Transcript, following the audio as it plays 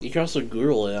You can also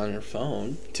Google it on your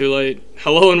phone. Too late.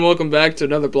 Hello and welcome back to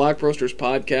another Black Roasters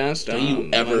podcast. Don't you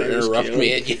ever interrupt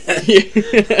me again.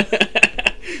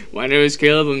 My name is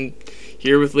Caleb. I'm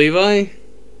here with Levi.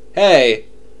 Hey.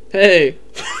 Hey.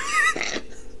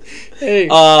 Hey.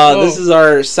 This is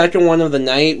our second one of the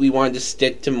night. We wanted to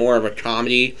stick to more of a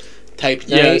comedy type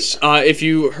night. Yes. If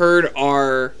you heard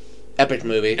our epic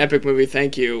movie,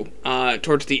 thank you.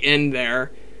 Towards the end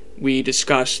there, we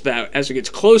discussed that as it gets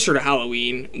closer to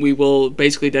Halloween, we will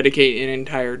basically dedicate an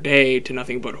entire day to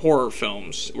nothing but horror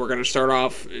films. We're going to start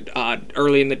off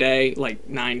early in the day, like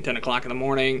 9, 10 o'clock in the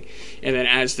morning, and then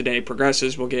as the day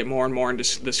progresses, we'll get more and more into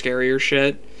the scarier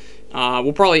shit.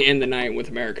 We'll probably end the night with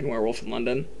American Werewolf in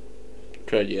London.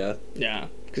 Could, yeah. Yeah,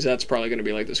 because that's probably going to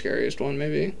be like the scariest one,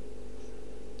 maybe.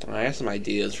 I have some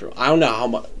ideas for. I don't know how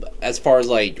much. As far as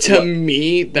like to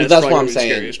me, that's what I'm saying.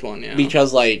 The scariest one, yeah.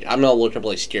 Because like I'm gonna look up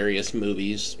like scariest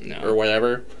movies or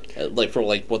whatever, like for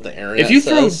like what the internet. If you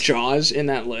says. throw Jaws in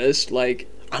that list, like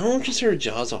I don't consider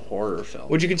Jaws a horror film.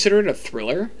 Would you consider it a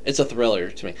thriller? It's a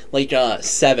thriller to me. Like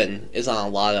Seven is on a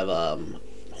lot of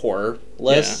horror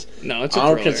lists. Yeah. No, it's a I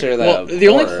thriller. don't consider that. Well, the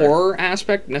only horror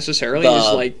aspect necessarily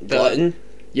is like the glutton.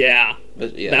 Yeah.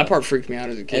 But, yeah, that part freaked me out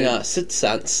as a kid. And Sixth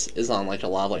Sense is on like a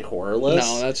lot of like horror lists.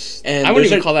 No, that's. And I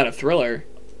wouldn't even call that a thriller.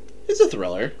 It's a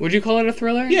thriller. Would you call it a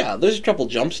thriller? Yeah, there's a couple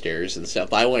jump scares and stuff,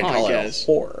 but I wouldn't call it a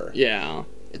horror. Yeah.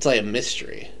 It's like a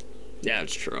mystery. Yeah,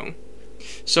 it's true.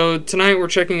 So tonight we're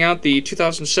checking out the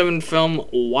 2007 film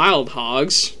Wild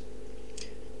Hogs.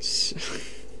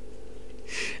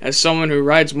 As someone who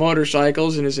rides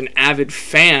motorcycles and is an avid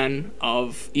fan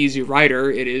of Easy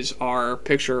Rider, it is our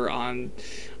picture on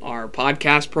our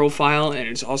podcast profile, and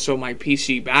it's also my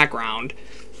PC background.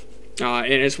 And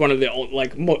it's one of the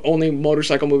only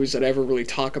motorcycle movies that I ever really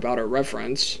talk about or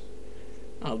reference.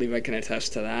 Levi can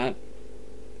attest to that.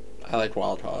 I like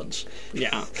Wild Hogs.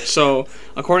 Yeah. So,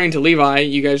 according to Levi,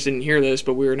 you guys didn't hear this,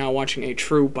 but we are now watching a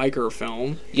true biker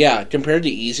film. Yeah, compared to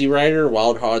Easy Rider,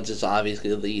 Wild Hogs is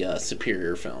obviously the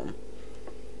superior film.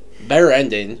 Better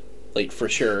ending, like, for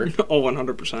sure. Oh,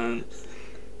 100%.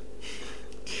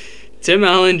 Tim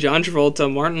Allen, John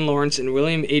Travolta, Martin Lawrence, and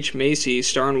William H. Macy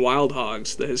star in Wild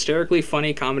Hogs, the hysterically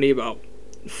funny comedy about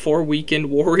 4 weekend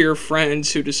warrior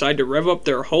friends who decide to rev up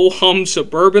their ho-hum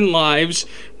suburban lives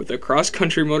with a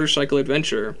cross-country motorcycle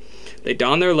adventure. They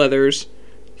don their leathers,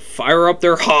 fire up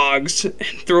their hogs, and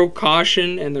throw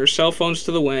caution and their cell phones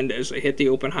to the wind as they hit the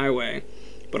open highway.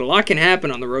 But a lot can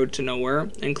happen on the road to nowhere,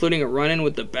 including a run-in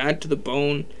with the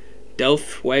bad-to-the-bone Del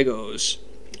Fuegos,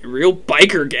 a real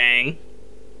biker gang.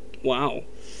 Wow.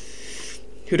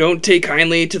 Who don't take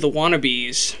kindly to the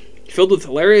wannabes. Filled with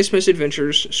hilarious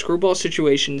misadventures, screwball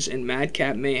situations, and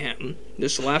madcap mayhem,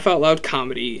 this laugh-out-loud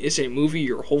comedy is a movie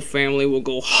your whole family will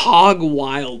go hog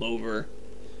wild over.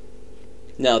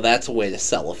 No, that's a way to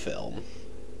sell a film.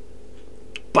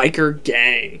 Biker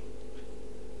gang.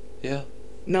 Yeah.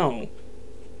 No.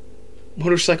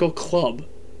 Motorcycle club.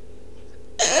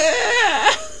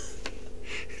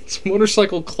 It's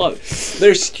motorcycle club.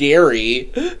 They're scary.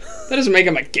 That doesn't make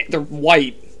them a gang. They're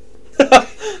white.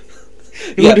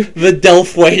 Yeah, the Del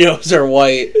Fuegos are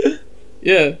white.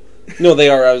 Yeah. No, they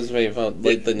are. I was making fun.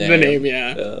 Like the name. The name,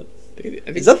 yeah. I think,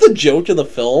 is that the joke of the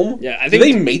film? Yeah, I think.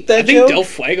 Did they make that joke? I think Del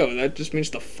Fuego, that just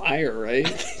means the fire, right? I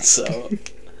think so.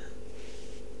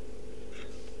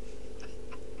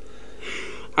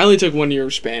 I only took 1 year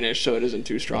of Spanish, so it isn't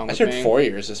too strong I with took me. 4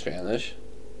 years of Spanish.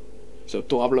 So,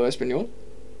 ¿tú hablo español?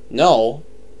 No.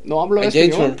 No hablo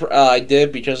español? I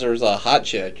did because there was a hot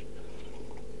chick.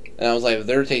 And I was like, if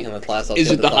they're taking the class, I'll take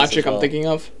the class. Is it the hot chick well. I'm thinking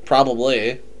of?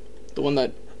 Probably. The one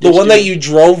that... The one that you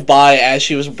drove by as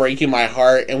she was breaking my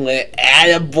heart and went,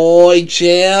 attaboy,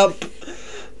 champ.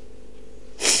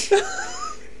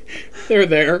 They're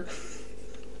there.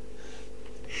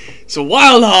 So,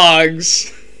 Wild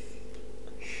Hogs!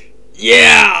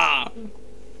 Yeah!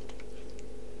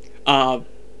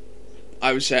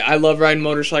 I would say I love riding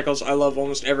motorcycles. I love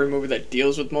almost every movie that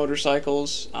deals with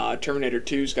motorcycles. Terminator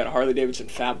 2's got a Harley-Davidson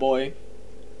Fat Boy.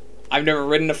 I've never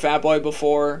ridden a Fat Boy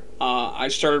before. I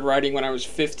started riding when I was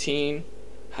 15.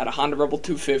 Had a Honda Rebel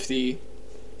 250.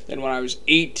 Then when I was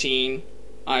 18,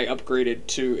 I upgraded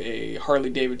to a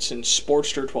Harley-Davidson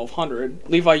Sportster 1200.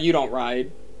 Levi, you don't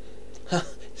ride.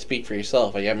 Speak for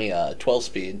yourself. I got me a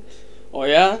 12-speed. Oh,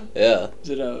 yeah? Yeah. Is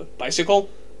it a bicycle?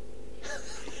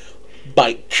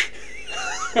 Bike.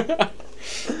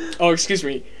 Oh, excuse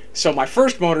me. So my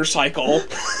first motorcycle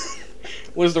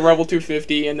was the Rebel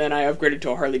 250, and then I upgraded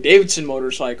to a Harley-Davidson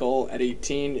motorcycle at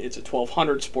 18. It's a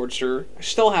 1200 Sportster. I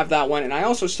still have that one, and I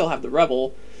also still have the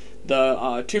Rebel. The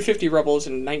 250 Rebel is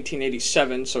in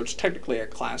 1987, so it's technically a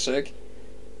classic.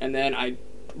 And then I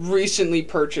recently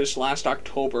purchased last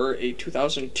October a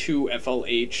 2002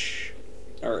 FLH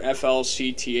or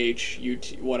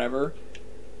FLCTH whatever,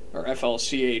 or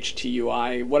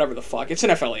FLCHTUI, whatever the fuck. It's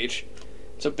an FLH.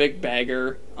 It's a big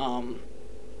bagger. And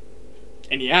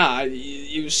yeah,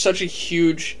 it was such a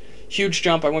huge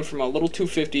jump. I went from a little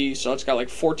 250, so it's got like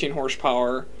 14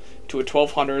 horsepower, to a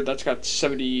 1200 that's got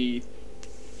 70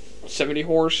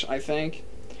 horse, I think.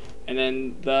 And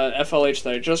then the FLH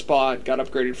that I just bought got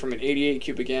upgraded from an 88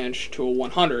 cubic inch to a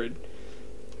 100.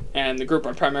 And the group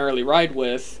I primarily ride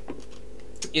with,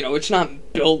 you know, it's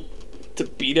not built to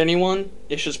beat anyone.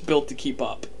 It's just built to keep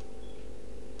up.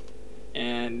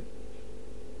 And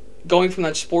going from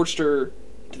that Sportster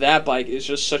to that bike is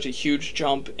just such a huge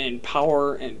jump in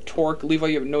power and torque. Levi,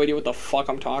 you have no idea what the fuck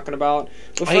I'm talking about.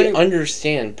 I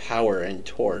understand power and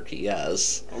torque,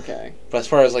 yes. Okay. But as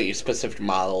far as like your specific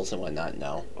models and whatnot,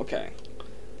 no. Okay.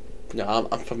 No,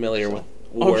 I'm familiar with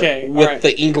right.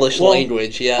 the English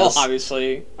language, yes. Well,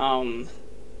 obviously.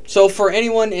 So for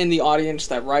anyone in the audience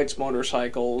that rides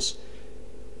motorcycles,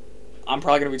 I'm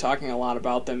probably going to be talking a lot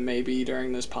about them maybe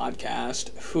during this podcast.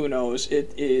 Who knows?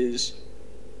 It is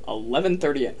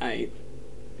 11:30 at night.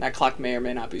 That clock may or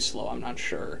may not be slow. I'm not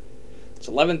sure. It's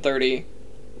 11:30.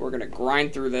 We're going to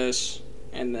grind through this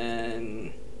and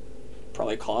then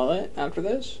probably call it after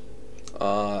this.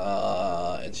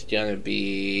 It's going to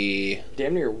be...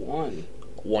 damn near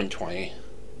 1:20.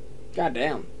 God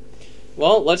damn.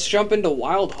 Well, let's jump into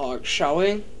Wild Hogs, shall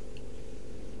we?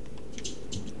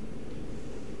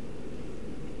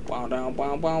 Wow, wow,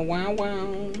 wow, wow, wow,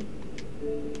 wow.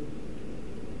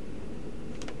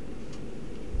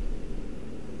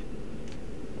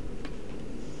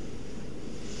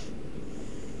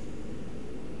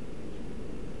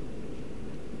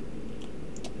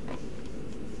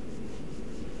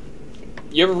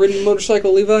 You ever ridden a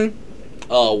motorcycle, Levi?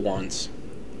 Once.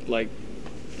 Like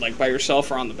by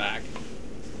yourself or on the back?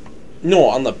 No,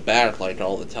 on the back, like,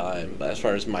 all the time. But as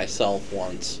far as myself,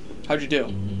 once. How'd you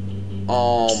do?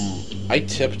 I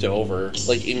tipped over,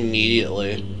 like,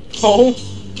 immediately. Oh?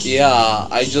 Yeah,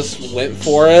 I just went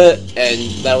for it, and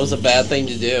that was a bad thing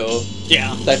to do.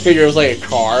 Yeah. I figured it was like a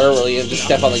car, where you have to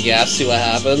step on the gas, see what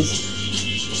happens.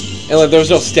 And, like, there was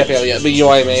no stepping on the gas, but you know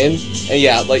what I mean? And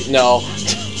yeah, like, no.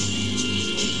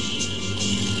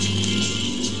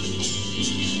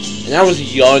 And I was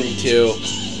young, too.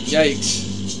 Yikes.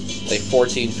 Like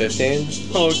 14, 15.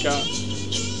 Oh, God.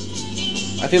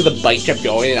 I think the bike kept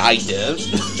going, and I did.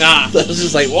 Ah. I was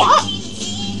just like, what?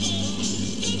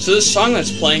 So this song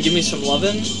that's playing, Give Me Some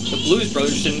Lovin', the Blues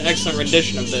Brothers did an excellent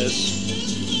rendition of this.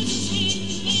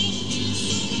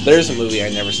 There's a movie I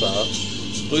never saw.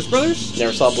 Blues Brothers?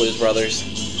 Never saw Blues Brothers.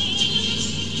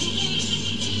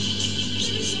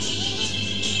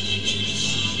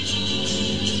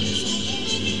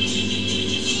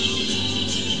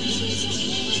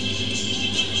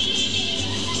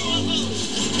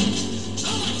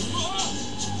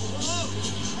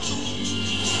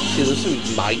 See, this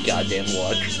is my goddamn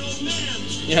luck.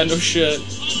 Yeah, no shit.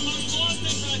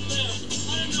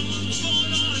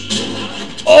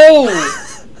 Oh!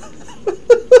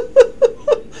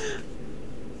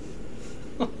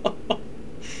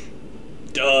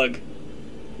 Doug.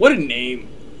 What a name.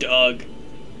 Doug.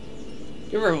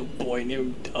 You ever have a boy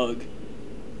named Doug?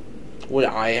 Would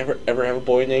I ever have a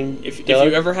boy named If Doug?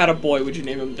 you ever had a boy, would you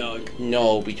name him Doug?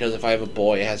 No, because if I have a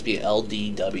boy, it has to be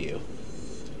LDW.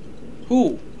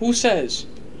 Who? Who says?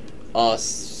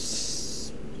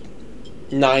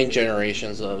 9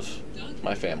 generations of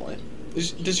my family.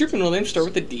 Does your middle name start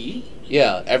with a D?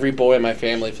 Yeah, every boy in my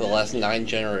family for the last 9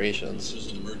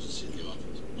 generations.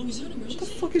 What the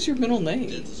fuck is your middle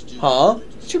name? Huh?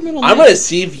 What's your middle name? I'm gonna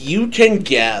see if you can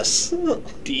guess.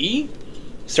 D?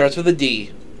 Starts with a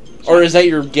D. Or is that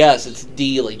your guess? It's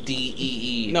D, like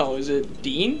D-E-E. No, is it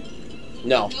Dean?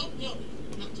 No.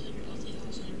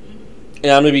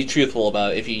 And I'm gonna be truthful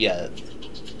about it if you get it.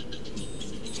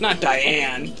 It's not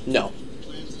Diane. No.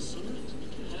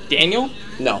 Daniel?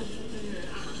 No.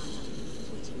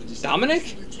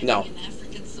 Dominic? No.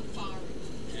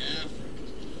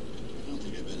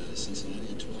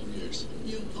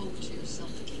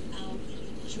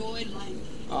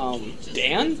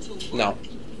 Dan? No.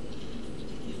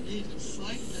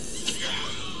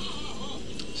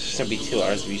 It's gonna be 2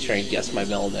 hours of you trying to guess my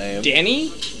middle name.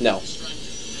 Danny? No.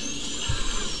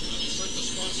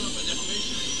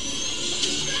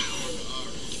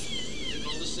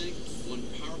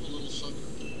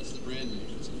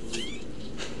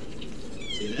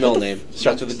 Middle name.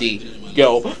 Starts with a D.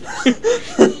 Go.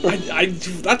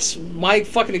 That's my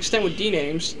fucking extent with D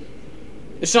names.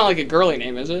 It's not like a girly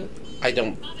name, is it? I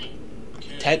don't...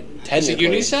 Is it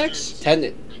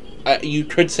unisex? You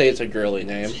could say it's a girly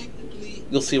name.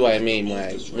 You'll see what I mean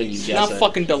when you guess Not it.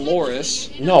 fucking Dolores.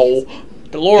 No.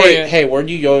 DeLorean. Hey, where'd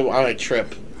you go on a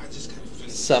trip?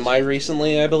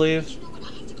 Semi-recently, I believe.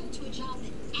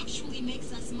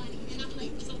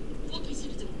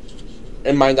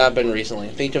 It might not have been recently.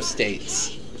 Think of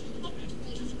states.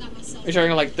 Are you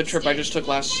talking like the trip I just took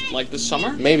this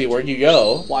summer? Maybe. Where'd you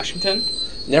go? Washington?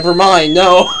 Never mind.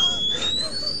 No.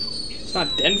 It's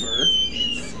not Denver.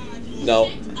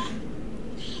 No.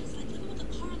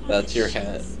 That's your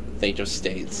head. Think of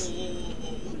states.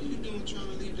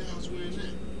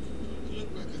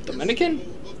 Dominican?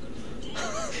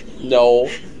 No.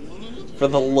 For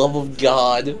the love of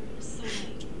God.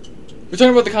 We're talking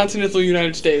about the continental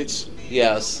United States.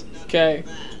 Yes. Okay.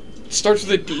 Starts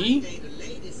with a D?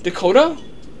 Dakota?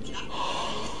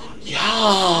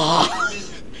 Yeah.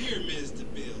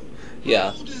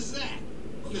 Yeah.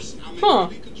 Huh.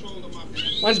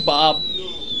 Mine's Bob.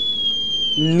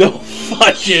 No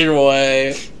fucking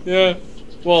way. Yeah.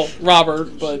 Well,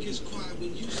 Robert, but...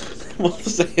 We'll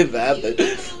say that.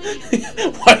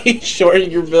 Then. Why are you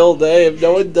shortening your middle name?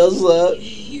 No one does that.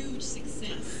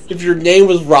 If your name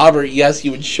was Robert, yes,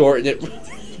 you would shorten it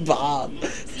Bob.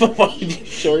 But why would you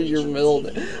shorten your middle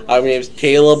name? My name's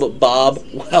Caleb, Bob,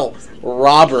 well,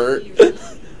 Robert.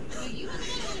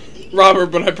 Robert,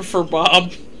 but I prefer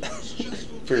Bob.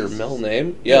 For your middle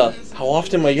name? Yeah. How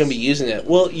often am I going to be using it?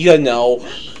 Well, you know,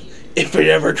 if it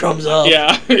ever comes up.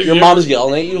 Yeah. Your mom's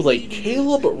yelling at you like,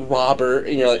 Caleb, Robert,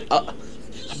 and you're like,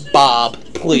 Bob,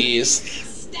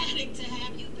 please.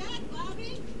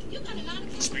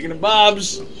 Speaking of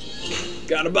Bobs,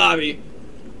 got a Bobby.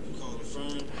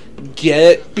 Get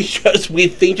it? Because we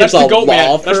think That's it's the a goat law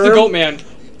man. firm? That's the goat man.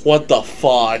 What the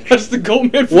fuck? That's the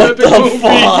goat man for What Epic the movie.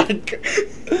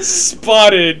 fuck?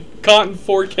 Spotted. Caught in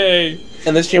 4K.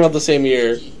 And this came out the same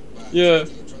year. Yeah.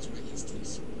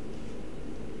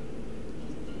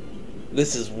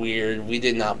 This is weird. We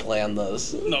did not plan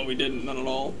this. No, we didn't. Not at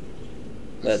all.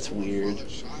 That's weird.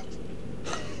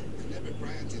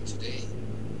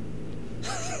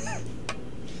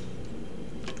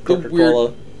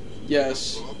 Coca-Cola.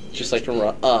 Yes. Just like from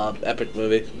Epic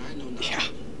movie. Yeah.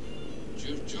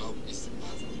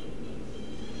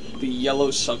 The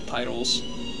yellow subtitles.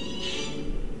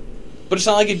 But it's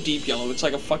not like a deep yellow. It's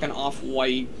like a fucking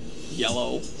off-white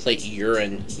yellow. It's like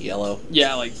urine yellow.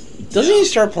 Yeah, like... Doesn't he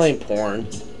start playing porn?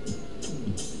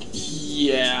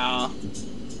 Yeah.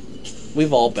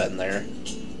 We've all been there.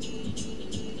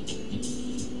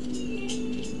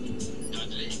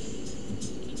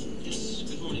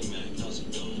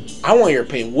 I want your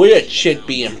opinion. Would a chick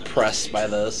be impressed by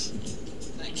this?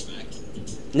 Thanks, Mac.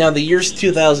 Now, the year's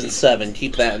 2007.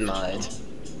 Keep that in mind.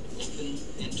 Open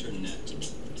internet.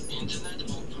 Internet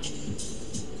open.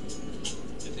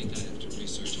 I think I have to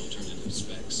research alternative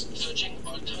specs. Searching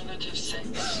alternative sex.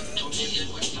 2 million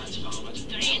websites forward.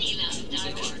 Granny loves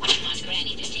doctor. Want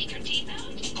Granny to take her teeth out?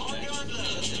 On your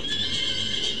love.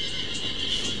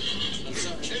 I'm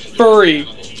sorry. Furry.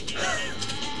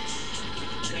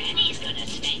 Granny's gonna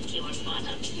spank your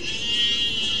bottom.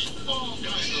 Oh,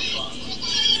 guys,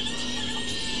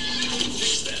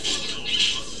 Fix that.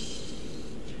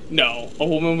 No. A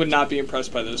woman would not be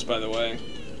impressed by this, by the way.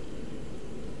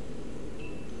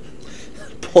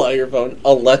 Pull out your phone.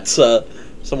 Alexa.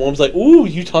 Someone's like, ooh,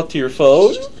 you talk to your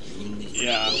phone?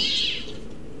 Yeah.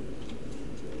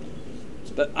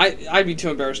 But I'd be too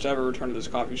embarrassed to ever return to this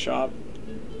coffee shop.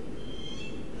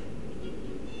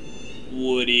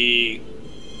 Woody.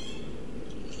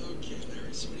 Okay,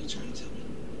 Larry, so what are you trying to tell me?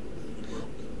 Broke.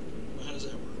 Well, how does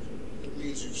that work? It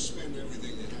means you've spent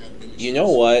everything you had. Been You know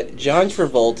what? John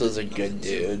Travolta's a good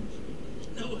dude.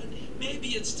 No, maybe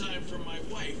it's time for my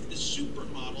wife, the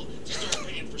supermodel, to start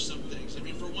paying for some things. I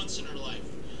mean, for once in her life.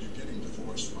 You're getting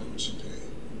divorced. Why would you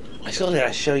pay? I still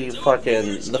gotta show you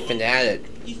fucking The Fanatic.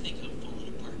 You think I'm falling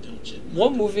apart, don't you?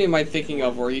 What movie am I thinking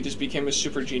of where he just became a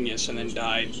super genius and then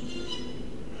died?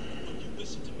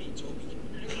 Listen to me, Toby.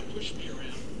 You're not gonna push me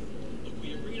around. Look,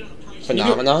 we agreed on a price.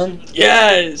 Phenomenon?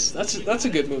 Yes! That's a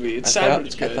good movie. It's sad, but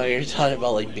it's I thought good. you were talking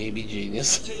about like Baby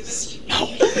Genius. No.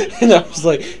 And I was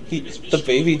like, the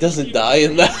baby doesn't die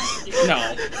in that. No.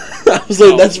 I was like,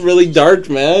 No. that's really dark,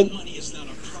 man. Money is not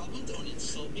a problem. Don't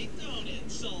insult me. Don't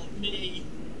insult me.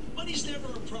 Money's never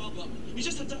a problem. You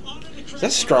just have to honor the credit. Is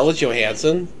that Scarlett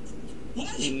Johansson?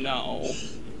 What? No. Well,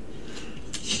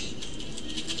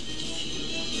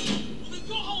 then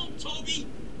go home, Toby.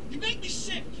 You make me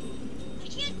sick. I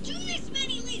can't do this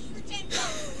many leaves for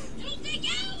 $10. It'll take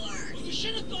hours. Well, you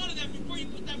should have thought of that before you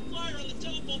put that flyer on the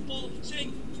telephone pole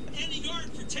saying any yard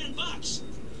for $10.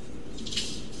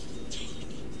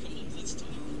 Come on, let's talk.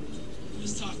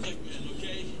 talk like men,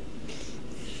 okay?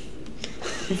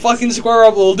 Fucking square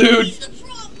up, little dude. What's the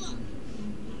problem?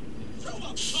 Grow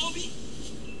up, Toby.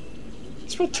 You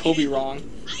spelled Toby wrong.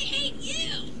 I hate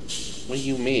you. What do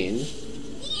you mean?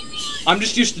 I'm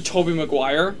just used to Toby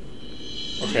Maguire,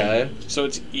 Okay. so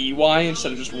it's EY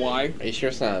instead of just Y. Are you sure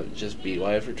it's not just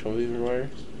BY for Tobey Maguire?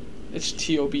 It's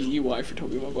TOBEY for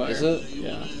Toby Maguire. Is it?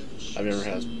 Yeah. I've never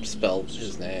had spelled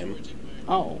his name.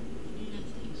 Oh.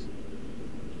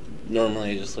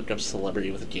 Normally I just look up celebrity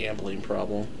with a gambling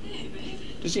problem.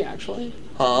 Does he actually? Do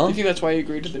Huh? you think that's why he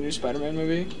agreed to the new Spider-Man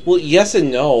movie? Well, yes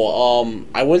and no.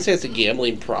 I wouldn't say it's a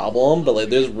gambling problem, but like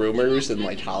there's rumors in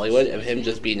like Hollywood of him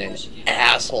just being an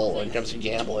asshole when it comes to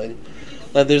gambling.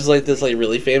 Like there's like this like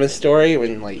really famous story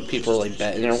when like people are like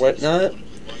betting or whatnot,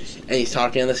 and he's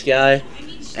talking to this guy,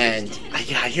 and I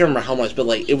can't remember how much, but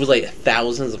like it was like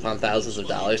thousands upon thousands of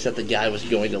dollars that the guy was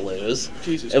going to lose.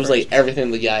 Jesus It was Christ. like everything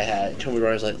the guy had. Tobey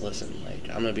Maguire's like, listen, like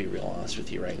I'm gonna be real honest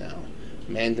with you right now,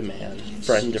 man to man,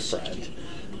 friend to friend.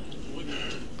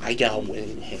 I got a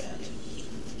winning hand.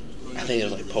 I think it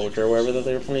was like poker or whatever that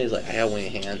they were playing. He's like, I got a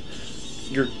winning hand.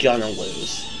 You're gonna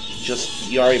lose. Just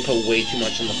you already put way too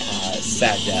much in the pot.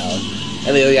 Back down.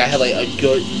 And the other guy had like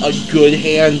a good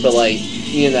hand, but like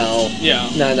Yeah.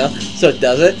 no. So it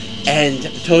doesn't. And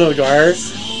Tobey Maguire,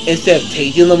 instead of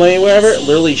taking the money or whatever,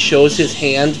 literally shows his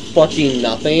hand fucking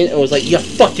nothing and was like, you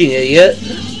fucking idiot.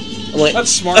 I'm like,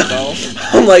 That's smart though.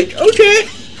 I'm like, okay.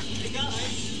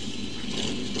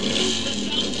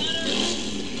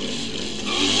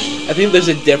 I think there's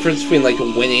a difference between like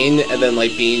winning and then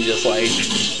like being just like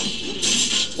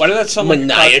Why did that sound like a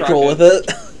crotch maniacal rocket? with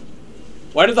it.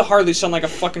 Why did the Harley sound like a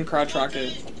fucking crotch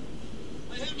rocket?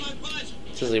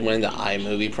 Because he went into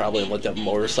iMovie probably and looked up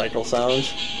motorcycle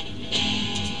sounds.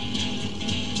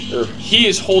 Or, He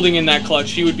is holding in that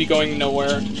clutch. He would be going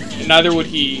nowhere, and neither would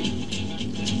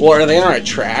he. well, are they on a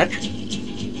track?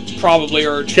 Probably,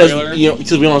 or a Because trailer.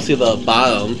 because we don't see the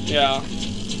bottom. Yeah.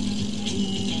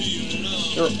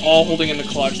 They're all holding in the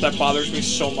clutch. That bothers me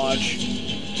so much.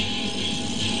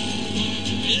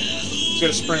 He's got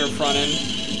a Springer front end.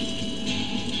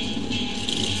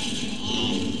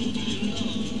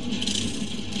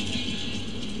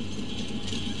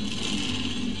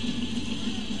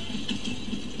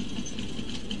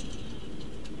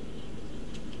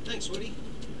 Thanks, Woody.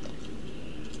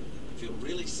 I feel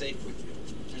really safe with you.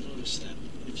 I noticed that.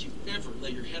 If you ever lay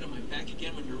your head on my back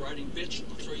again when you're riding, bitch,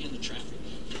 I'll throw you in the traffic.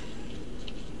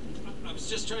 I was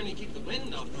just trying to keep the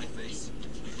wind off my face.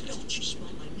 Don't you smell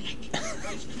my neck?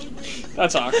 It's good rain.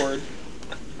 That's awkward.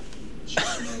 Smell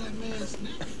that man's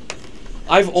neck.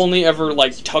 I've only ever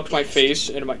like tucked my face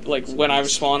in my when I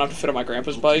was small enough to fit on my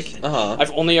grandpa's bike. Uh-huh.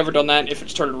 I've only ever done that if it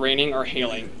started raining or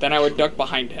hailing. Then I would duck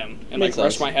behind him and Makes like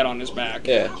rest sense. my head on his back.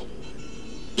 Yeah. Wild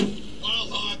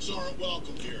hogs aren't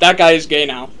welcome here. That guy is gay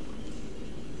now.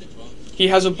 He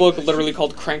has a book literally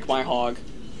called Crank My Hog.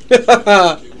 He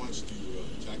wants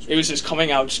the tax It was his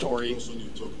coming out story. also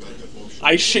need to talk about that motion.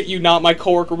 I shit you not, my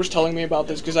coworker was telling me about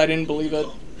this because I didn't believe it.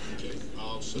 Okay,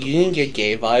 I'll set You didn't get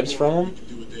gay vibes from him?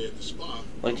 do a day at the spa.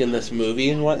 Like in this movie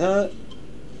and whatnot?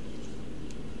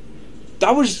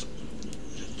 That was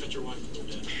Cut your wife go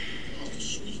down. Oh,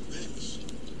 sweet thanks.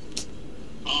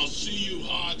 I'll see you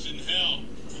hogs in hell.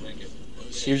 Make it.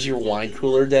 Here's your wine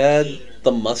cooler, Dad.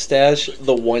 The mustache,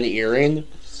 the one earring.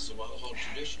 This is a wild hog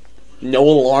tradition. No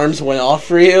alarms went off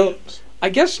for you. I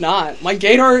guess not. My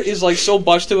gaydar is like so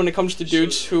busted when it comes to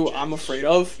dudes who I'm afraid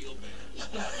of. Feel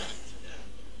bad.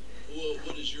 Well,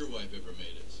 what has your wife ever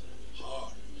made us?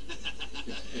 Hard.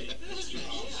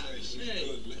 Hey.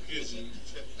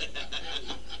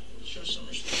 Show some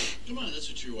respect. Come on, that's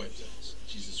what your wife does.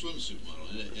 She's a swimsuit model,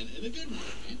 and a good one,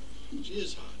 man. She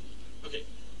is hot. Okay,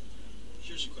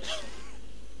 here's a question.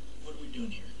 What are we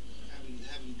doing here?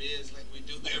 Having beers like we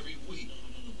do every week.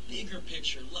 No. Bigger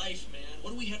picture, life, man.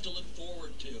 What do we have to look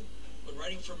forward to? What,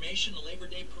 riding formation, a Labor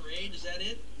Day parade, is that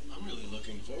it? I'm really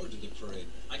looking forward to the parade.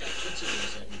 I got Tootsie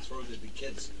Rolls I can throw to the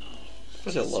kids.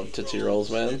 I love Tootsie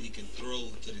Rolls, man. You can throw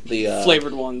to the The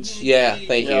Flavored ones. Yeah,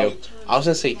 thank Yeah. you. I was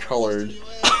gonna say colored.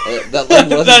 That like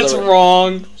wasn't That's the-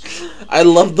 wrong. I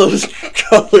love those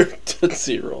colored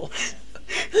Tootsie Rolls.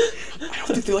 I don't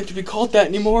think they like to be called that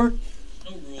anymore.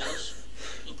 No rules.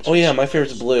 Oh yeah, my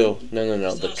favorite's blue.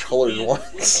 No, the colored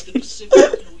ones.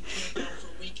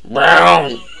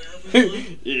 Brown.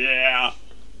 Yeah.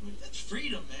 That's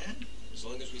freedom, man. As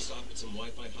long as we stop at some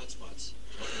Wi-Fi hotspots.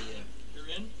 You're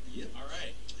in? Yep. All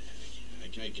right. I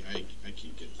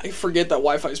keep getting. I forget that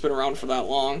Wi-Fi's been around for that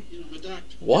long. You know, my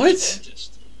doctor. What?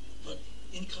 Dentist. But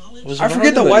in college. It was I around forget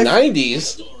in the the Wi-Fi-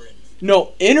 90s. Already.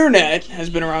 No, internet has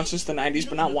been around since the 90s,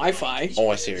 but not Wi-Fi. Oh,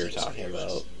 I see what you're talking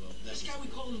about. This guy we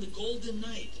call call him the Golden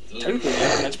Knight. Technically, the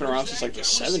internet's been around since like the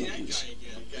 70s.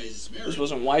 This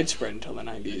wasn't widespread until the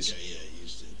 90s. Yeah,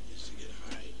 used to get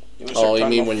high. You want to start you talking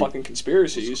mean about when fucking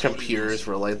conspiracies? computers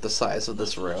were like the size of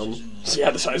this room? Yeah,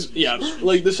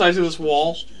 like the size of this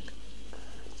wall.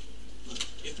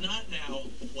 If not now,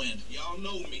 when? Y'all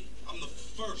know me. I'm the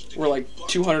first. Where like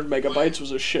 200 megabytes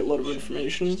was a shitload of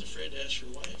information. Just afraid to ask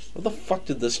your wife. Where the fuck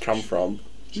did this come from?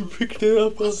 You picked it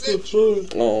up off the phone.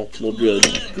 Oh, well, good.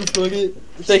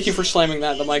 Thank you for slamming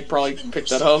that. The mic probably picked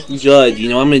that up. Good. You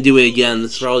know, I'm gonna do it again.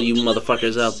 This is for all you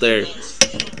motherfuckers out there.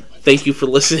 Thank you for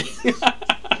listening.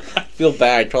 Feel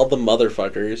bad. Call the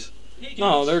motherfuckers.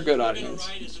 No, they're a good We're gonna audience.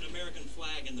 ride as an American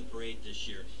flag in the parade this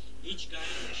year. Each guy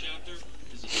in the chapter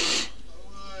is a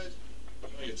What?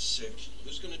 I get sick.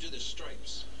 Who's gonna do the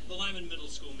stripes? the Lyman Middle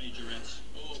School majorettes.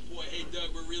 Oh boy, hey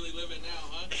Doug, we're really living now,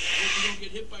 huh? Hope you don't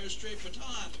get hit by a straight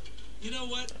baton. You know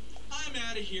what? I'm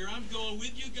out of here. I'm going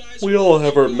with you guys. We all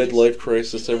have our midlife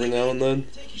crisis every now and then.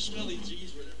 Take your smelly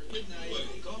G's, whatever. Good night.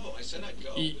 Wait, go. I said I'd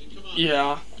go. Come on.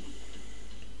 Yeah.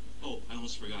 Oh, I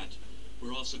almost forgot.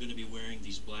 We're also going to be wearing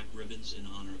these black ribbons in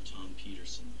honor of Tom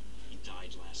Peterson. He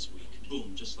died last week.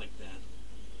 Boom, just like that.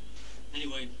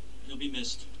 Anyway, you'll be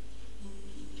missed.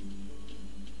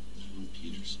 Tom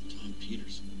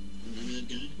Peterson. Remember that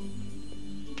guy?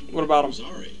 What about He him?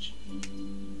 was our age.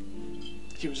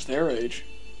 He was their age.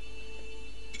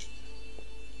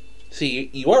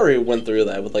 See, you already went through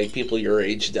that with, like, people your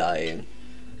age dying.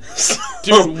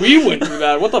 Dude, we went through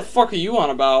that. What the fuck are you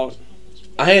on about?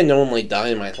 I had no one, like, die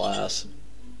in my class.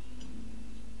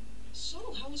 So,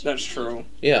 how was your That's true.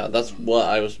 Yeah, that's what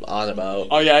I was on about.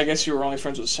 Oh yeah, I guess you were only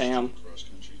friends with Sam. Cross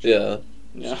country. Yeah.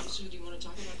 Yeah. So, do you want to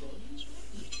talk about going?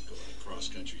 Go on a cross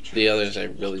country trip. The others I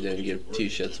really didn't give two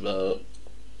shits about.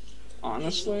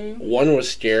 Honestly, One was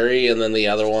scary, and then the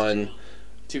other one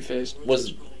Two-Faced.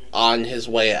 was on his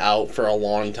way out for a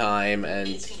long time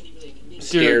and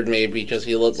scared me because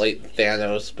he looked like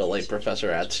Thanos, but like Professor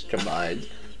X combined.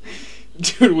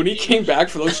 Dude, when he came back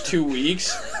for those 2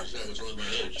 weeks.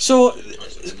 So,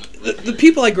 the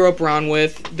people I grew up around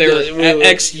with, they're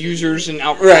ex-users and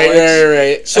alcoholics.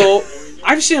 Right. So,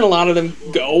 I've seen a lot of them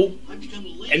go,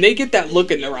 and they get that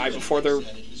look in their eye before their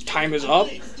time is up.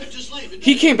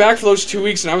 He came back for those 2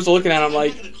 weeks, and I was looking at him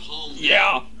like,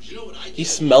 yeah. He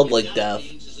smelled like death.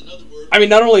 I mean,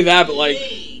 not only that, but like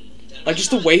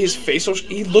just the way his face was,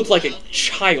 he looked like a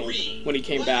child when he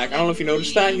came back. I don't know if you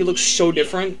noticed that. He looked so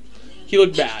different. He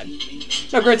looked bad.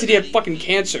 Now, granted, he had fucking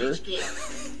cancer.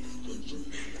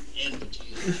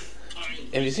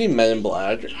 Have you seen Men in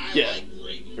Black? Yeah.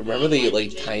 Remember the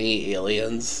like tiny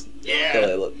aliens?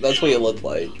 Yeah. That's what he looked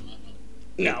like.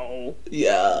 No.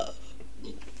 Yeah.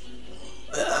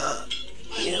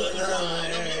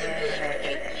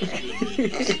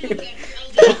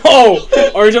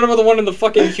 Oh! Are you talking about the one in the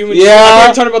fucking human? Yeah. I thought you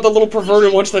were talking about the little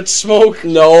perverted ones that smoke.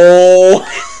 No.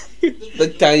 The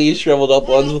tiny shriveled up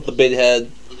ones with the big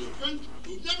head. Who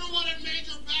never won a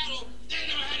major battle, they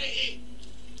know how to eat.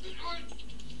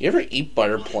 You ever eat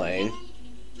butter plain?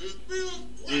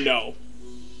 No.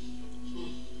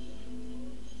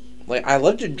 Like, I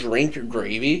love to drink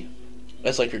gravy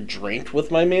as like a drink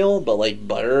with my meal, but like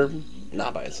butter,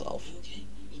 not by itself.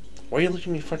 Why are you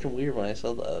looking at me fucking weird when I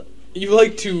said that? You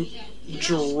like to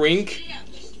drink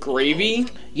gravy?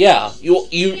 Yeah,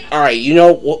 you alright, you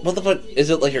know, what the fuck, is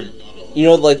it like you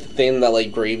know, like the thing that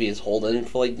like gravy is holding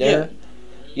for like dinner?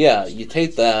 Yeah, you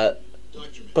take that,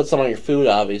 put some on your food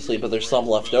obviously, but there's some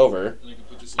left over.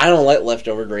 I don't like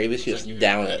leftover gravy, so you just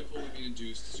down it.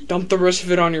 Dump the rest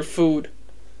of it on your food.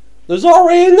 There's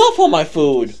already enough on my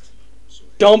food!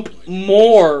 Dump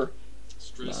more.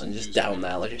 No, and just down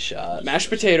that like a shot.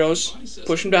 Mashed potatoes.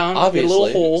 Push them down. Obviously. Get a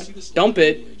little hole. Dump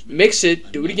it. Mix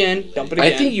it. Do it again. Dump it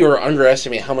again. I think you are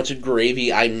underestimating how much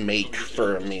gravy I make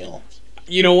for a meal.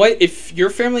 You know what? If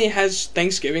your family has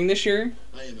Thanksgiving this year,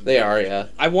 They are, yeah.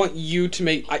 I want you to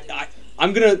make.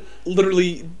 I'm gonna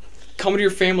literally come to your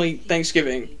family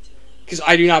Thanksgiving, because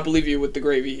I do not believe you with the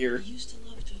gravy here.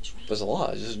 There's a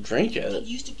lot. Just drink it.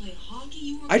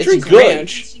 I It's drink good.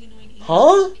 ranch.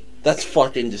 Huh? That's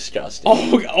fucking disgusting.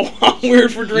 Oh, I'm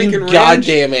weird for drinking you ranch.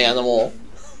 goddamn animal.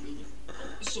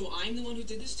 So I'm the one who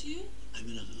did this to you? I'm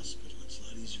in a hospital. It's a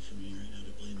lot easier for me right now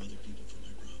to blame other people for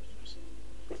my problems.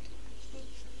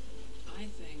 I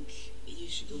think you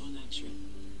should go on that trip.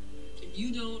 If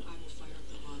you don't, I will fire up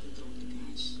the hog and go with the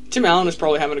guys. Tim Allen is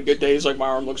probably having a good day. He's like, my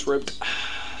arm looks ripped.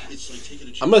 It's like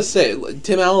taking a I'm gonna say,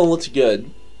 Tim Allen looks good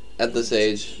at this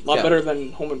age. A lot better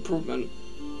than Home Improvement.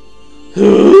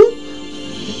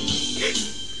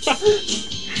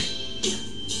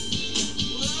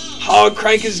 Hog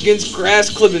crankers against grass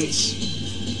clippings.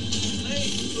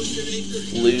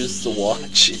 lose the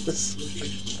watches.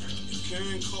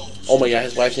 Karen Cole. Oh my god,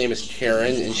 his wife's name is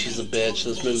Karen, and she's a bitch.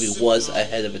 This movie was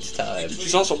ahead of its time.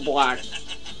 She's also black.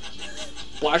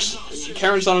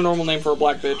 Karen's not a normal name for a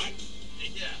black bitch.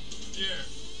 Yeah, sure.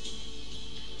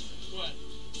 What?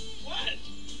 What?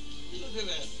 Look at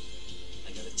that.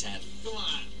 I got a tat. Come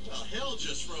on. Well, hell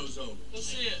just froze over. Let's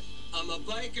see it. I'm a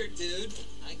biker, dude.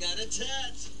 I got a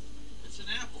tat. It's an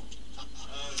apple.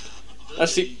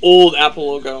 That's the old Apple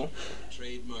logo.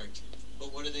 Trademarked.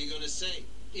 But what are they gonna say?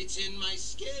 It's in my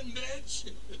skin, bitch.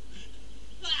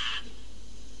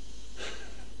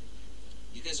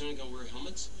 You guys aren't gonna wear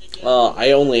helmets?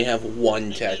 I only have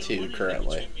one tattoo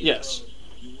currently. Yes.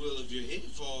 You will if your head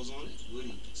falls on it.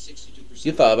 Woody, 62%.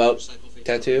 You thought about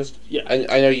tattoo? Yeah.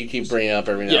 I know you keep bringing it up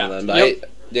every now Yeah, and then, but yep.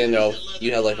 I didn't know if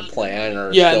you had like a plan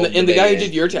or. Yeah, still and the guy who debating.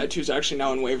 did your tattoo's actually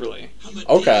now in Waverly.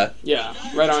 Okay, Yeah,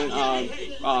 right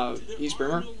on East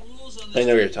Bremer. I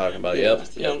know what you're talking about. Yep.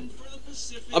 Yeah.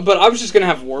 But I was just gonna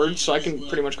have words, so I can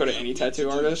pretty much go to any tattoo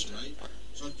artist.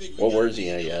 What words are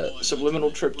you gonna get?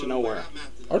 Subliminal trip to nowhere.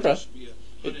 Okay.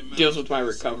 It deals with my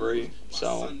recovery,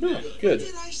 so Yeah, good. What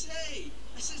did I say?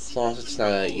 I said As long as it's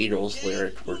not an Eagles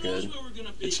lyric, we're good.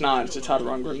 it's not. It's a Todd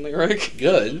Rundgren lyric.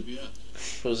 Good.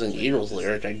 If it was an Eagles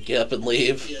lyric, I'd get up and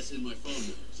leave. Yes, in my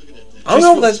phone. Look at that. I don't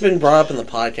know if that's been brought up in the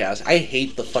podcast. I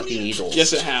hate the fucking Eagles.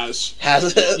 Yes, it has.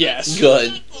 Has it? Yes.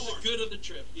 Good. For the good of the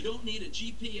trip. You don't need a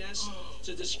GPS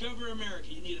to discover America.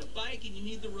 You need a bike and you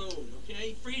need the road,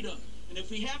 okay? Freedom. And if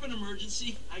we have an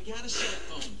emergency, I got a cell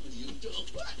phone. You don't.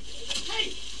 What?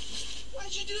 Hey!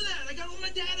 Why'd you do that? I got all my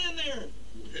data in there.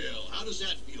 Well, how does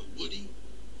that feel, Woody?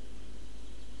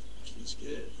 It's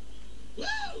good. Woo!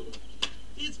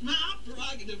 It's my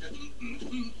prerogative.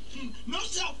 No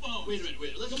cell phone. Wait a minute,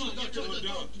 wait. Let's come on, Doug,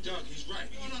 He's right.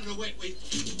 No, wait. Woo!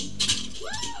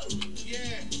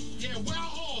 Yeah, wild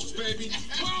hogs, baby.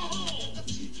 Wild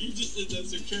hogs. You just said that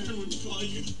so Karen would call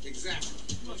you.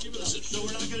 Exactly. Come on, give it up. So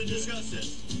we're not going to discuss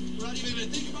this. We're not even going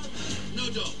to think about this. No,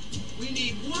 don't. We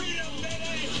need freedom,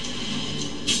 baby.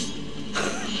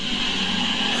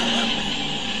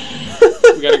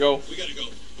 We gotta go. We gotta go.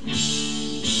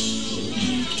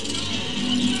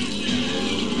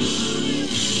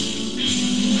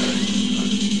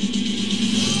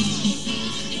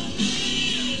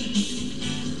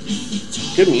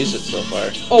 Good music so far.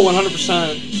 Oh,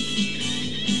 100%.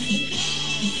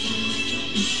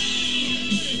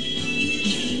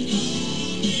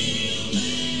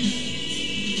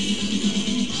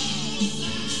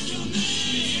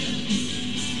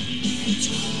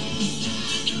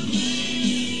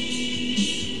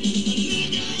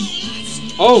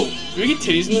 Oh, do we get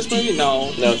titties in this movie?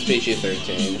 No. No, it's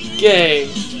PG-13. Gay.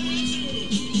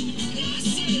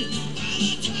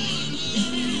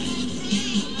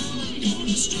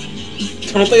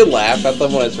 Don't they laugh at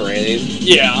them when it's raining?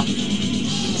 Yeah.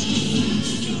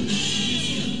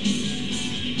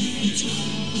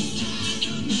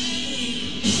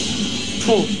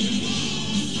 Phew.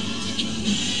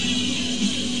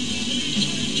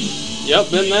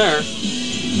 Yep, been there.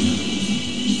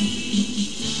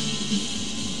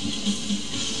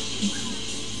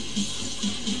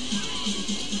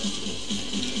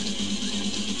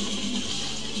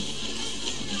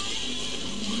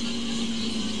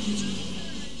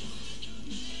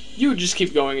 You would just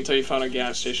keep going until you found a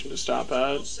gas station to stop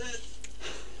All at. set.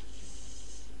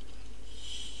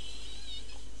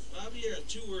 Javier,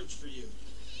 2 words for you.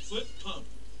 Foot pump.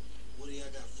 Woody, I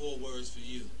got 4 words for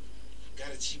you.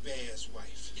 Got a cheap ass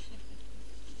wife.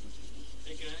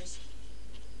 Hey, guys.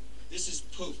 This is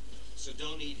poop, so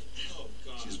don't eat it. Oh,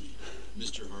 God. Excuse me.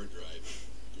 Mr. Hard Drive.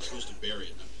 You're supposed to bury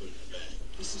it, not put it in a bag.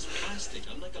 This is plastic.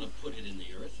 I'm not going to put it in the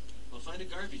earth. I'll find a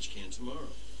garbage can tomorrow.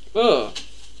 Ugh.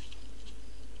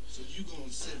 So you gonna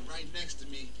sit right next to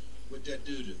me with that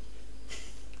doo-doo.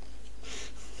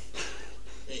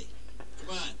 Hey,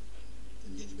 come on.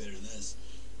 Didn't get any better than this.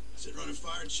 Sit around a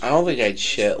fire I don't think I'd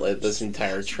shit like this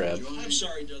entire trip. I'm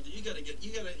sorry, Dudley. You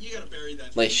gotta bury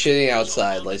that. Like shitting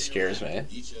outside like scares me.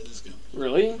 Each other's company.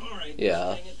 Really? All right.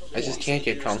 Yeah. Hang it for I just the can't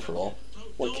get years. comfortable.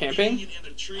 What, Don't camping? hang it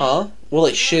in a tree. Huh? Well,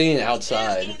 like shitting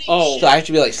outside. Oh. So I have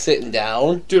to be like sitting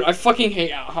down? Dude, I fucking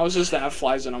hate outhouses that have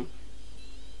flies in them.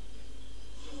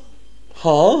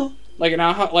 Huh? Like an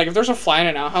outhouse, like if there's a fly in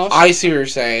an outhouse. I see what you're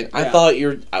saying. I Yeah.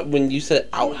 thought when you said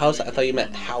outhouse, I thought you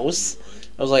meant house.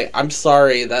 I was like, I'm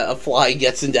sorry that a fly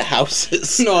gets into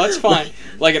houses. No, that's fine.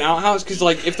 Like an outhouse, because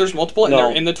like if there's multiple and No.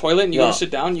 they're in the toilet and you No. go to sit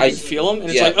down, you I- can feel them,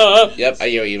 and it's yeah. like, Yep, I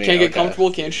get what you mean. can't get Okay.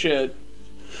 comfortable, can't shit.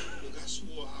 Look, I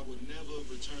swore I would never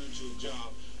return to a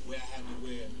job where I had to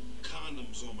wear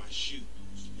condoms on my shoes.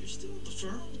 You're still at the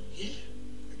firm? Yeah.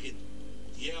 I get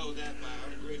yelled at by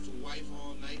an ungrateful wife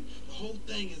all night. The whole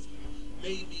thing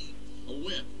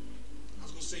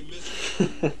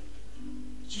Did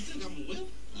you think I'm a wimp?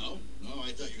 No,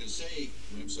 I thought you were going to say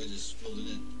wimp, so I just filled it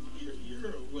in.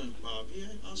 You're a wimp, Bobby.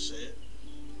 I'll say it.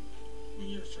 When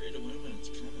you're afraid of women, it's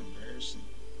kind of embarrassing.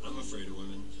 I'm afraid of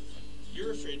women.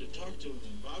 You're afraid to talk to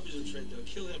women. Bobby's afraid they'll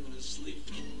kill him in his sleep.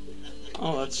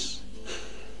 Oh, that's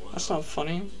not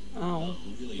funny. Oh,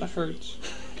 that hurts.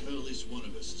 Well, at least one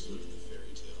of us is living the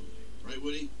fairy tale. Right,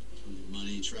 Woody?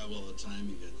 Money, travel all the time,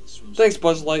 you got the swim. Thanks,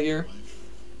 Buzz Lightyear.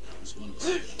 It's one of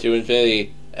us. To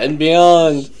infinity and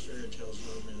beyond. Fairy tale's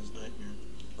no man's nightmare.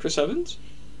 Chris Evans?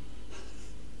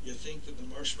 You think that the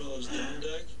marshmallow's done,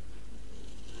 Doug?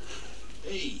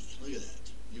 Hey, look at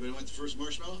that. Anybody want the first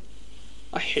marshmallow?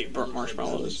 I hate burnt Looks like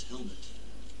marshmallows. Dudley's helmet.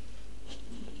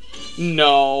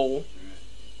 No.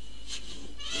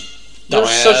 You're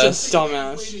such a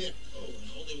dumbass. Wait here. Oh, in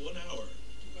only 1 hour.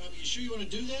 Bobby, you sure you want to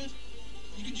do that?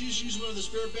 You could just use one of the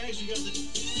spare bags. You got the. There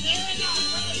it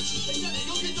is!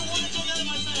 Go get the one that's on the other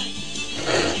my bag.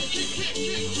 Kick.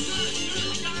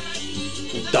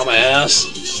 Dumbass.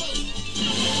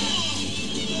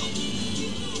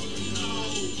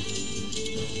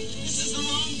 This is the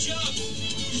wrong jug.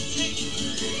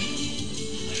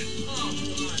 Oh,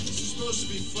 come on. This is supposed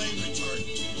to be flame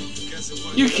retardant. Guess it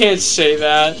wasn't. You can't say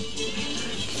that.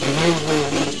 My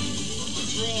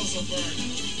throats will burn.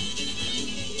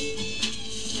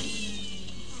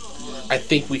 I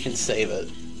think we can save it.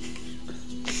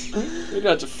 Maybe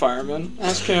that's a fireman.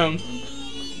 Ask him.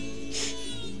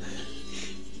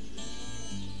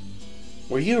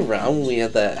 Were you around when we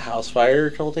had that house fire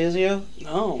a couple days ago?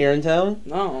 No. Here in town?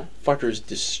 No. Fucker's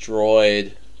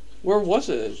destroyed. Where was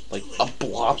it? Like a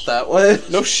block that way.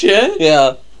 No shit?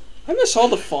 Yeah. I miss all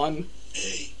the fun.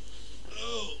 Hey.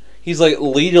 Oh. He's like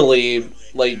legally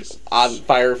like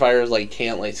firefighters like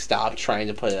can't like stop trying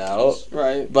to put it out.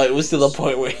 Right. But it was to the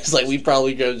point where he's like, we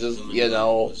probably could have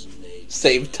just,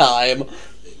 save time.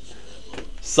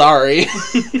 Sorry.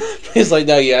 He's like,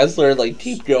 no, yeah, sir, like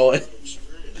keep going.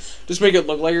 Just make it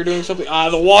look like you're doing something.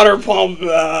 The water pump.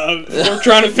 We're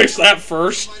trying to fix that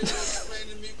first.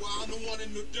 Explaining to me why I'm the one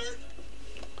in the dirt.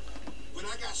 When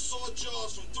I got sore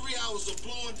jaws from 3 hours of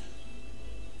blowing.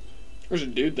 There's a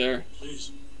dude there.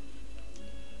 Please.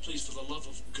 Please, for the love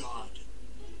of God,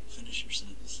 finish your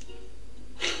sentence.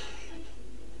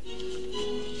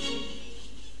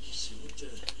 See what the...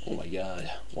 Oh my god.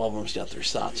 One of them's got their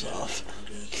socks off.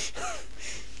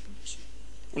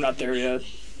 We're not there yet.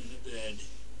 In the bed.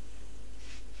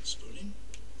 Spooning?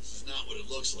 This is not what it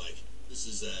looks like. This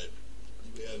is,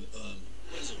 we have,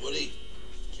 what is it, Woody?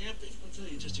 Camping. I'll tell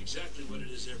you just exactly what it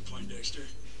is there, Poindexter.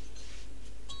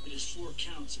 It is 4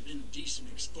 counts of indecent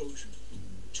exposure.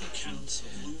 2 counts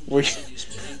of lewd lascivious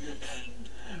behavior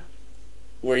and...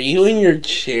 Were you in your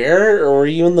chair or were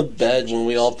you in the bed when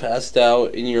we all passed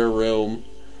out in your room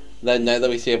that night that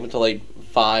we stayed up until like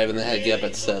 5 and then had to get up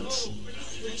at 6?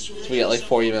 So we got like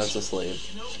 40 minutes of sleep.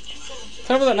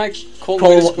 Tell me that night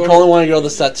Colin wanted to go to the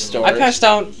set store. I passed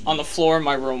out on the floor in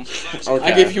my room. Okay.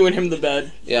 I gave you and him the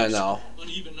bed. Yeah, no.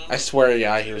 I swear to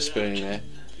God he was spooning me.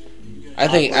 I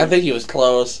think he was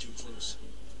close. Too close.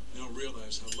 You don't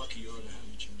realize how lucky you are to have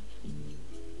each other.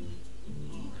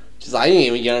 Cause I didn't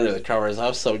even get under the covers. I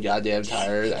was so goddamn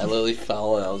tired. I literally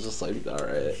fell and I was just like,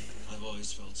 alright. I've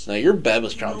always felt so. No, your bed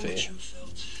was You know comfy. what you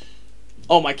felt?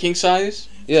 Oh, my king size?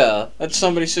 Yeah. That's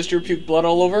somebody's sister who puked blood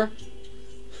all over?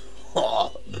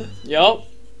 Yup.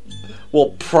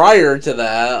 Well, prior to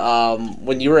that,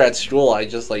 when you were at school, I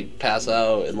just like pass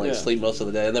out and like Yeah. sleep most of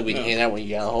the day, and then we'd Yeah. hang out when you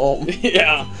got home.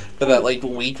 Yeah. For that like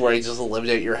week where I just lived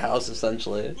at your house,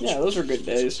 essentially. Yeah, those were good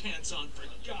days. Pants on, for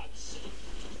God's sake.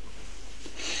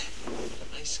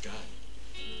 Nice guy.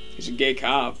 He's a gay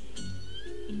cop.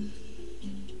 Woo!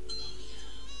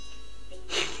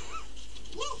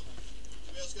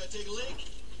 Anybody else gotta take a leak?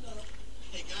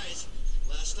 Hey guys,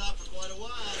 last stop for quite a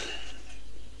while.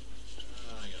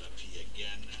 I gotta pee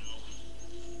again now.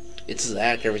 It's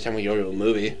Zach every time we go to a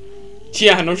movie.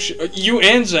 Yeah, no shit. You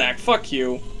and Zach. Fuck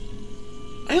you.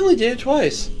 I only did it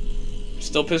twice.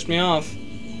 Still pissed me off.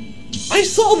 I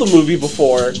saw the movie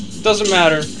before. Doesn't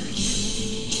matter.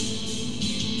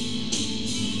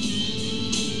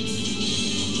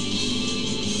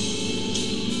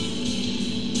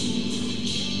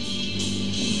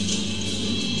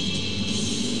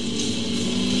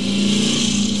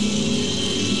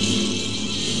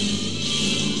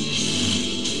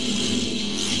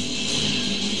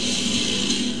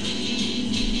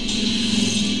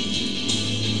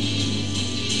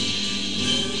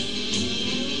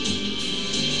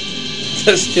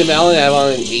 Does Tim Allen have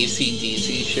on an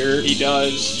AC/DC shirt? He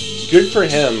does. Good for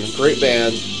him. Great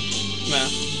band. Nah.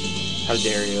 How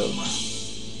dare you?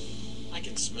 I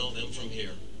can smell them from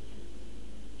here.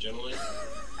 Gentlemen,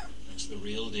 that's the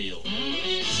real deal.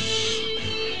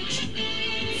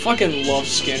 Fucking love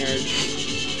Skinner.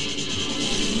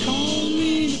 Call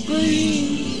me the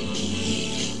breeze.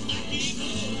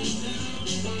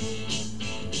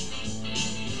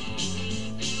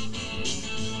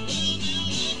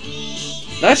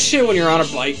 That shit when you're on a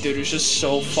bike, dude, is just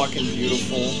so fucking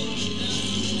beautiful.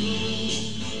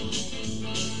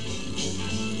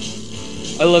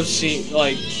 I love seeing,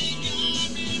 like,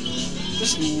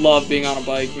 just love being on a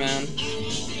bike, man.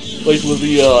 Like with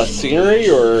the scenery,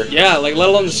 or Yeah, like, let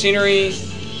alone the scenery,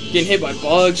 getting hit by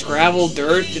bugs, gravel,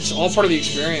 dirt, it's all part of the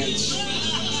experience.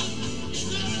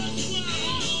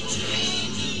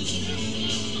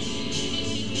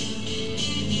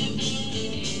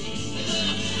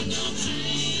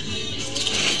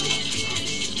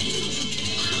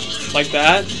 Like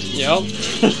that? Yep.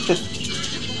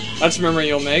 That's a memory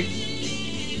you'll make.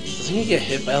 doesn't he get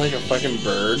hit by like a fucking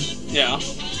bird? Yeah.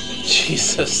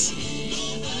 Jesus.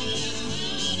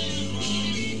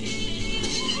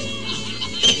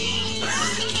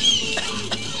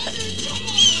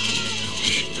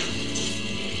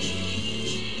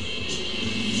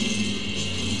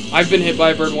 I've been hit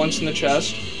by a bird once in the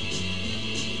chest.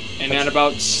 And at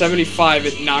about 75,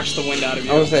 it knocks the wind out of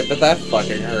you. I was like, but that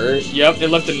fucking hurt. Yep, it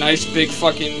left a nice big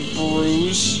fucking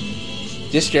bruise.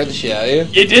 Just scared the shit out of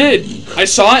you? It did. I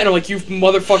saw it and I'm like, you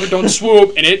motherfucker, don't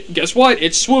swoop. And it, guess what?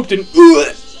 It swooped and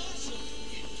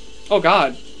oh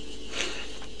god.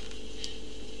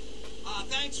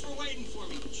 Thanks for waiting for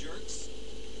me, jerks.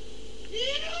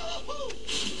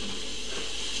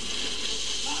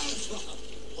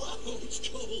 Whoa, it's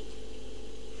cold.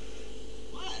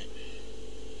 What?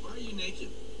 Why are you naked?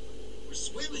 We're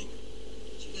swimming.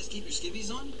 Did you guys keep your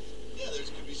skivvies on? Yeah, there's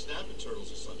gonna be snapping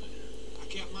turtles or something in here. I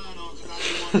kept mine on because I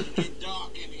didn't want it to get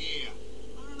dark in here.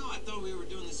 I don't know. I thought we were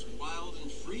doing this wild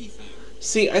and free thing.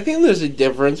 See, I think there's a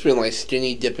difference between like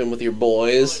skinny dipping with your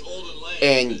boys Like old and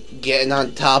lame. and getting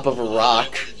on top of a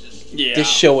rock Yeah. to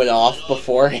show it off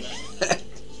beforehand. Back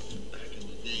in the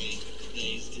day,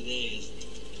 today's today is.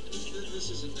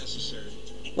 This isn't necessary.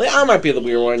 Like, I might be the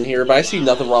weird one here, but I see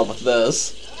nothing wrong with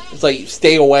this. It's like,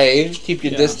 stay away, keep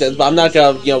your Yeah. distance, but I'm not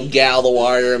gonna, get out of the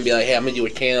water and be like, hey, I'm gonna do a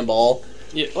cannonball.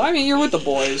 Yeah, well, I mean, you're with the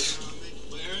boys.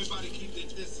 But everybody keep their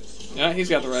distance. Yeah, he's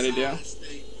got the right idea.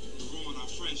 Stay and ruin our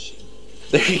friendship.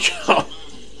 There you go.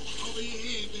 Over your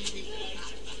head, baby.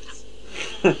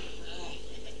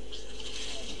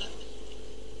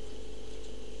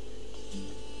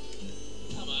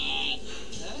 Come on.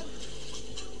 Huh?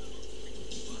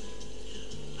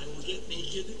 I will get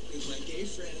naked with my gay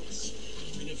friends,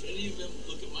 and if any of them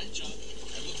look at my junk,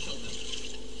 I will kill them.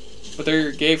 But they're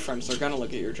your gay friends. They're gonna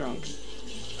look at your junk.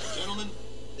 Gentlemen,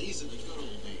 these are the good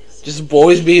old days. Just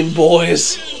boys being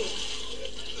boys.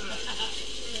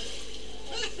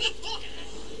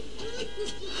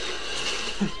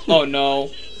 Oh no.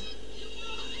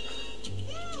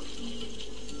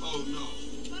 Oh no.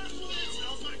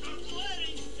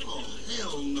 Oh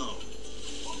hell no.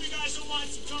 Hope you guys don't mind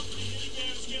some company.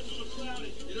 Minivan's getting a little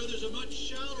crowded. You know, there's a much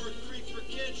shallower creek for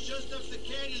kids just up the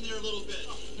canyon there a little bit.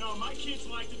 No, my kids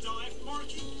like to dive.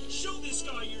 Marky, show this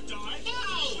guy your dive.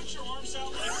 No! Put your arms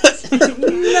out like this.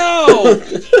 No!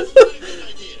 That's not a good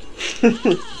idea. You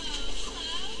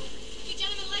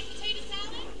gentlemen like potato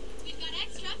salad? We've got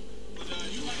extra.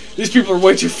 These people are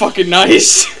way too fucking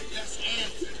nice.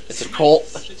 It's a cult.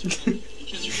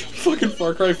 Fucking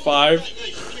Far Cry 5.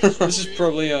 This is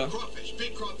probably a... Crawfish,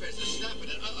 big crawfish, they're snapping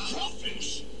it.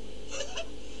 Crawfish.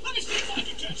 Let me see if I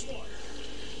can catch one.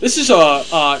 This is a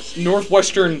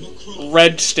northwestern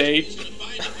red state.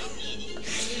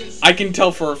 I can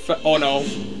tell for a fact. Oh no.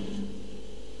 Marky,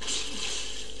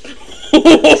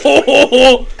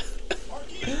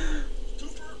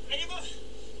 Cooper, Ava,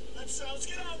 let's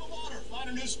get out of the water. Find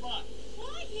a new spot.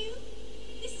 Why, you?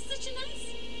 This is such a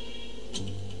nice...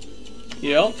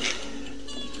 Yep.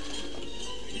 I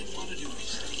didn't want to do this.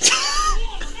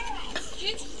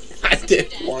 Kids? I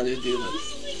didn't want to do this.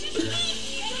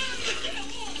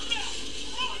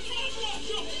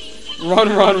 Run,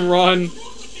 run, run.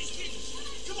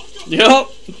 Yep. Better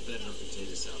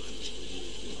potato salad was really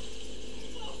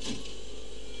good.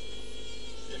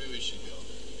 Maybe we should go.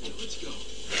 Yeah, let's go.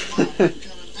 Coming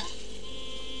back.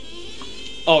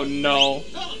 Oh no.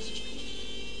 Fellas,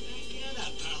 forget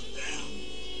about them.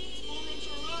 More room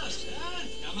for us, huh?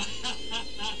 Come on.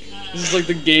 This is like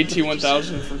the gay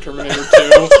T-1000 from Terminator 2.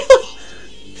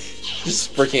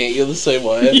 Just spricking at you the same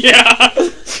way. Yeah.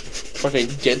 Fucking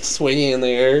jet swinging in the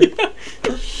air.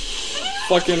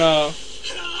 Fucking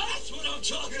That's what I'm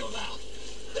talking about.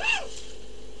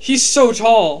 he's so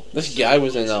tall. This guy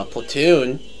was in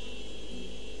Platoon.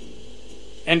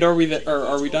 And are we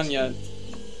done yet?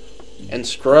 And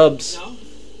Scrubs, No. Plan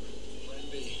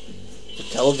B. the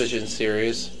television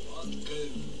series.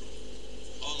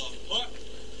 All of what?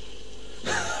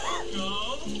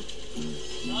 Go.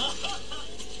 Marco.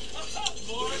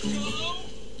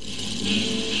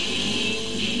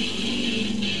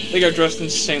 They got dressed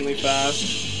insanely fast.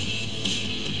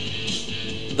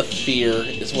 The fear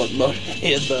is what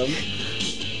motivated them.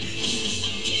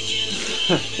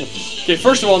 Okay,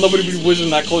 first of all, nobody would be whizzing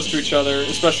that close to each other,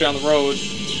 especially on the road.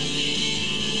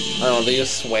 I don't know, they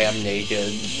just swam naked.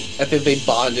 I think they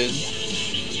bonded.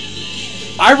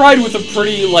 I ride with a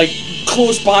pretty, like,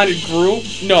 close bonded group.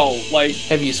 No, like,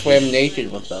 Have you swam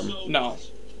naked with them? no.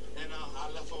 And I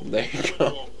left over There you go.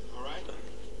 all right?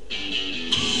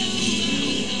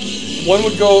 One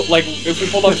would go, like, if we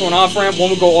pulled up to an off-ramp, one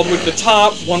would go all the way to the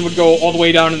top, one would go all the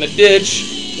way down in the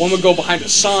ditch, one would go behind a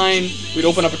sign, we'd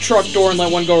open up a truck door and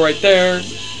let one go right there.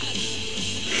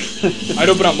 I'd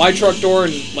open up my truck door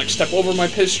and, like, step over my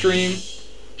piss stream.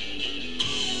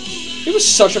 It was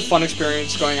such a fun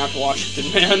experience going out to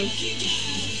Washington, man.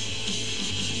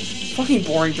 Fucking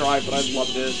boring drive, but I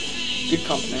loved it. Good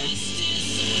company.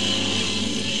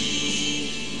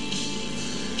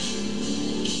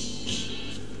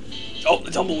 Oh,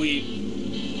 the tumbleweed.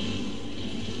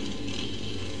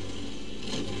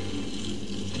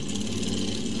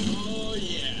 Oh,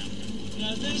 yeah.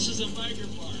 Now this is a biker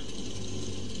bar.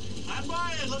 I'm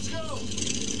buying. Let's go. Let's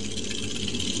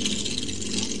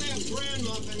have bran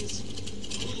muffins.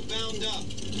 A little bound up.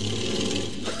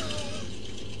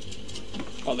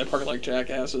 Oh, they park like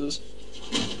jackasses.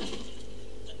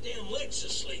 The damn leg's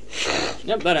asleep.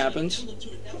 Yep, that happens. That is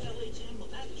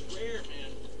rare,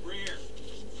 man. Rare.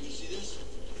 You see this?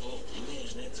 Oh, man,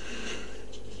 that's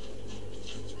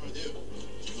What's wrong with you?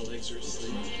 the legs are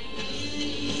asleep.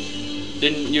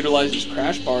 Didn't utilize his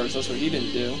crash bars, that's what he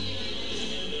didn't do.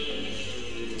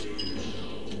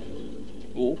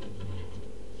 Ooh.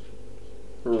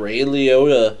 Ray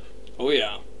Liotta. Oh, yeah.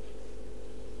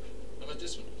 How about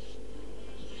this one?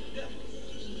 Yeah.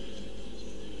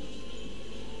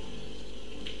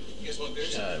 You guys want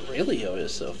beers? Ray Liotta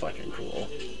is so fucking cool.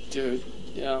 Dude,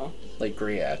 yeah. Like,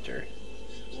 great actor.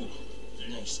 Ooh,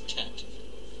 nice tat.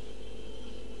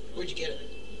 Where'd you get it?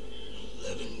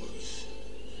 Leavenworth.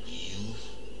 You?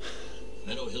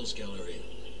 Meadow Hills Gallery.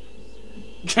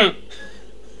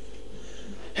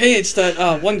 Hey, it's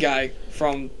that one guy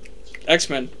from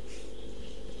X-Men. I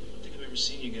don't think I've ever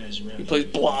seen you guys around. He plays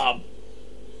Blob.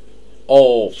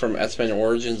 Oh, from X-Men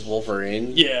Origins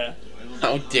Wolverine? Yeah.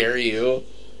 How dare you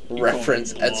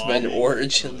reference call him X-Men Blob.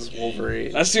 Origins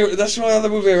Wolverine? That's the only other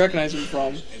movie I recognize him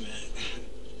from. Hey, man.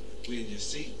 We in your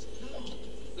seat?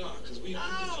 No, because we... No.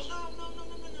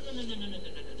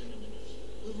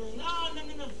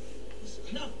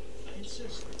 No, I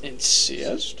insist.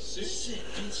 Insist?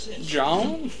 Sit.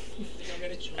 John?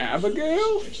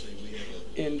 Abigail?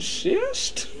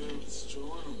 Insist?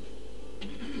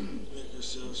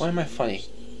 Why am I funny?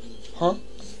 Huh?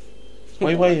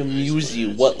 Why do I amuse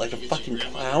you? What, like a fucking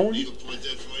clown? Needle point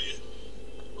that for you.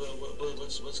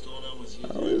 What's going on with you?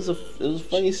 Oh, it was a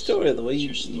funny story, the way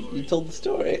you told the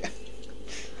story.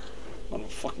 What a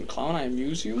fucking clown, I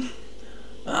amuse you?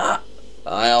 Ah,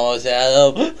 I almost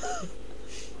had him.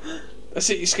 That's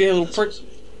it, you scared little prick.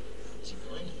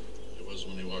 It was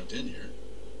when he walked in here.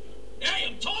 Hey,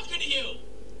 I'm talking to you!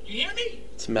 You hear me?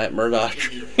 It's Matt Murdock.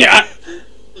 Yeah!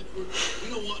 Look, we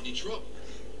don't want any trouble.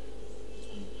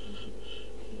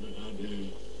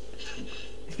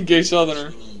 Gay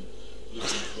southerner.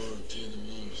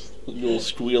 You'll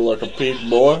squeal like a pig,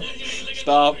 boy.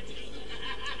 Stop.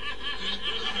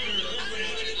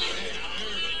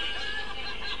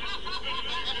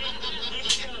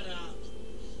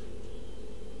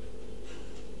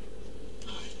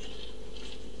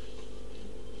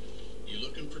 You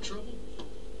looking for trouble?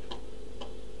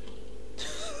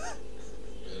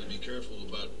 Gotta be careful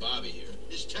about Bobby here.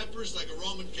 His temper's like a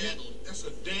Roman candle. That's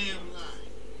a damn lie.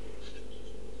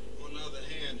 On the other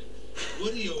hand,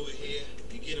 Woody over here,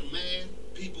 you get him mad,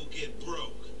 people get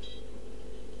broke.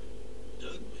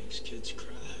 Doug makes kids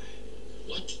cry.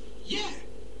 What? Yeah,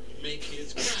 make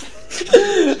kids cry.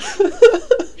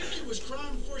 Your kid was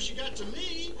crying before she got to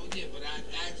me. Oh yeah, but I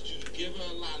asked you to give her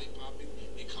a lollipop.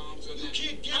 It calms her down. You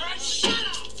can't get her. All right, shut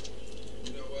up.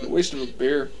 You know what? Waste of a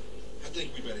beer. I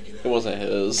think we better get out. It wasn't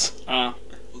his. Ah.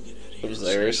 We'll get out of here. It was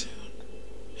theirs.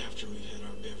 After we've had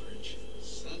our beverage.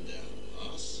 Sundown,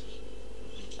 us?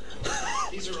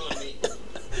 These are on me.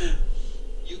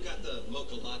 You got the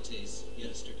mocha lattes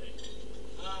yesterday.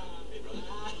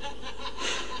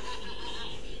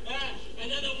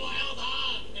 Another wild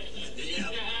hog.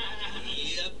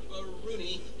 Yep,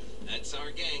 Rooney. That's That's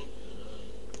our gang.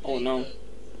 Oh no.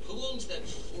 Who owns that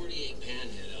 48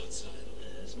 panhead outside?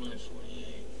 That's my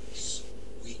 48.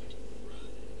 Sweet. Right.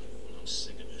 I'm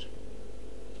sick of it.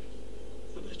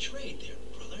 Look at a trade there,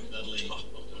 brother. Dudley.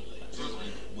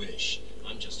 I wish.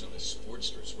 I'm just on a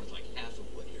Sportster. It's worth like half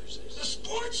of what yours is. The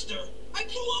Sportster! I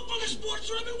grew up on a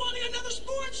Sportster. I've been wanting another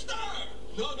Sportster!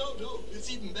 No.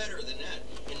 It's even better than that.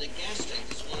 In the gas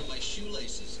tank is one of my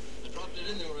shoelaces. I dropped it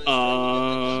in there when I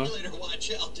was trying to get the calculator.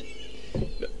 Watch out.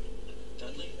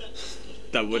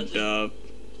 Dudley?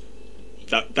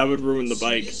 That would ruin the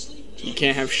bike. You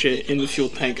can't have shit in the fuel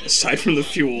tank aside from the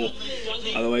fuel.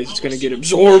 Otherwise it's gonna get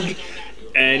absorbed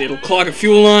and it'll clog a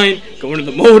fuel line, go into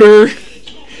the motor.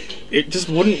 It just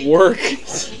wouldn't work. Check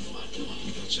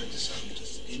this out.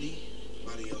 Does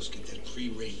anybody else get that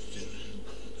pre-rape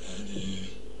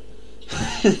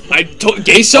feeling?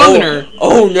 Gay Southerner.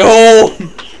 Oh no!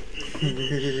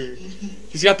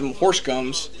 He's got them horse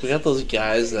gums. We got those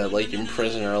guys that, like, in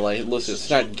prison are like, listen, it's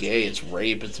not gay, it's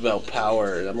rape, it's about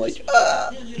power. And I'm like,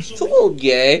 it's a little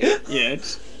gay. Yeah,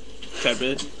 it's a tad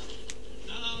bit.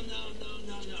 No.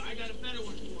 I got a better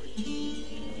one for you.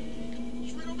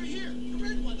 It's right over here. The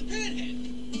red one, the panhead.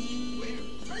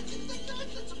 Where? Right to the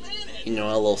left, that's a panhead. You know,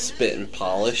 a little spit and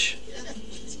polish.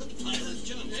 It's a pile of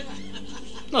junk.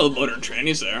 No, the motor and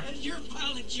tranny's there. You're a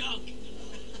pile of junk.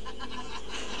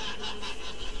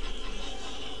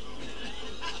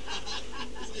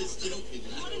 You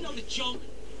want to know the joke?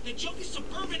 The joke is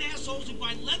suburban assholes who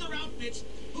buy leather outfits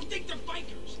who think they're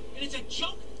bikers. And it's a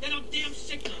joke that I'm damn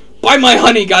sick of. Buy my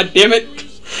honey, goddammit!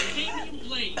 Damian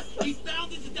Blade. He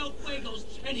founded the Del Fuegos,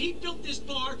 and he built this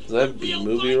bar. Is that a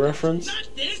B-movie reference? Not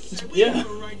this. Yeah.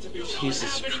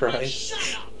 Jesus Christ.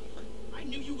 Shut up. I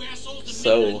knew you assholes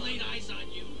So, admitted I laid eyes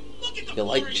on you. Look at the you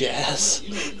like porridge. jazz?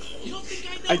 You don't think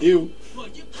I know? I do. Well,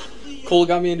 you probably, Cole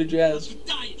got me into jazz.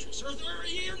 podiatrist or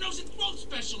ear, nose, and throat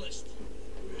specialist.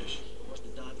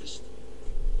 Orthodontist.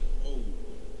 Oh,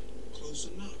 close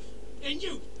enough. And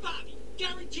you, Bobby,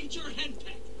 guaranteed you're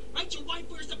henpecked. Right? Your wife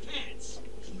wears the pants.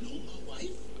 You know my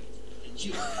wife? And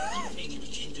you, any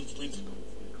retentive limp.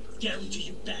 Guarantee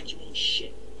you bag your own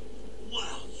shit.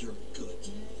 Wow, you're good.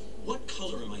 What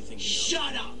color am I thinking of?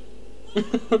 Shut up! You're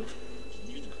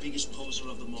the biggest poser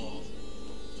of them all.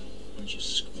 Aren't you,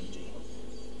 Squinty?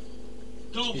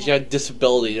 Go He's home. got a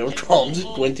disability, don't call him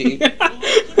Squinty.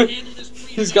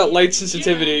 He's got light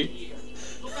sensitivity.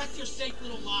 Go back to your safe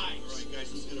little lives. All right,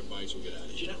 guys, let's get our bikes. We'll get out of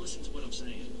Did you here. not listen to what I'm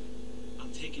saying?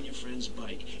 I'm taking your friend's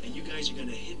bike, and you guys are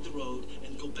gonna hit the road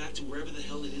and go back to wherever the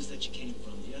hell it is that you came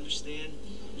from. Do you understand?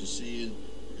 I'm just saying,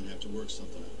 we're gonna have to work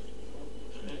something out.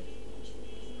 All right.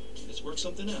 Let's work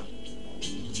something out.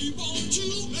 Keep on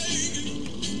choosing.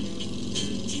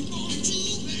 Keep on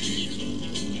choosing.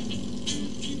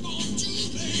 Keep on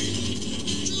choosing.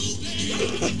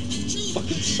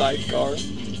 Fucking sidecar.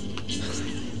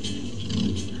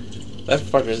 That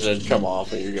fucker's gonna come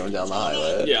off when you're going down the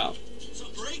highway. Yeah. What's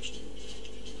up, Drake?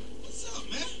 What's up,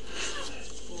 man?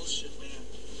 Bullshit, man.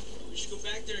 We should go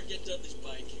back there and get Dudley's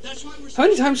bike. That's why we're. How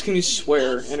many times can you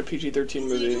swear in a PG-13 What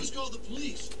we're gonna do movie? is call the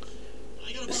police.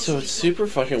 I gotta So it's super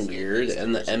fucking weird,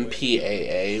 and the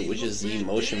MPAA, which is the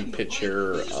Motion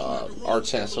Picture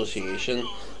Arts and Association,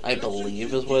 I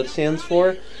believe is what it stands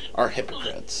for, are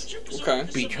hypocrites. Okay.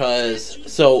 Because,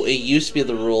 so it used to be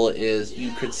the rule is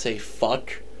you could say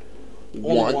fuck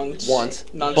once, but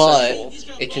Non-sexual.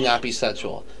 it cannot be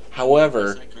sexual.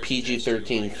 However,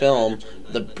 PG-13 film,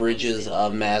 The Bridges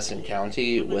of Madison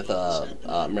County with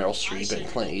Meryl Streep and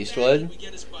Clint Eastwood,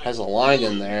 has a line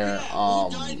in there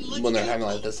when they're having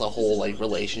like this whole like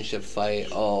relationship fight.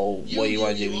 Oh, what you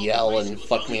want to do? Yell and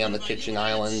fuck me on the kitchen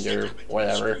island or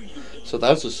whatever. So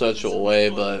that's a sexual way,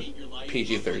 but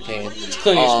PG-13.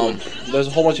 Clint Eastwood. There's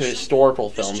a whole bunch of historical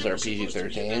films that are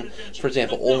PG-13. For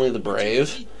example, Only the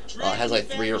Brave has like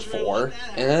 3 or 4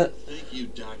 in it. Thank you,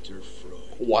 Dr. Freud.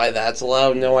 Why that's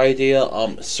allowed, no idea.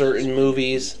 Certain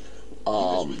movies,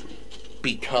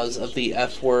 because of the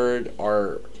F word,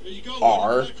 are There you go.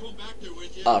 R. I'm coming back there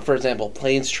with you. For example,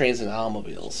 Planes, Trains, and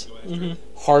Automobiles.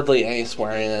 Hardly any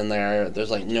swearing in there.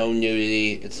 There's like no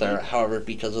nudity, etc. However,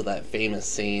 because of that famous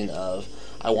scene of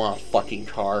I want a fucking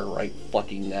car right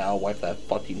fucking now, wipe that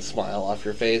fucking smile off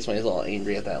your face when he's all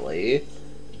angry at that lady.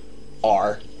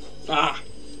 R. Ah.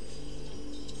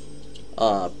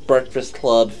 Breakfast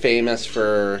Club, famous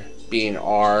for being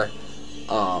R.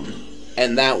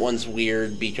 And that one's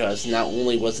weird because not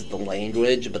only was it the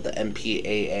language, but the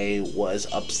MPAA was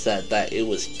upset that it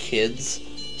was kids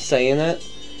saying it,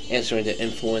 and it's going to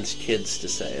influence kids to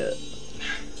say it.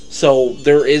 So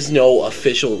there is no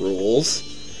official rules,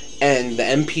 and the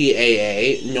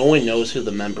MPAA, no one knows who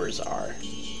the members are.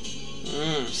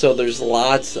 So there's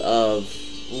lots of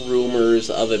rumors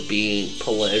of it being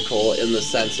political in the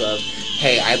sense of,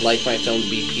 hey, I'd like my film to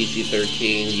be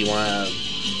PG-13. You want to,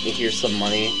 here's some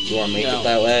money. You want to make it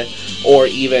that way? Or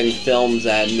even films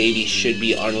that maybe should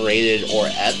be unrated or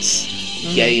X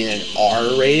getting an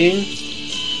R rating,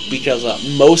 because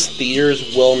most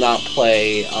theaters will not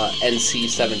play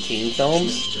NC-17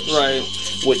 films. Right.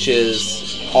 Which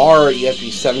is R, you have to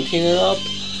be 17 and up.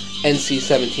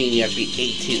 NC-17, you have to be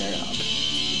 18 and up.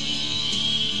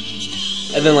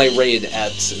 And then, like, rated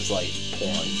X is, like,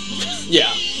 porn.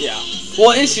 Yeah.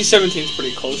 Well, NC-17 is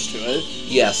pretty close to it.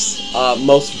 Yes.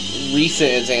 Most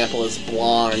recent example is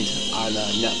Blonde on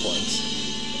Netflix.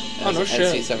 Oh, no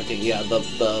shit. NC-17, yeah,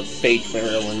 the fake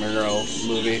Marilyn Monroe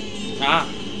movie.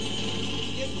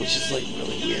 Which is, like,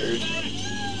 really weird.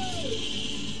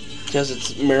 Because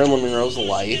it's Marilyn Monroe's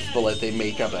life, but, like, they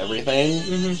make up everything.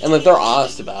 And, like, they're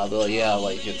honest about it. They're like, yeah,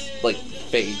 like, it's, like,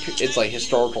 fake. It's, like,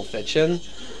 historical fiction.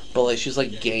 But, like, she's,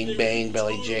 like, gang-banged by,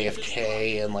 like,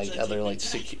 JFK and, like, other, like,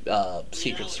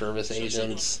 Secret Service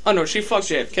agents. Oh, no, she fucked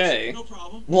JFK.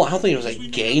 Well, I don't think it was,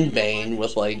 like, gang-banged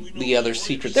with, like, the other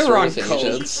Secret Service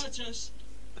agents.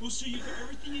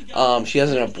 She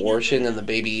has an abortion, and the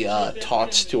baby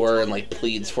talks to her and, like,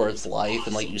 pleads for its life,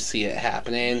 and, like, you see it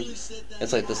happening.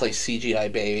 It's, like, this, like,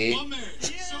 CGI baby.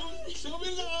 Show me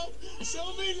love.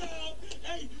 Show me love.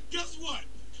 Hey, guess what?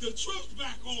 The truck's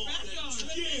back on.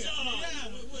 Yeah.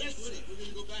 We're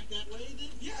gonna go back that way then?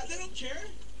 Yeah, they don't care.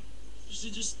 You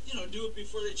should just, do it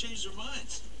before they change their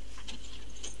minds.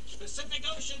 Pacific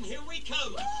Ocean, here we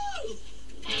come. Woo!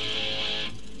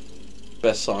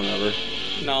 Best song ever.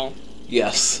 No.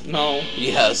 Yes. No.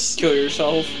 Yes. Kill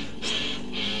yourself.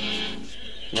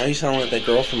 Now you sound like that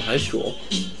girl from high school.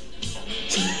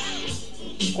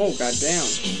 Oh, goddamn.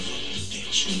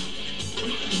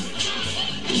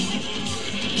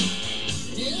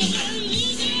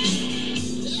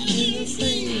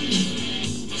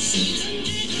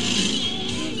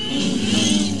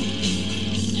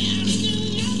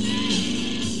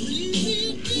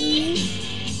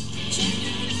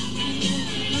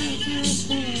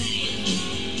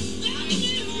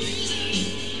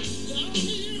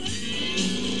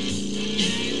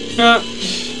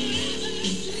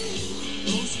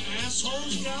 Those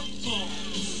assholes got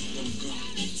balls. Let them go.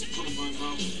 Put them on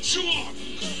mouth. Chew on!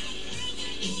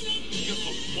 Get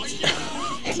the white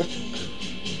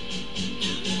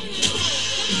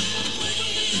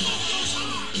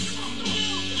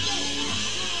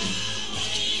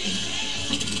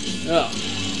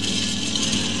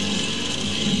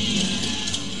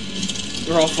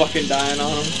We're all fucking dying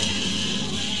on him.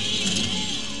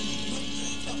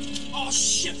 Oh,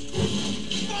 shit!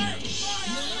 Fire!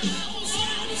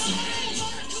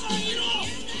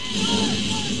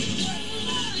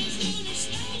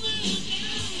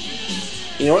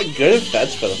 You know what? Good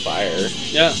effects for the fire.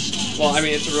 Yeah. Well, I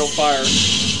mean, it's a real fire.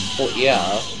 Well,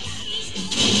 yeah.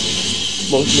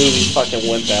 Most movies fucking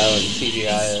wimp out and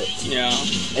CGI it. Yeah.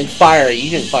 And fire, you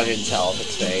can fucking tell if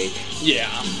it's fake.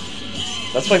 Yeah.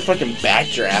 That's why fucking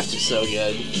Backdraft is so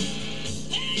good.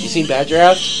 You seen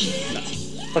Backdraft? No.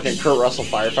 Fucking Kurt Russell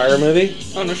firefighter movie?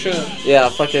 Oh, no shit. Yeah,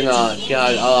 fucking, oh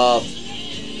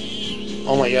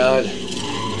my god.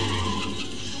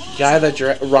 Guy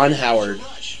that Ron Howard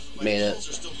made it.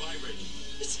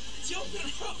 It's the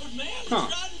open road, man. Huh.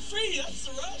 It's riding free. That's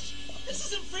the rush. This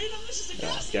isn't freedom. This is a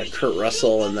gas Yeah, Kurt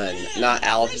Russell and then, not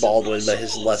Alec Baldwin, but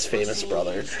his less famous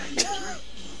brother.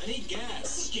 I need gas.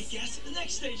 Let's get gas at the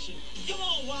next station. Come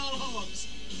on, Wild Hogs.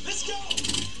 Let's go.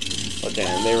 Okay,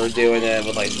 and they were doing it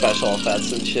with, like, special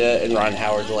effects and shit, and Ron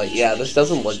Howard's like, yeah, this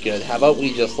doesn't look good. How about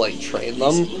we just, like, train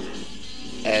them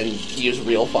and use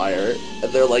real fire?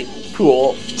 And they're like,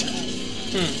 cool.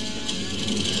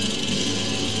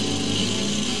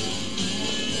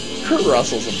 Kurt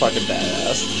Russell's a fucking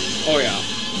badass. Oh, yeah.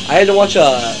 I had to watch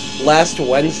last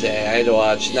Wednesday. I had to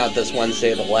watch, not this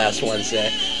Wednesday, but last Wednesday.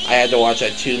 I had to watch a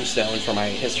Tombstone for my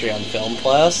history on film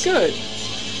class. Good.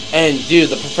 And dude,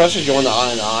 the professor's going on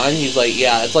and on. He's like,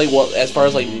 yeah, it's like, well, as far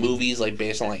as like movies, like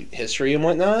based on like history and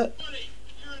whatnot,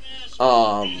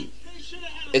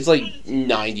 it's like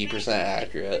 90%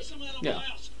 accurate Yeah.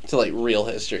 to like real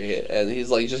history. And he's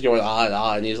like just going on and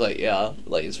on. And he's like, yeah,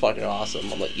 like it's fucking awesome.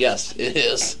 I'm like, yes, it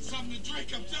is. Something to drink.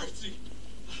 I'm thirsty.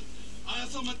 I have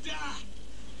something to die.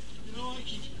 You know, I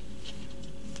keep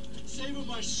saving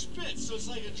my spit, so it's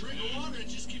like a drink of water. It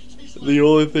just keeps tasting. The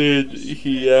only thing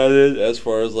he added as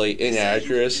far as like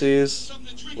inaccuracies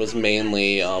was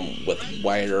mainly with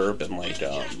Wyatt Earp and like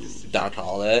Doc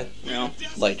Holliday. Yeah.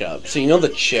 Like so you know the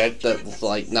chick that's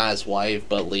like not his wife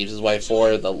but leaves his wife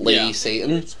for the Lady Yeah.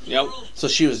 Satan. Yep. So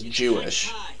she was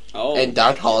Jewish. Oh. And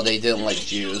Doc Holliday didn't like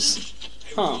Jews.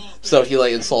 Huh. So he,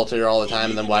 like, insulted her all the time,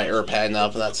 and then Wyatt Earp had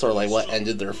enough, and that's sort of, like, what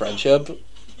ended their friendship.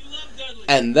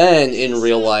 And then, in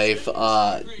real life,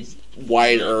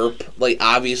 Wyatt Earp, like,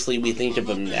 obviously we think of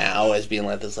him now as being,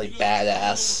 like, this, like,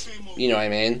 badass, you know what I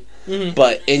mean? Mm-hmm.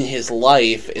 But in his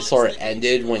life, it sort of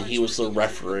ended when he was the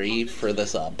referee for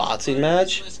this boxing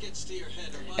match,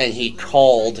 and he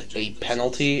called a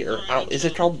penalty, or is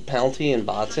it called penalty in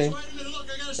boxing?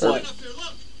 Or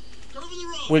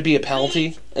would it be a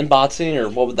penalty in boxing, or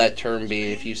what would that term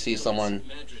be if you see someone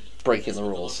breaking the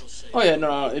rules? Oh yeah,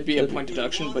 no, it'd be a point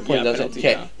deduction, but yeah, penalty.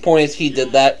 Okay, Yeah. point is he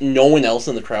did that, no one else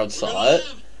in the crowd saw it,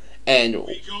 and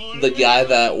the guy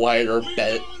that Wyatt Earp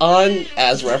bet on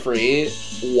as referee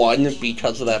won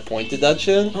because of that point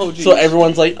deduction. Oh, geez. So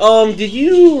everyone's like, did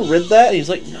you read that? And he's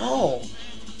like, no,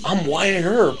 I'm Wyatt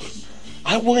Earp.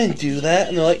 I wouldn't do that.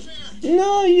 And they're like,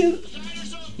 no, you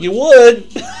would.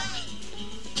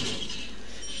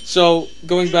 So,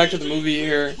 going back to the movie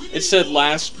here, it said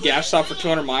last gas stop for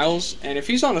 200 miles, and if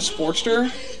he's on a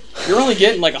Sportster, you're only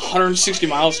getting like 160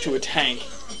 miles to a tank.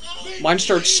 Mine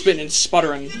starts spitting and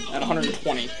sputtering at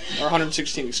 120, or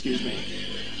 116, excuse me.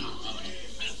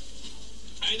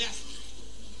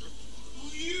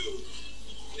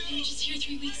 They were just here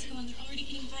 3 weeks ago and they're already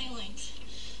getting violent.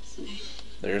 Okay,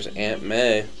 There's Aunt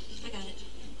May. I got it.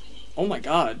 Oh my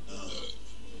god.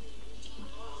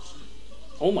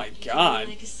 Oh my god.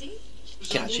 Like a seat?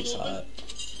 God, she's hot.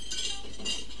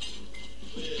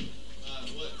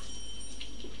 What?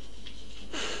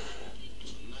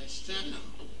 Nice town.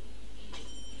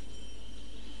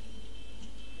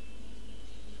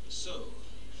 So,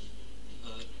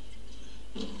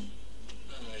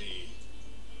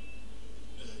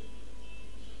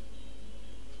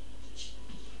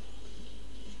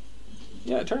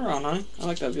 Yeah, turn around, honey. I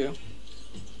like that view.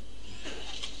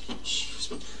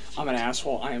 I'm an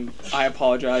asshole. I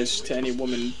apologize to any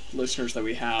woman listeners that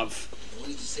we have. I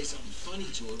wanted to say something funny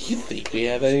to her. Do you think we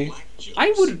have any?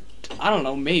 I don't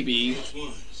know, maybe.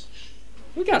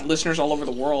 We got listeners all over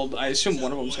the world. I assume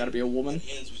one of them's got to be a woman.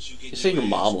 You say your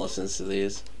mom listens to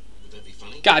these. Would that be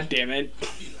funny? God damn it.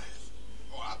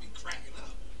 Oh, I'll be cracking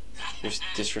up. You're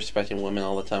disrespecting women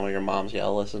all the time while your mom's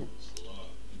gotta listen.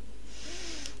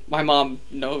 My mom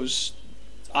knows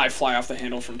I fly off the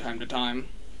handle from time to time.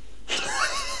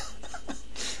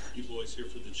 You boys here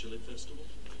for the chili festival?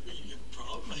 You have a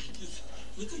problem?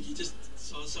 Look like you just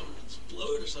saw something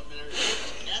explode or something. And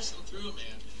everything gassing through it,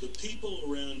 man. The people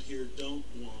around here don't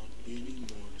want any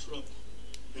more trouble.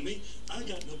 And me, I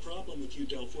got no problem with you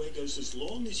Del Fuegos as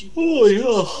long as you Oh,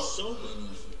 yeah. sober.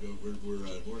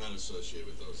 We're not associated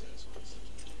with those assholes.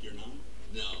 You're not?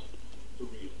 No. For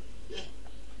real? Yeah.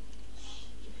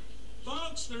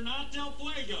 Folks, they're not Del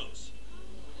Fuegos.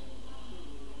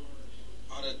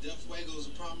 Are the Del Fuegos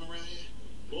a problem around here?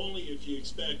 Only if you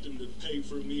expect them to pay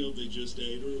for a meal they just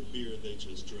ate or a beer they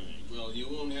just drank. Well, you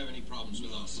won't have any problems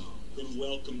with us. Then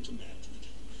welcome to Madrid.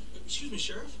 Excuse me,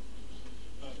 Sheriff.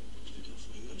 The Del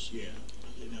Fuegos? Yeah.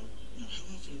 Okay, now,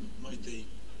 how often might they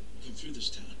come through this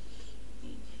town?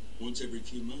 Once every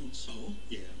few months. Oh?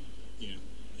 Yeah.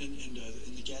 And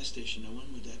the gas station, now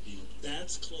when would that be open?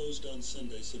 That's closed on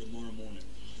Sunday, so tomorrow morning.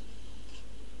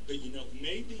 But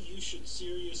maybe you should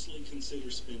seriously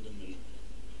consider spending the night.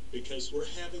 Because we're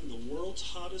having the world's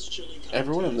hottest chili contest.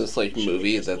 Everyone in this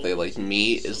movie that they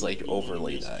meet is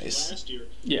overly nice. Last year,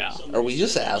 Yeah. Are we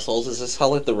just assholes? Is this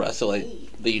how the rest of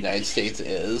the United States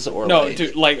is, or No,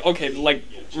 dude,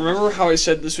 remember how I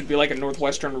said this would be like a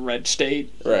northwestern red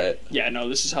state? right? Yeah, no,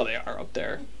 this is how they are up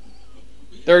there.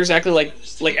 They're exactly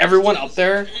like everyone up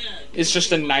there is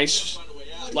just a nice,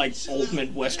 old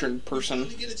Midwestern person.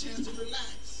 Get a chance to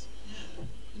relax.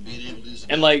 And being able to do some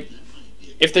And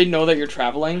if they know that you're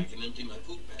traveling,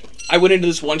 I went into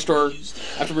this one store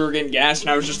after we were getting gas, and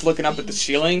I was just looking up at the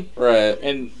ceiling, Right.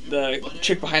 and the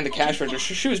chick behind the cash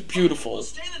register, she was beautiful.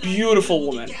 Beautiful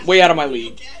woman. Way out of my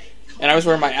league. And I was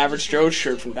wearing my Average Joe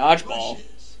shirt from Dodgeball,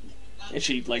 and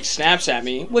she, snaps at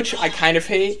me, which I kind of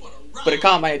hate, but it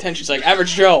caught my attention. She's like,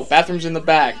 Average Joe, bathroom's in the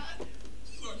back.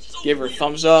 Gave her a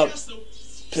thumbs up,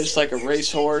 pissed like a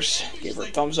racehorse, gave her a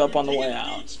thumbs up on the way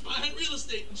out. Buying real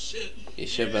estate and shit. You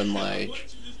should have been like,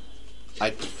 I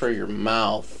prefer your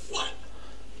mouth.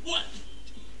 What?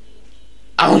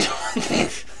 I don't know.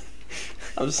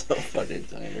 I'm so fucking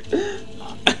tired.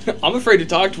 I'm afraid to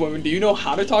talk to women. Do you know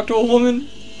how to talk to a woman?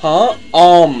 Huh?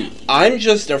 I'm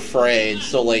just afraid,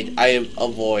 so I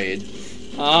avoid.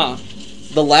 Ah.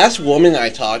 The last woman I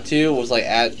talked to was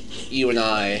at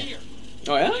UNI.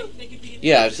 Oh yeah?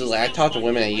 Yeah, it's just I talked to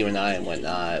women at UNI and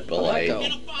whatnot, but How'd that go?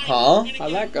 huh?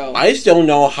 How'd that go? I just don't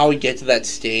know how we get to that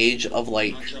stage of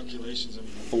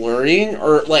flirting,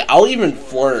 or like I'll even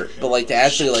flirt, but like to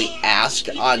actually like ask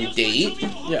on date,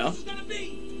 Yeah.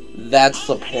 that's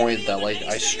the point that like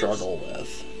I struggle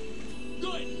with.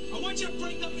 Good. I want you to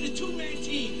break up into two-man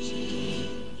teams.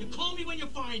 You call me when you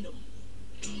find them.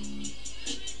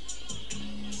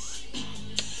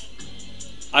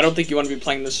 I don't think you want to be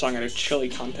playing this song at a chili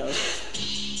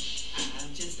contest.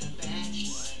 I'm just a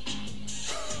bachelor,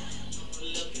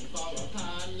 looking for a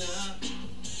partner,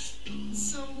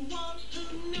 someone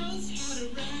who knows how to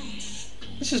ride.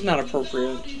 This is not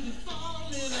appropriate.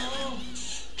 Falling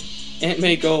off, It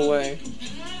may go away.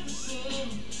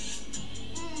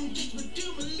 just what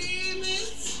do believe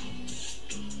it,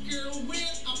 girl, when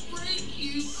I break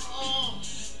you off.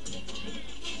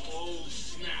 Oh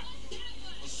snap!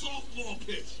 A softball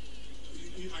pitch.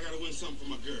 I gotta win something for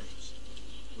my girls.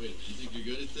 Wait, you think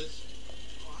you're good at this?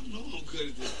 Oh, I know I'm good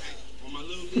at this. Hey, on my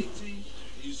little league team,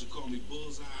 they used to call me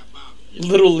Bullseye Bobby.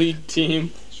 Little league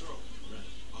team. That's right.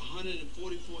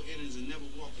 144 innings and never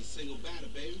walked a single batter,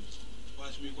 baby.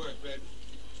 Watch me work, baby.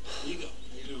 Here you go.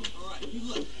 How you doing? All right, you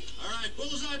look. All right,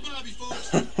 Bullseye Bobby,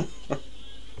 folks.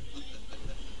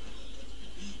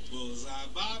 Bullseye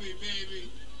Bobby, baby.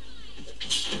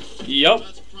 Yup.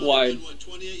 That's probably Wide. been, what,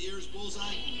 28 years, Bullseye?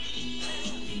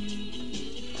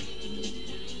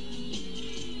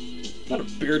 A lot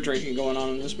of beer drinking going on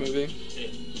in this movie.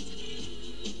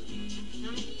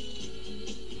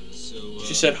 So,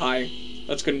 She said hi.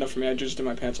 That's good enough for me. I just did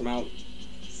my pants. I'm out.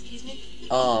 Excuse me?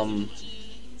 Um,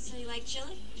 So you like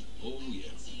chili? oh yeah,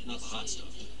 not the hot stuff.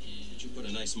 Did you put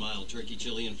a nice mild turkey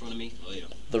chili in front of me? Oh yeah.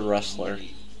 The Wrestler,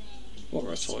 What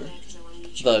wrestler? Because I wanted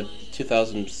you to the try.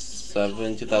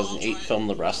 2007, 2008 film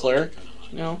The Wrestler,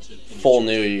 No. full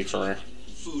nudity for,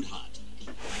 Food hot.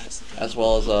 That's the as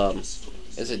well as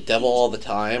is it Devil All the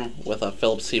Time with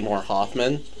Philip Seymour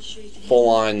Hoffman, Sure you can full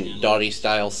on Dottie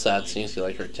style sets, and you see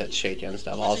like her tits shaking and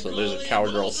stuff. Also, there's a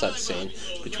cowgirl set scene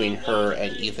between her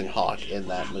and Ethan Hawke in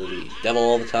that movie. Devil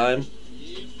All the Time.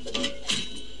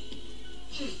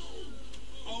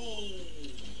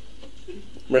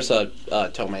 Marissa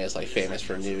Tomei is like famous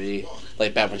for nudity,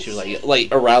 like back when she was like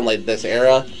around like this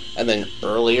era, and then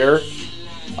earlier,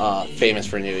 famous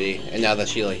for nudity. And now that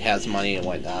she like has money and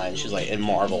whatnot, and she's like in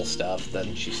Marvel stuff,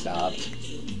 then she stopped.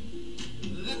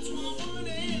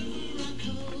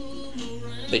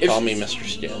 They call me Mr.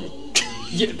 Skin.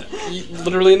 Yeah,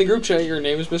 literally in the group chat, your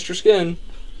name is Mr. Skin.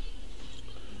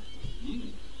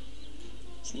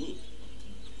 smooth,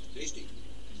 tasty,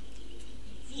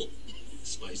 full,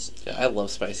 spicy. Yeah, I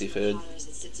love spicy food. Water as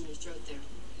it sits in your throat there.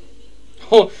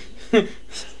 Oh, You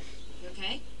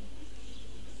okay?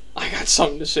 I got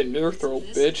something to say to your throat,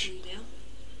 This bitch. for you now?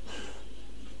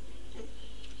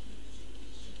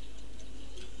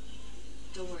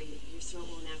 Don't worry, your throat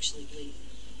won't actually bleed.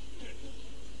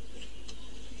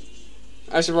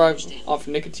 I survive off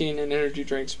nicotine and energy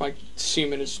drinks. My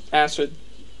semen is acid.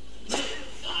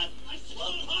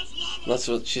 That's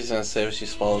what she's gonna say when she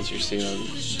swallows your semen.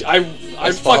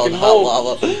 I swallowed fucking hot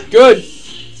hope. lava. Good.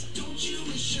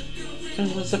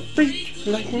 It was a freak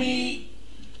like me.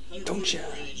 Don't ya?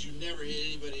 You never hit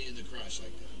anybody in the crotch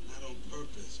like that. Not on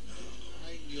purpose, man. All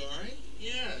right, you all right?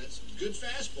 Yeah, it's a good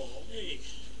fastball. Hey,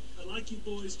 I'd like you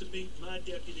boys to meet my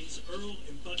deputies, Earl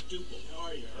and Buck Duple. How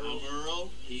are you, I'm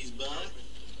Earl, he's Buck.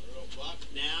 Earl Buck.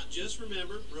 Now, just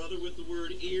remember, brother with the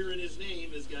word ear in his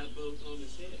name has got both on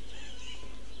his head.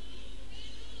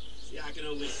 See, I can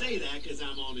only say that because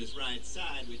I'm on his right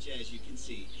side, which, as you can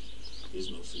see, is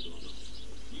mostly blown off.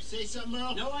 You say something,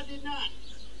 Earl? No, I did not.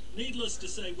 Needless to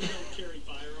say, we don't carry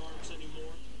firearms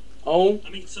anymore. Oh, I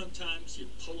mean, sometimes you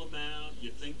pull them out, you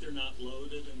think they're not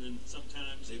loaded, and then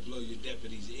sometimes They blow your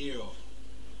deputy's ear off.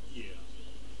 yeah.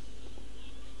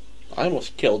 I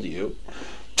almost killed you.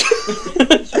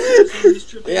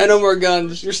 yeah, no more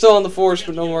guns. You're still on the force,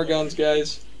 but no more guns,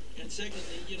 guys. And secondly,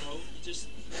 you know, you just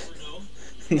never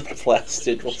know. The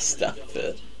plastic will stop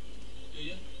it. Do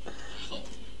you? Oh,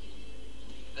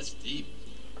 that's deep.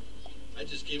 I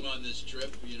just came on this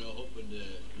trip, hoping to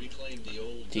reclaim the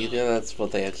old. Do you think that's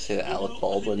what they have to say to Alec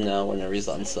Baldwin now whenever he's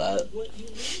on set?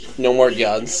 No more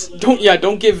guns.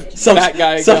 Don't give that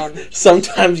guy a gun.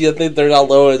 Sometimes you think they're not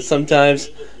loaded.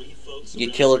 Sometimes you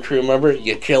kill a crew member.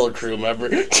 You kill a crew member.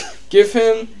 Give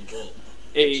him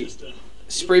a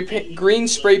green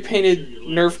spray painted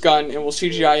Nerf gun, and we'll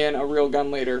CGI in a real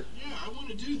gun later. Yeah, I want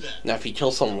to do that. Now, if you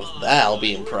kill someone with that, I'll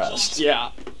be impressed.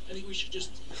 Yeah. I think we should just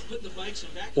put the bikes in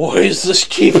back. Why does this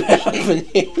keep happening?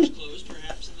 Doors closed,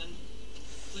 perhaps, and then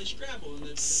play Scrabble in the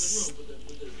room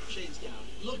with the shades down.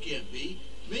 Look, MB,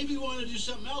 maybe we want to do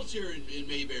something else here in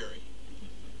Mayberry.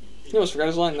 He almost forgot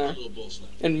his line A there. little bull slap.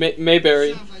 And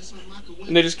Mayberry. Sounds like something I could win.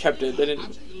 And they just kept it. They didn't. I'll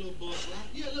take a little bull slap.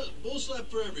 Yeah, Bull slap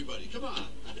for everybody. Come on.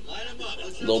 Line them up.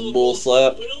 Let's have a Little bull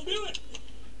slap. We'll do it.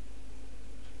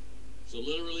 So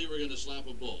literally, we're gonna slap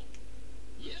a bull.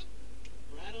 Yep.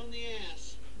 Right on the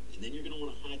ass. And then you're gonna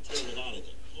want to hightail it out of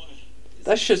there. Why?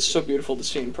 That shit's so beautiful to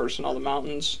see in person, all the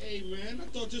mountains. Hey, man, I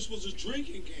thought this was a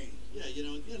drinking game. Yeah, you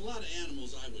know, a lot of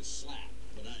animals I would slap,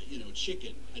 but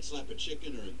chicken. I'd slap a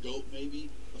chicken or a goat maybe.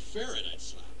 A ferret I'd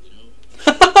slap.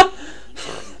 I'm not gonna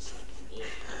slap a bull.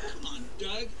 Come on,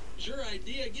 Doug. It's your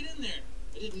idea. Get in there.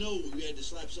 I didn't know we had to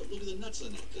slap something. Look at the nuts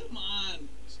on that. Come on.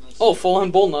 It's not Oh, safe.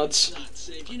 full-on bull nuts. It's not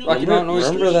safe. You know Rocky Remember, Mountain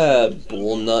oysters. remember that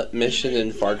bull nut mission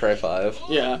in Far Cry 5?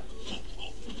 Yeah.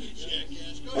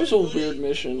 Jackass. Go That was a ahead, buddy. weird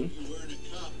mission. You're wearing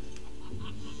a cup.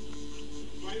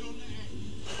 Right on the head.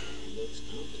 Looks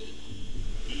confident.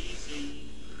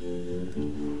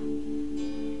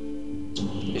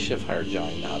 They should have hired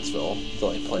Johnny Knoxville to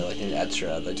like play like an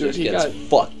extra that Dude, just he gets got-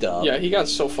 fucked up. Yeah, he got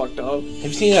so fucked up. Have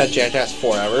you seen that Jackass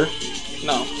Forever?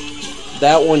 No.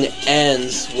 That one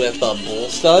ends with a bull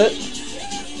stunt,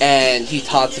 and he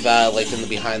talks about it like in the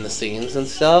behind the scenes and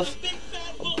stuff.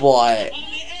 But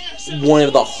one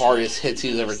of the hardest hits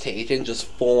he's ever taken, just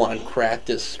full on cracked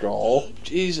his skull.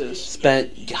 Jesus.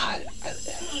 Spent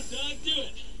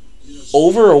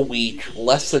over a week,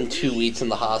 less than 2 weeks in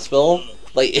the hospital.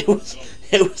 Like it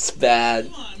was bad.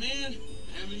 Come on, man.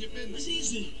 Handle your business. It's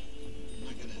easy. I'm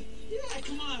not gonna. Yeah,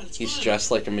 come on. It's He's fun.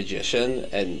 dressed like a magician,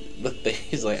 and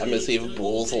he's like, I'm gonna see if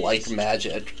bulls like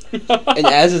magic. And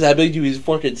as it's happening, he's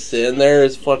fucking sitting there,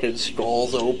 his fucking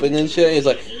skull's open and shit. He's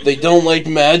like, they don't like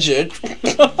magic.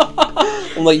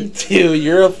 I'm like, dude,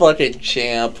 you're a fucking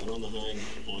champ. On the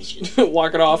hind.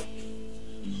 Walk it off.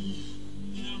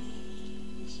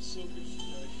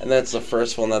 And that's the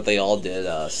first one that they all did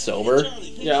sober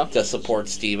Yeah. to support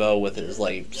Steve-O with his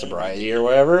like sobriety or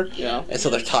whatever. Yeah. And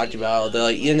so they're talking about, they're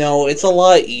like, it's a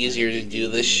lot easier to do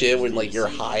this shit when like you're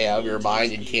high out of your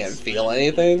mind and can't feel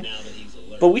anything.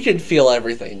 But we can feel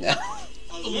everything now.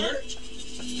 Alert.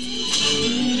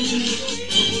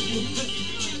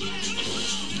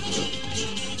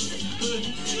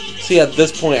 See, at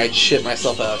this point, I'd shit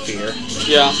myself out of fear.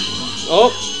 Yeah.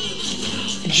 Oh.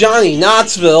 Johnny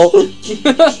Knoxville.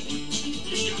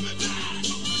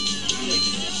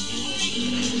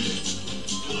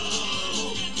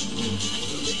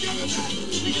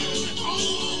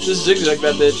 Just zigzag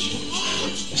that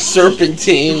bitch.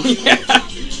 Serpentine. Yeah.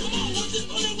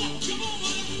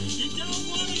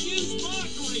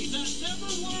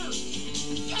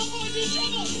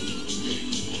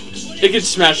 It could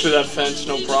smash through that fence,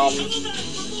 no problem.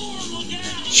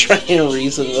 Try and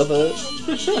reason with it.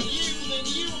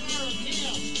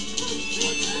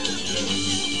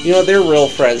 You know, they're real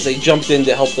friends. They jumped in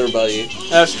to help their buddy.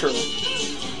 That's true.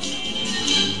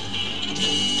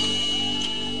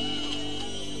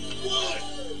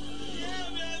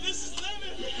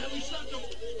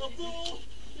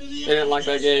 They didn't like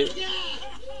that gate.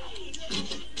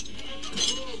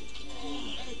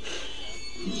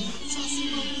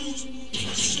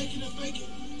 Shaking and baking,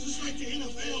 just like the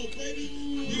NFL, baby.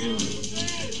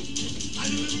 I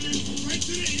delivered it right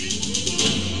to the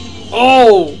end.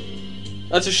 Oh!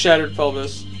 That's a shattered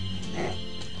pelvis.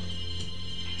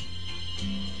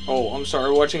 Oh, I'm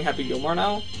sorry. We're watching Happy Gilmore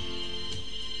now?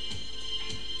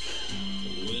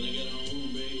 When I get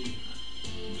home, babe,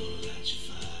 I'm gonna light your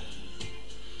fire.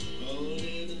 All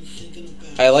I've been thinking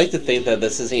about. I like to think that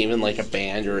this isn't even like a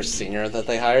band or a singer that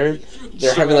they hired.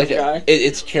 They're Some having like guy.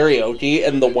 it's karaoke,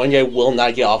 and the one guy will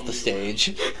not get off the stage.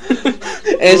 And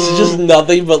it's just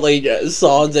nothing but like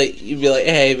songs that you'd be like,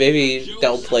 hey, maybe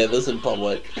don't play this in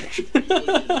public. I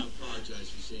apologize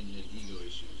for saying you had ego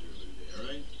issues earlier today,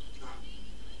 alright?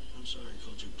 I'm sorry, I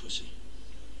called you a pussy.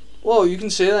 Whoa, you can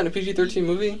say that in a PG-13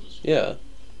 movie? Yeah.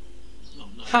 No,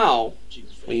 not How?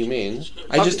 What do you mean?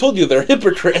 I just told you they're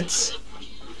hypocrites.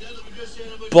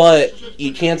 But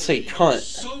you can't say cunt.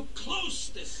 so close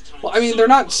this time. Well, I mean, they're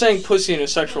not saying pussy in a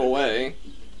sexual way.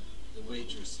 The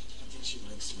waitress, I think she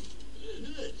likes me.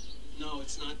 Good. No,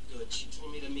 it's not good. She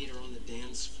told me to meet her on the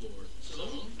dance floor. So,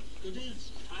 go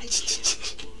dance. I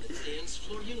can't go on the dance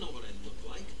floor. You know what I look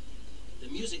like. The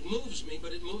music moves me,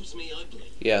 but it moves me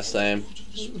ugly. Yeah, same.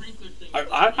 The sprinkler thing.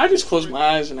 I just close my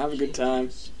eyes and have a good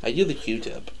time. I do the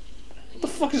Q-tip. What the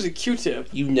fuck is a Q-tip?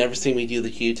 You've never seen me do the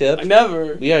Q-tip? I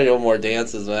never. We gotta do more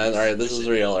dances, man. Alright, this is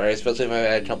real, alright? Especially if I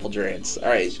had a couple drinks.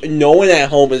 Alright, no one at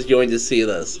home is going to see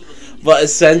this. But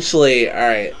essentially,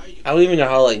 alright, I don't even know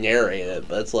how to like narrate it,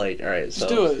 but it's like, alright, so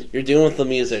Just do it. you're doing with the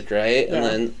music, right? Yeah. And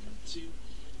then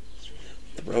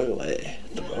throw it away.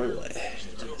 Throw it away.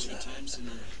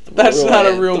 That's not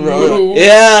a real move.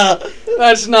 Yeah!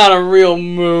 That's not a real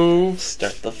move.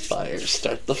 Start the fire,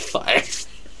 start the fire.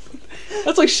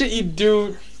 That's like shit you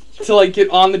do to like get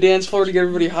on the dance floor to get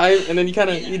everybody hyped, and then you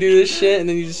do this shit, and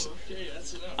then you just.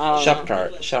 Shop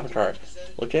tart.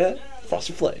 Look at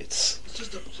Frosted Flakes.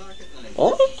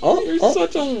 You're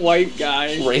such a white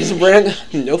guy. Raisin Bran?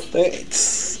 No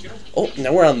thanks. Oh,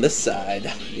 now we're on this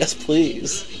side. Yes,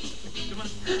 please.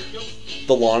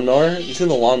 The lawnmower? You seen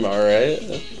the lawnmower, right?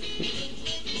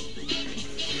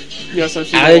 Yes, I've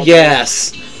seen Out of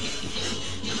gas.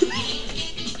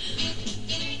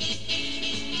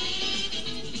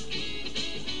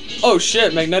 Oh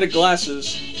shit, magnetic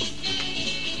glasses.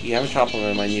 You haven't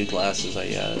complimented my new glasses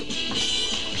yet.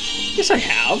 Yes, I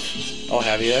have. Oh,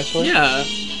 have you actually? Yeah.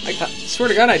 I swear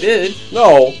to God, I did.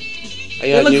 No.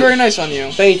 They look very nice on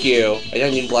you. Thank you. I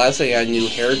got new glasses, I got a new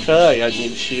haircut, I got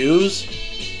new shoes.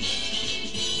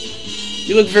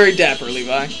 You look very dapper,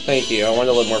 Levi. Thank you. I wanted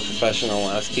to look more professional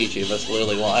when I was teaching. That's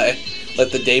literally why.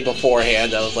 Like the day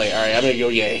beforehand, I was like, alright, I'm gonna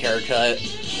go get a haircut.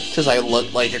 Because I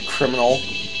looked like a criminal.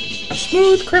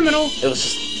 Smooth criminal. It was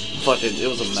just fucking, it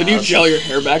was a mess. So do you gel your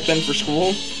hair back then for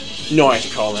school? No, I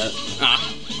just comb it. Ah.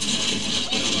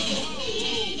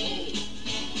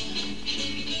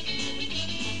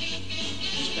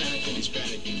 He's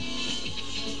panicking.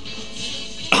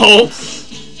 Oh.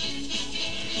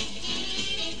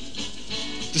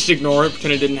 Just ignore it,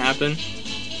 pretend it didn't happen.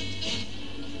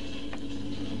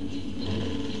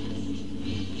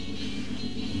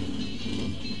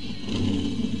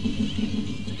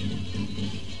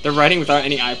 They're writing without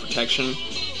any eye protection.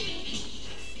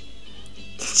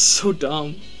 That's so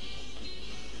dumb.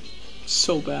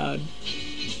 So bad.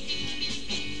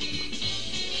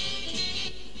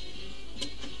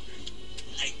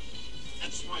 Hey,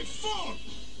 that's my phone.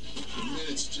 The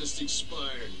minute's just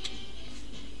expired.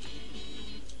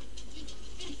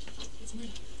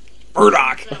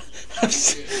 Murdoch!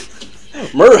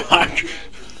 Murdoch!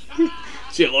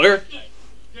 Is he a lawyer?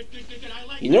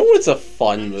 You know what's a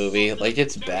fun movie? Like,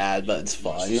 it's bad, but it's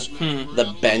fun.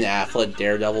 The Ben Affleck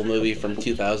Daredevil movie from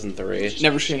 2003.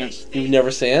 Never seen it. You've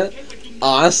never seen it?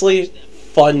 Honestly,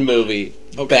 fun movie.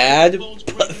 Okay. Bad,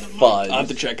 but fun. I'll have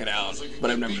to check it out,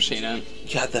 but I've never seen it.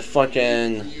 Got the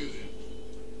fucking...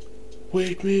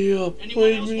 Wake me up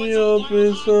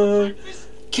inside.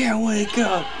 Can't wake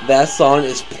up. That song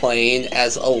is playing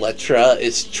as Elektra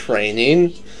is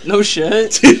training. No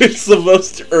shit. Dude, it's the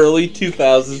most early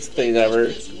 2000s thing ever.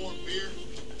 More beer?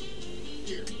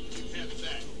 Here, have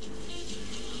that.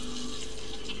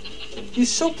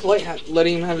 He's so polite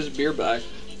letting him have his beer back.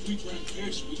 We drank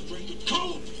this, we drank it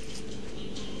cold.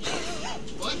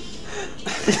 What?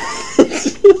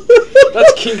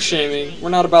 That's kink shaming. We're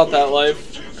not about that life.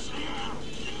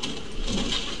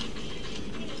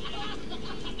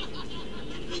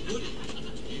 Hey, Woody,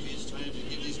 maybe it's time to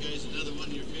give these guys another one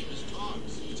of your famous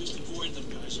Hogs. Just avoid them,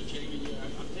 guys, okay?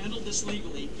 I've handled this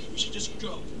legally. We should just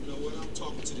go. You know what? I'm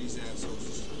talking to these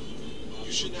assholes.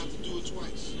 You shouldn't have to do it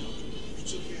twice. You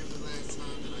took care of it last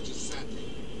time, and I just sat there.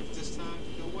 This time,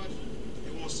 you know what?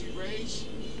 They want to see Rage?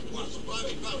 Watch,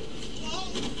 Bobby. Well,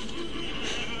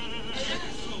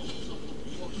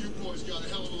 you boys got a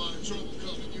hell of a lot of trouble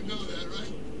coming. You know that,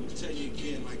 right? I'll tell you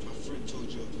again, like my friend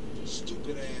told you,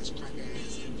 stupid ass, cracker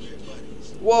ass, inbred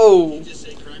buddies. Whoa. Just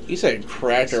say crack. You said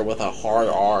cracker with a hard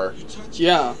R. You touch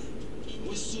Yeah.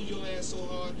 We'll sue your ass so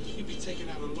hard, you'll be taking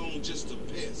out a loan just to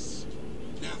piss.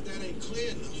 Now, if that ain't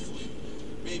clear enough for you,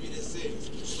 maybe this is.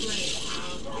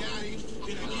 Slam, got him.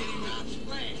 Did I get him out?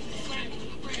 Slam.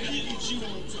 You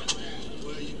won't touch that.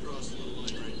 Well, you crossed a little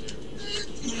line right there.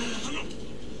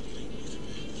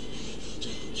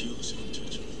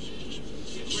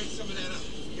 Yeah, break some of that up.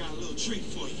 Got a little treat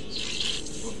for you.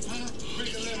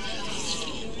 Break a little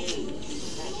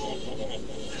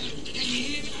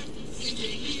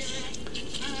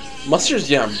Mustard's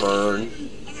gonna burn.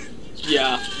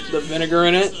 Yeah. The vinegar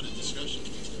in it. Not a discussion.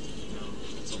 No,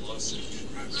 it's a lawsuit.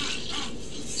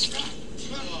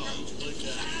 Oh, look at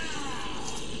that.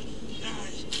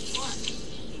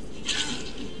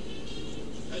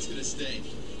 That's gonna stay.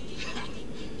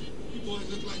 You boys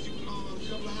look like you belong on a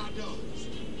couple of hot dogs.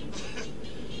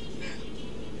 Now,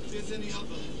 if there's any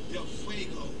other Del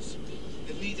Fuegos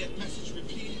that need that message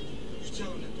repeated, you tell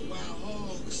them that the Wild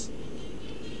Hogs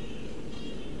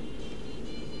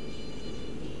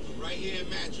are right here in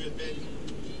Madrid, baby.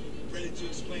 Ready to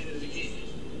explain it again.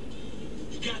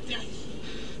 You got that?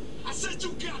 I said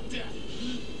you got that!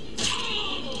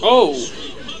 Oh.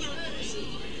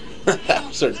 That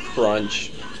was a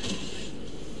crunch.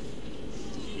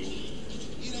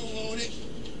 He don't want it.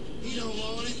 He don't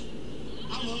want it.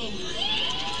 I'm hungry.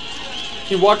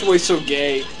 He walked away so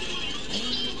gay.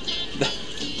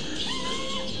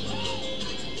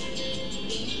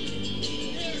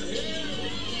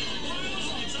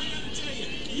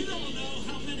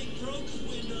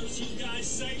 promise you guys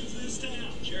saved this town.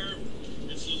 Sheriff,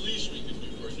 it's the least we can do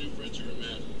for a new printer in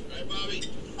Madden. Right, Bobby?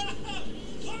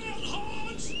 Wild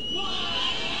Hogs!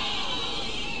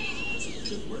 That's some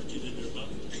good work you did there,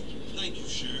 Bobby. Hey, thank you,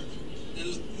 Sheriff. And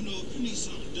look, you know, if you need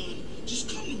something done, just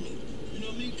come to me. You know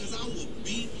what I mean? Because I will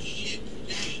beat shit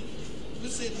down.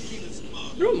 Let's say the peanuts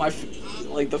tomorrow. You know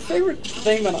what the favorite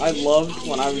thing that I loved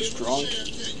when I was drunk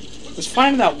was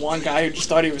finding that one guy who just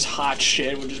thought he was hot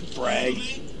shit and would just brag.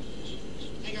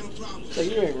 Like,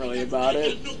 you ain't really about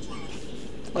it.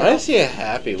 I just get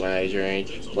happy when I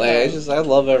drink. Like, I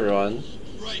love everyone.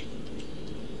 Right.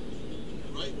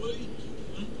 Right, Woody?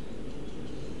 Huh?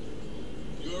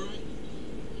 You alright?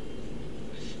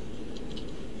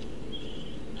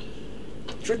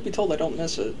 Truth be told, I don't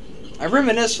miss it. I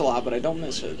reminisce a lot, but I don't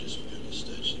miss it.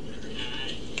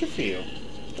 Good for you.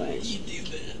 Thanks.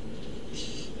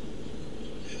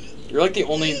 You're like the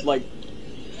only, like,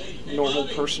 normal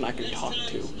person I can talk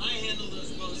to.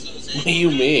 What do you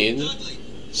mean?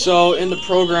 So, in the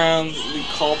program, we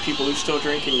call people who still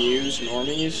drink and use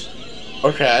normies.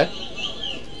 Okay.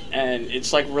 And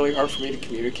it's, like, really hard for me to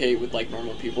communicate with, like,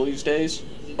 normal people these days.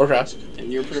 Okay.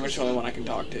 And you're pretty much the only one I can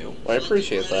talk to. Well, I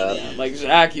appreciate that. Yeah, like,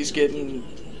 Zach, he's getting...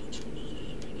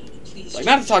 Like,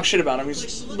 not to talk shit about him,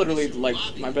 he's literally, like,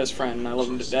 my best friend, and I love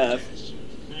him to death.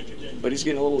 But he's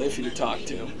getting a little iffy to talk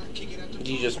to.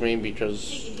 Do you just mean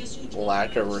because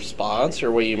lack of response,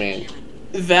 or what do you mean?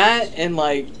 That, and,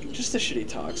 like, just the shit he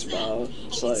talks about.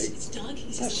 It's like,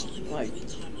 that's, like,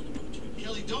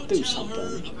 do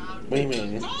something. What do you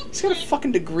mean? He's got a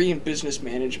fucking degree in business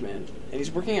management, and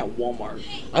he's working at Walmart.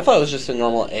 I thought it was just a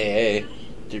normal AA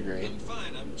degree.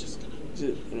 Is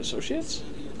it an associate's?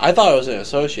 I thought it was an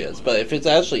associate's, but if it's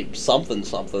actually something,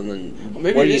 then Well,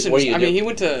 maybe what it do you, is. what do you I do? mean, he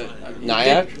went to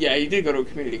Nyack? He did go to a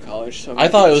community college. So I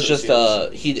thought it was just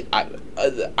associates.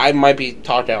 I might be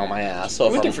talking out my ass. So He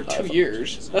if went there I'm- for 2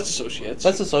 years. That's associates.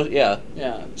 That's yeah.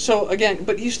 Yeah. So again,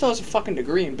 but he still has a fucking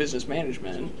degree in business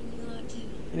management, and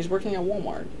he's working at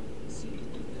Walmart.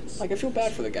 Like, I feel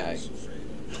bad for the guy.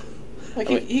 Like,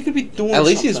 I mean, he could be doing. At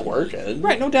least he's something. working.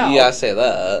 Right, no doubt. You gotta say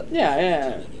that.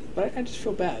 Yeah. But I just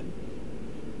feel bad.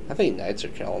 I think nights are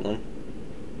killing him.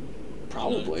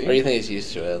 Probably. Or do you think he's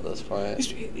used to it at this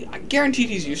point? I guaranteed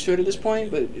he's used to it at this point,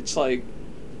 but it's like,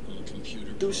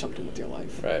 do something with your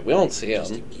life. Right. We don't see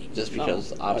him just No,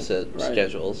 because opposite right.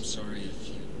 schedules. Sorry if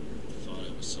you thought I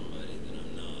was somebody that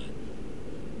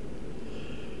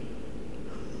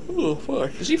I'm not. Oh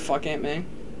fuck. Does he fuck Aunt May?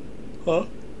 Huh?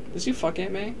 Does he fuck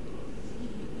Aunt May?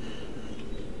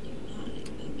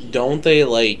 Don't they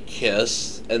like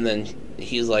kiss and then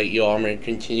he's like, yo, I'm gonna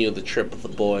continue the trip with the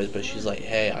boys, but she's like,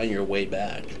 hey, on your way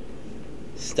back,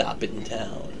 stop in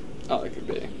town. Oh, it could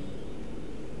be.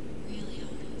 Really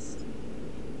honest.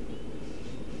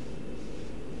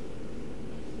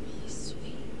 Really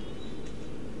sweet.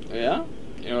 Yeah?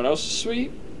 You know what else is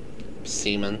sweet?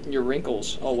 Semen. Your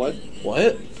wrinkles. Oh, what?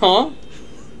 What? Huh?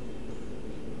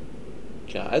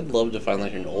 God, I'd love to find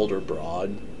like an older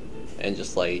broad and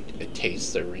just like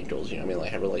taste their wrinkles, you know what I mean?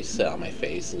 Like have her like sit on my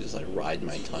face and just like ride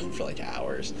my tongue for like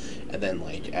hours. And then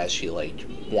like as she like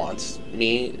wants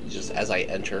me, just as I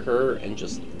enter her and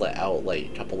just let out like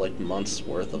a couple like months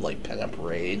worth of like pent up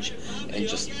rage and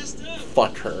just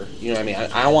fuck her. You know what I mean?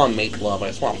 I don't want to make love, I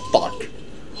just want to fuck.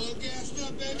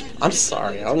 I'm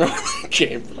sorry, I don't know where that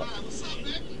came from.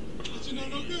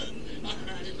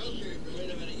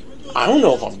 I don't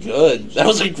know if I'm good. That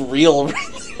was like real right there.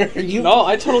 Are you, No,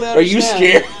 I totally understand. Are you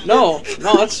scared? No,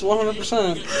 that's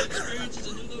 100%.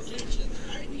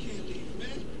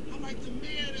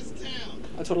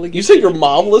 I totally get You said your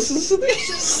mom listens to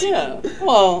these? Yeah.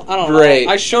 Well, I don't Great.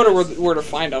 know. I showed her where to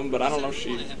find them, but I don't know if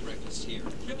she...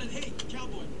 Hey,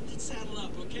 cowboy, let's saddle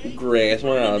up, okay? Great, I just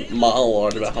went on a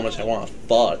monologue about how much I want to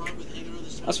fuck.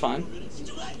 That's fine.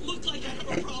 Do I look like I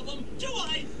have a problem? Do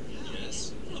I?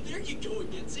 Yes. Well, there you go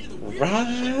again. Say the weird.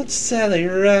 Right, Sally,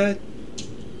 right.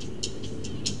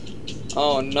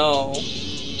 Oh, no. Yo,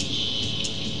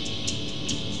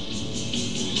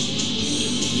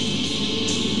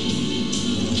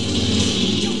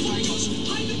 Fragos,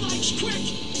 hide the mics, quick!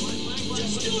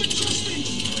 Just do it, trust me!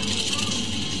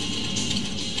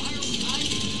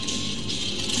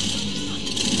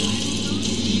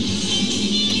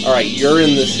 Alright, you're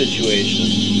in this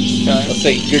situation. Okay. Let's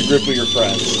say good group of your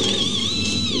friends.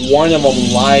 One of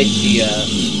them lied to you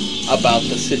about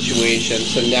the situation,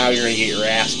 so now you're gonna get your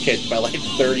ass kicked by like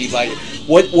 30 by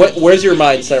where's your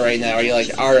mindset right now? Are you like,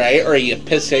 alright, or are you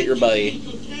pissed at your buddy?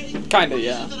 Kinda,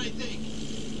 yeah.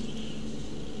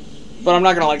 But I'm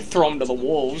not gonna, like, throw him to the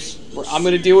wolves. I'm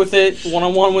gonna deal with it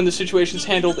one-on-one when the situation's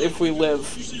handled if we live.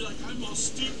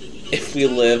 If we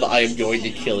live, I am going to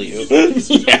kill you.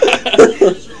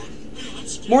 Yeah.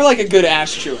 More like a good ass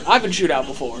shoot. I've been shoot out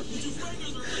before. This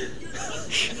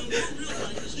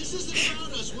isn't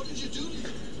about us. What did you do to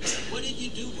him? What did you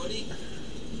do, Woody?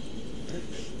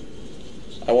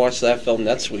 I watched that film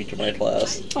next week in my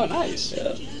class. Oh, nice.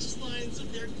 Yeah.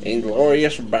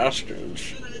 Inglorious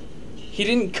Bastards. He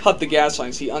didn't cut the gas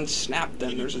lines, he unsnapped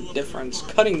them. There's a difference.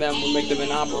 Cutting them would make them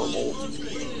inoperable.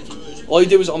 All he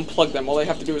did was unplug them. All they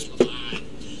have to do is... Wait a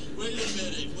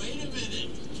minute.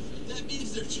 That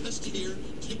means they're just here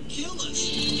to kill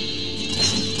us.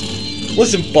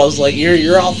 Listen, Buzz Lightyear,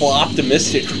 you're awful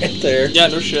optimistic right there. Yeah,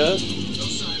 no shit. No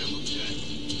sign of them, Jack.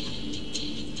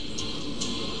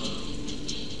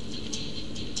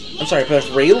 I'm sorry, but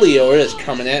if Ray Liotta is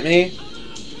coming at me,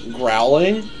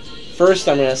 growling, first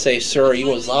I'm gonna say, sir, are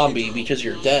you a zombie because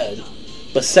you're dead?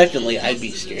 But secondly, I'd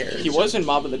be scared. He was in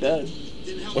Mob of the Dead.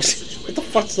 What the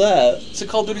fuck's that? It's a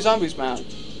Call of Duty Zombies map.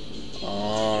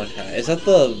 Oh, okay. Is that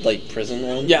the, like, prison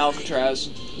one? Yeah, Alcatraz.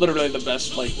 Literally the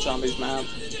best, like, zombies map.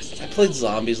 I played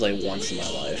zombies, like, once in my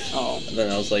life. Oh. And then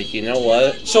I was like, you know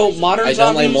what? So, modern I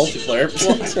don't like zombies...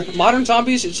 multiplayer. Well, modern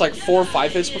zombies, it's like 4 or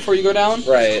 5 hits before you go down.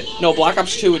 Right. No, Black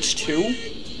Ops 2, it's 2.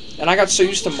 And I got so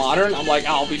used to modern, I'm like,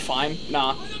 I'll be fine.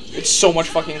 Nah. It's so much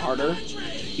fucking harder.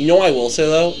 You know what I will say,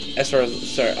 though? As far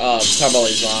as, talking about,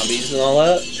 like, zombies and all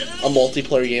that, a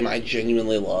multiplayer game I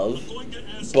genuinely love.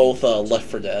 Both, Left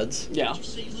 4 Deads. Yeah.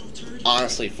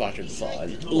 Honestly, fucking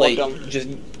fun. Loved Like, them. just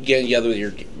getting together with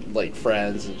your, like,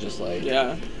 friends and just, like...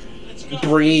 Yeah.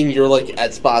 Bringing your, like,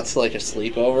 Xbox to, like, a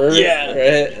sleepover. Yeah.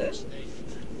 Right?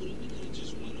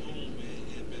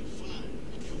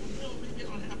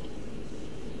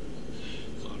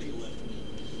 Claudia left me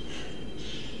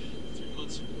 3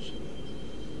 months ago.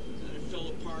 Then I fell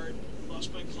apart,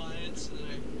 lost my clients, and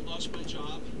then I lost my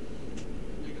job.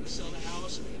 I'm gonna sell the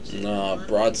house. No,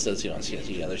 Broad says he wants to get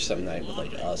together some night with,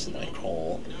 like, us and, like,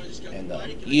 Cole. And,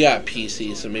 you got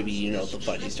PC, so maybe you know what the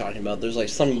fuck he's talking about. There's, like,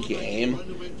 some game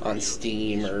on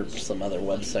Steam or some other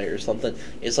website or something.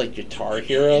 It's, like, Guitar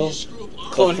Hero.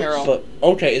 Clone Hero. But,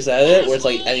 okay, is that it? Where it's,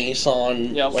 like, any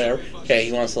song, Yep. whatever? Okay,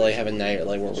 he wants to, like, have a night,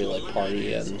 like, where we, like,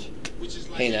 party and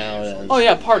hang out and... Oh,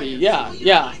 yeah, party. Yeah.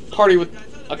 Yeah. Party with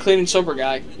a clean and sober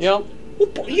guy. Yep.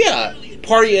 Well, yeah.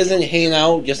 Party isn't hang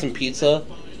out, get some pizza,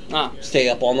 Ah. stay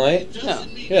up all night. Yeah.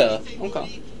 Yeah.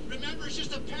 Okay. Remember, it's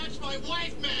just a patch my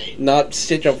wife made. Not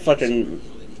stitch a fucking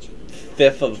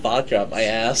fifth of vodka up my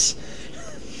ass.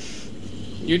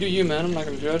 You do you, man. I'm not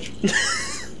gonna judge.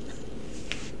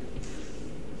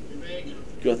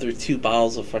 Go through 2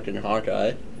 bottles of fucking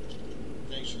Hawkeye.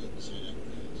 Thanks for letting me say that,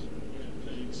 guys. Yeah,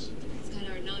 thanks. It's kind of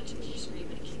hard not to when you're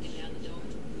screaming and kicking down the door.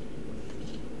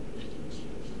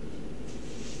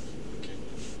 Okay.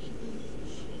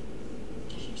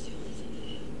 Here's the only thing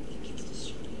that keeps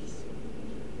destroying us.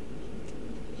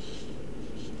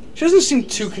 She doesn't seem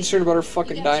too concerned about her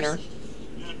fucking diner.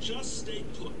 Now just stay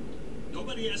put.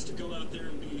 Nobody has to go out there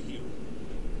and be a hero.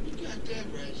 You got that,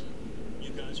 Reg.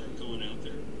 You guys aren't going out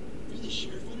there. You're the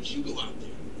sheriff. Why don't you go out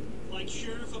there? Like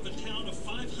sheriff of a town of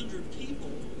 500 people.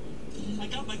 I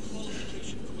got my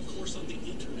qualification from a course on the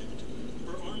internet.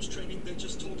 For arms training, they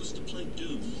just told us to play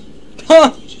Doom.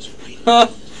 Huh. You just wait. Huh.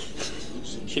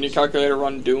 Can your calculator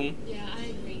run Doom? Yeah, I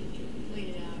agree. Wait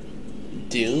it out.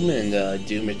 Doom and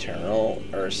Doom Eternal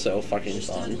are so fucking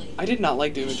fun. I did not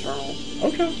like Doom Eternal.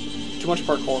 Okay. Too much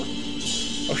parkour.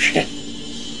 Oh shit.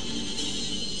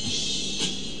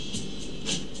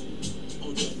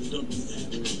 Oh, don't do that.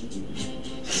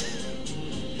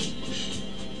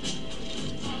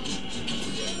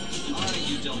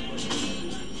 You don't worry.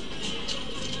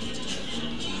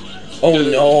 Oh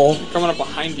Dude, no. I'm coming up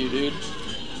behind you, dude.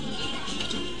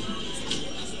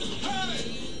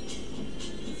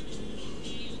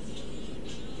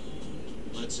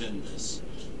 Let's end this.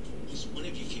 One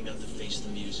of you came out to face the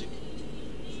music.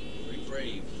 Very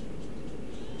brave,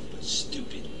 but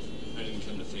stupid. I didn't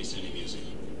come to face any music.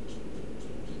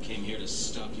 I came here to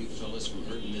stop you fellas from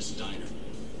hurting this diner,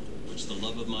 which the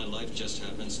love of my life just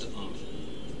happens to own.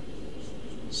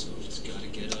 So it's gotta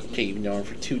get ugly. Okay, you've known her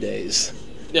for 2 days.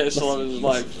 Yeah, it's the love of his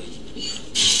life.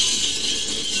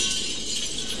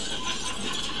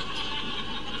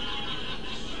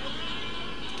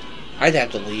 I'd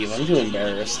have to leave. I'm too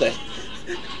embarrassed. I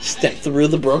step through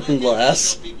the broken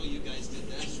glass. People, you guys did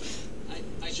that.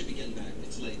 I should be getting back.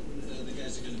 It's late. The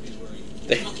guys are gonna be worried.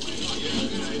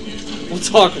 We'll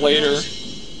talk later.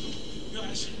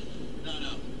 Guys,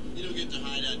 no. You don't get to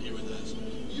hide out here with us.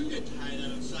 You get to hide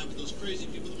out outside with those crazy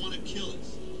people that want to kill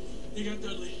us. You got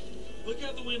Dudley. Look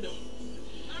out the window.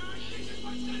 This is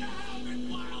what's gonna happen,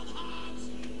 wild hogs!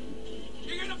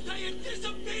 You're gonna pay a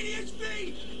disobedience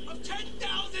fee of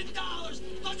 $10,000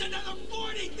 plus another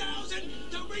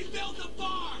 $40,000 to rebuild the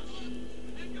bar.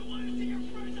 If you want to see your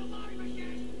friend alive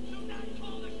again, do not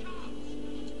call the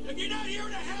cops. If you're not here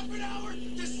in a half an hour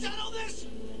to settle this,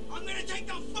 I'm gonna take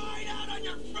the fine out on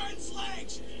your friend's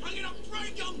legs. I'm gonna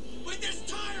break them with this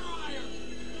tire iron.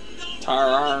 Tire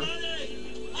iron.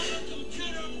 I'm a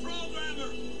computer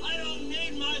programmer. I don't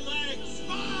need my legs.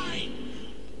 Fine.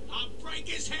 I'll break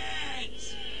his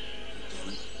hands.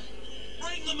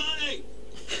 Bring the money.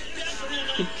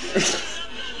 Definitely.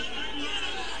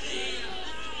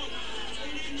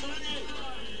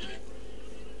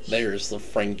 There's the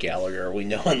Frank Gallagher we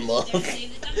know and love.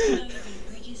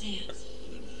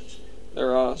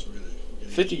 They're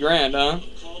 50 grand, huh?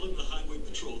 Call them the highway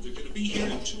patrol. They're gonna be here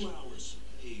in 2 hours.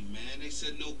 Hey man, they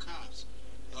said no cops.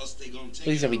 Else they gonna take.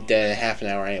 He's gonna be dead in half an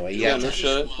hour anyway. Yeah, no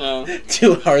shit. Yeah.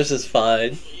 2 hours is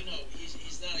fine. You know,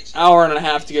 he's not exactly. Hour and a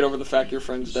half to get over the fact your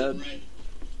friend's dead. Right.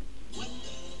 What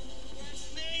the?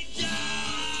 Stay down!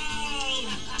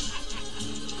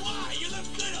 Why? You look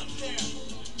good up there.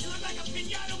 You look like a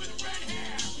pinata with red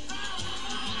hair.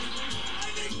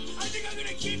 I think I'm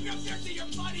gonna keep you up there till your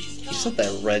buddies come. You said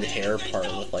that red hair part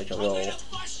with like a little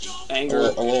Anger.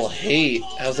 a little hate.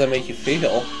 How does that make you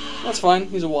feel? That's fine.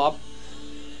 He's a wop.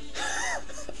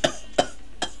 What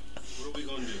are we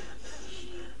gonna do?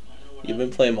 You've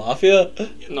been playing Mafia?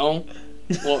 No.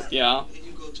 Well, yeah. Here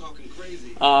you go talking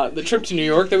crazy. The trip to New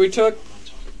York that we took,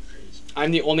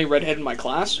 I'm the only redhead in my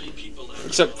class,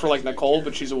 except for like Nicole,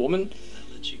 but she's a woman,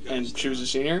 and she was a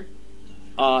senior.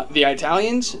 The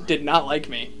Italians did not like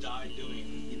me.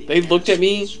 They looked at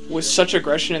me with such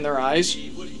aggression in their eyes.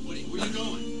 Where you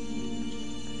going?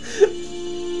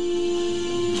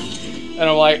 And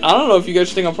I'm like, I don't know if you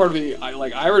guys think I'm part of the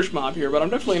like Irish mob here, but I'm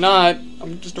definitely not.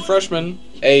 I'm just a freshman.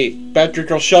 Hey, Patrick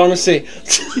O'Shaughnessy.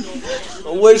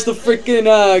 Where's the freaking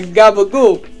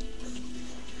gabagool?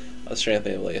 I was trying to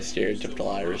think of like a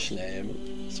stereotypical Irish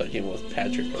name, so I came up with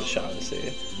Patrick O'Shaughnessy. I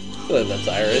feel like that's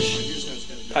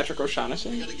Irish. Patrick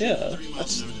O'Shaughnessy? Yeah.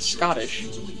 That's Scottish.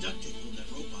 There's only duct tape on that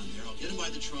rope on there. I'll get him by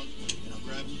the trunk, and I'll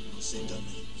grab him. I'll save that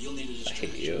money. You'll need a I distraction.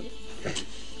 hate you.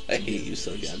 I hate you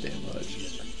so goddamn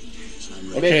much.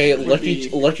 I'm Okay, Would Lucky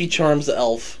be- Lucky Charms the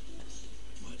elf.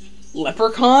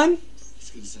 Leprechaun?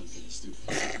 It's gonna sound kind of stupid.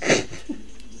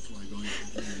 Before I go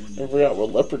into I forgot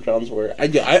what leprechauns were.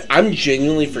 I'm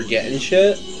genuinely forgetting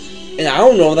shit, and I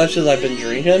don't know if that's because I've been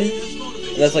drinking,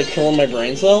 and that's like killing my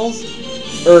brain cells,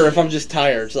 or if I'm just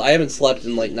tired. So I haven't slept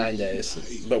in like 9 days.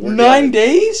 But we're 9 good.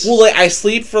 days? Well, like I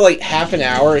sleep for like half an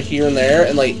hour here and there,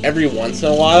 and like every once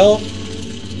in a while,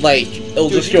 like it'll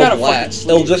Dude, just you go gotta black. fucking sleep.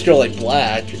 It'll just go like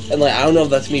black, and like I don't know if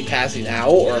that's me passing out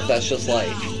or if that's just like.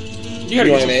 You gotta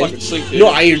You know get some what I mean? fucking sleep, dude. No,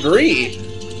 I agree.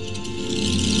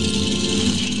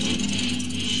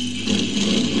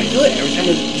 I feel like every time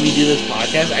we do this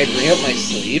podcast, I bring up my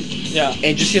sleep, Yeah. and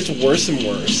it just gets worse and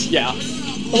worse. Yeah.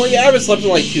 I'm like, yeah, I haven't slept in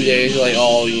like 2 days. You're like,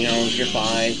 oh, you know, you're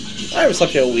fine. I haven't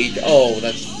slept in a week. Oh,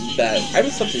 that's bad. I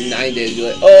haven't slept in 9 days.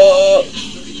 You're like, oh.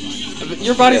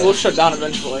 Your body Yeah. will shut down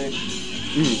eventually.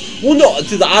 Well, no,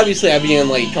 because obviously I've been in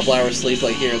like a couple hours sleep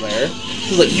like here and there.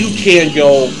 Because like you can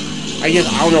go, I guess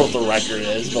I don't know what the record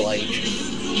is, but like.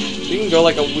 You can go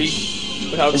like a week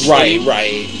without sleep.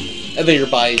 Right. And then your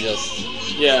body just.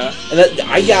 Yeah. And then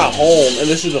I got home, and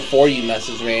this is before you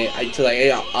messaged me. I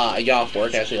got off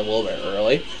work actually a little bit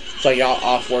early, so I got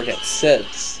off work at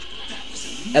 6,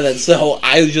 and then so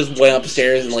I just went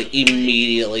upstairs and like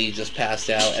immediately just passed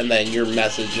out, and then your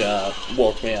message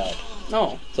woke me up.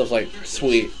 No. So I was like,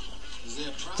 sweet.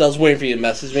 So I was waiting for you to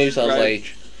message me, so I was Right.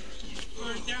 like,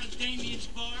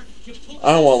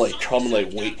 I don't want to like come and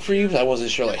like wait for you, because I wasn't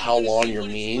sure like how long your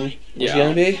meeting was Yeah.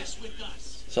 gonna be.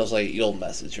 So I was like, you'll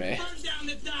message me. Burn down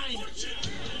the diner.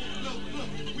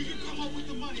 Look, we can come up with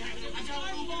the money. I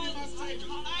got no money in my safe.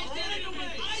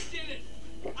 I did it.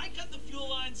 I cut the fuel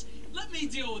lines. Let me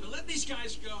deal with it. Let these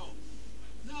guys go.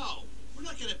 No, we're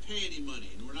not gonna pay any money,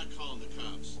 and we're not calling the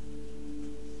cops.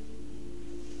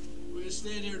 We're gonna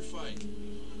stand here and fight.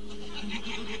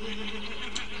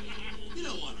 You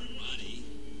don't want our money.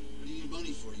 What do you need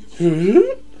money for?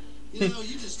 You know,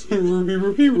 you just hear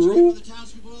the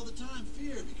townspeople all the time.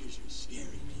 Fear because you're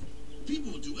scary people.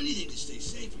 People will do anything to stay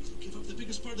safe because they'll give up the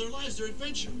biggest part of their lives, their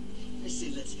adventure. I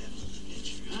say, let's have a little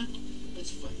adventure, huh?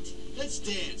 Let's fight. Let's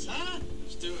dance, huh?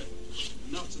 Let's do it.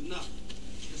 Enough's enough.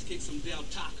 Let's kick some Del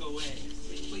Taco ass.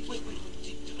 Wait. I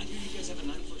hear you guys have a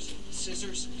knife or some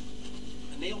scissors,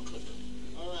 a nail clipper.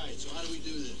 All right, so how do we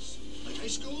do this? Like high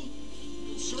school?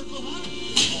 Circle, huh?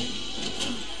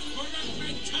 We're not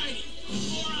very tiny.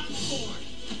 4 on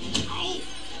 4. Ow!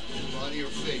 Body or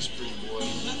face, pretty boy.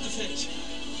 Not the face.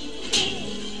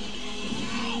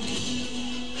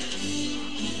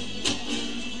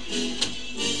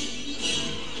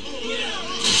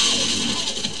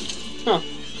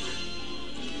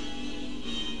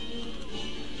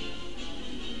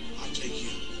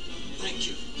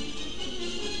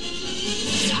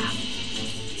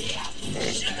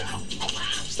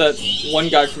 that one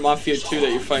guy from Mafia 2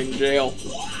 that you fight in jail.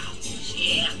 Trade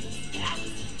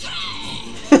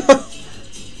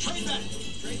that.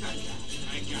 Trade that guy.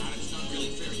 I got it. It's not really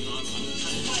fair. You know, I'm trying to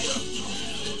fight up.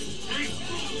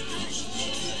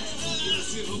 You wanna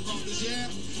see who bumped his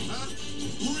ass? Huh?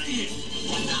 Bring it.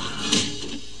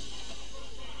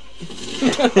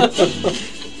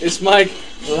 It's Mike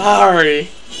Lowry.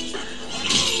 Let's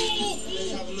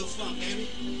have a little fun, baby.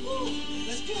 Woo.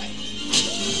 Let's play.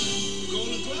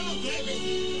 Golden Glove, baby.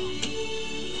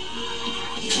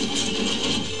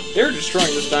 They're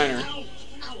destroying this diner. Ow.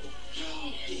 Ow.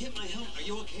 You hit my helmet. Are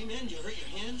you okay, man? You hurt your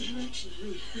hand? You're actually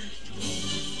really hurt.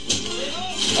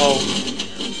 Oh.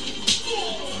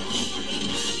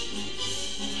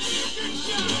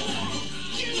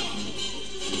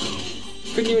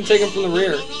 Couldn't even take him from the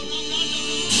rear.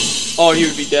 Oh, he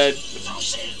would be dead.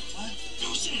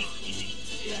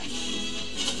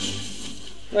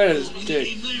 Right at his dick.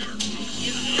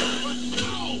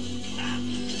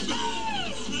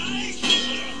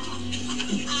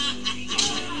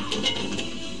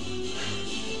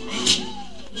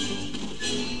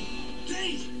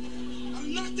 I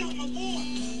knocked out my boy.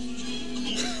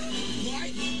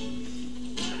 Right?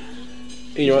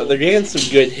 You know what? They're getting some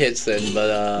good hits in,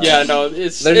 but Yeah, no,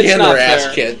 it's they're it's getting not their ass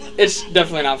fair. kicked. It's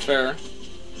definitely not fair.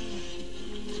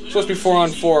 It's supposed to be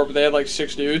 4-on-4, but they had like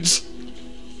 6 dudes.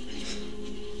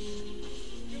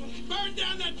 Burn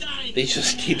down that dime. They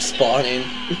just keep spawning.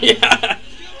 Yeah.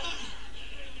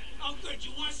 Oh, good.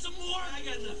 You want some more? I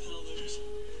got nothing to lose.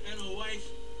 I got no wife,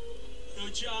 no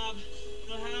job,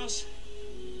 no house.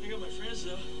 I got my friends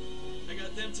though. I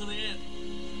got them till the end.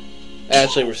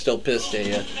 Actually, we're still pissed at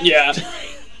you. Yeah.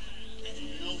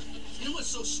 You know what's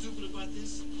so stupid about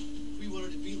this? We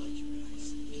wanted to be like you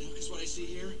guys. You know, because what I see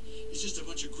here is just a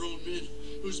bunch of grown men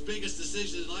whose biggest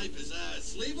decision in life is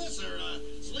sleeveless or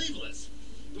sleeveless.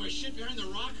 Do I shit behind the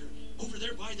rocker over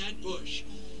there by that bush?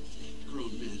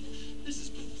 Grown men, this is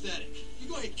pathetic. You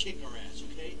go ahead and kick our ass,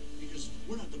 okay? Because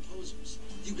we're not the posers.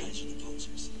 You guys are the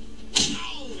posers.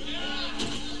 Ow!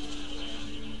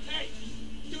 Hey,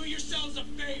 do yourselves a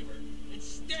favor and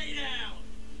stay down.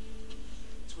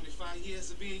 25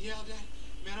 years of being yelled at?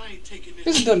 Man, I ain't taking this. He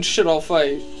hasn't done shit all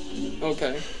fight.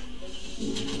 Okay.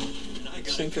 I got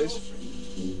Same a face.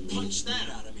 girlfriend. Punch that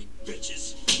out of me,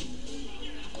 bitches.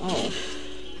 Oh.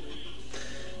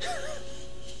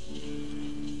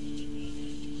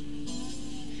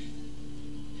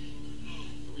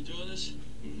 Are we doing this?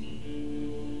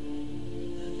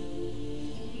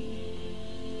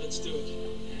 Let's do it.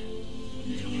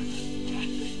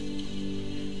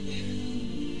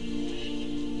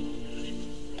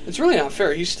 It's really not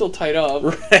fair. He's still tied up.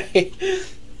 Right?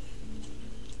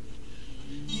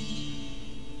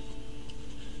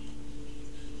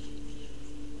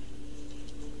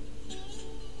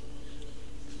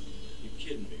 You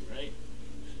kidding me, right?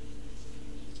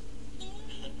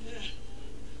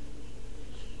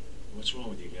 What's wrong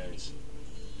with you guys?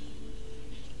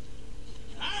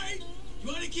 Alright, you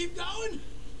want to keep going?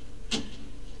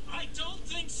 I don't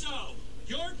think so.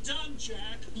 You're done,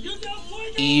 Jack. You don't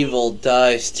fucking Evil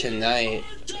dies tonight.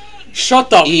 Shut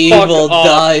the Evil fuck up.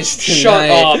 dies Shut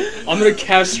tonight. up. I'm gonna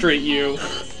castrate you.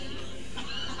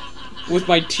 With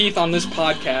my teeth on this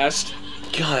podcast.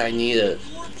 God, I need it.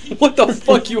 What the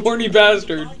fuck, you horny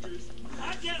bastard?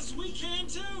 I guess we can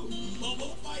too. But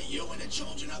we'll fight you and the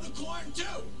children of the corn too.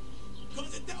 Cause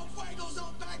the Del Fuegos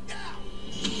don't back down.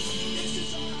 This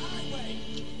is our highway.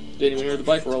 Didn't even hear the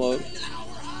bike roll out.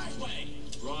 Our highway.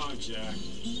 Wrong, Jack.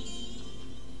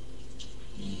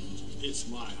 It's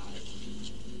my highway.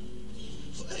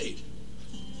 Played.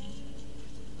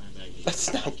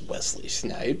 That's not Wesley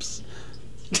Snipes.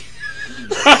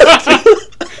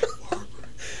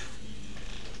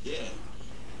 Yeah.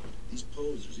 These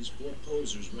posers, these 4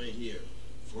 posers right here.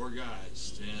 4 guys,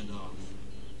 stand off.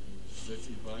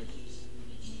 50 bikers.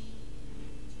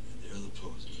 And they're the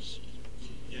posers.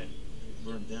 Yeah,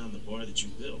 they burned down the bar that you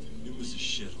built. It was a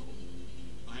shithole.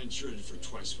 I insured it for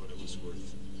twice what it was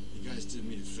worth. You guys did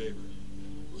me a favor.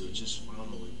 We were just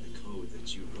following the code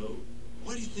that you wrote.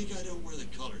 Why do you think I don't wear the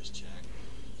colors, Jack?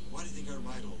 Why do you think I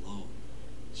ride alone?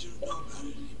 You don't know about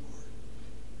it anymore.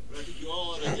 But I think you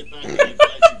all ought to get back to the advice you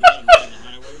got on the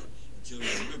highway until you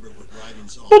remember what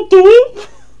riding's all about.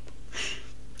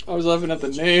 I was laughing at the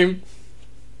name.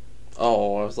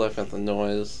 Oh, I was laughing at the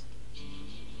noise.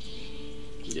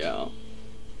 Yeah.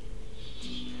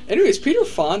 Anyways, Peter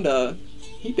Fonda,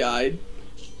 he died.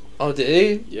 Oh, did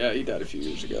he? Yeah, he died a few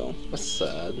years ago. That's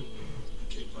sad.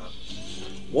 Okay, Pop.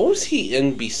 What was he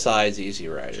in besides Easy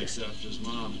Rider? Takes after his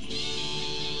mom.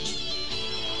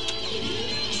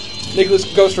 Nicholas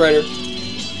Ghost Rider.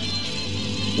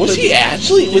 Was he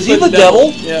actually? Was he played the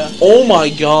devil? Yeah. Oh my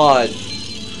god. Man,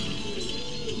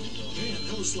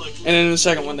 that was like. And then in the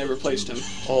second one, they replaced him.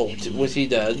 Oh, was he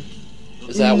dead?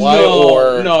 Is that why,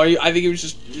 or no? I think he was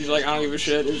just. He's like, I don't give a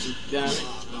shit. It was yeah. No.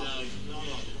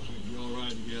 We all ride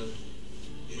together.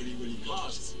 What do you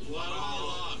Hogs. Wild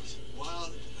hogs.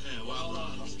 Wild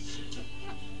hogs.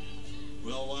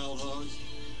 Well, wild hogs.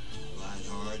 Ride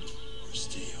hard or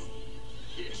stay home.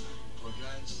 Yeah. Well,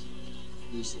 guys,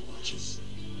 lose the watches.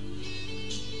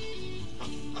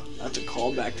 That's a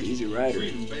callback to Easy Rider.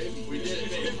 Freedom, baby. We did it,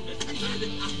 baby.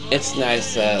 it's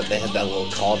nice that they had that little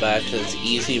callback to this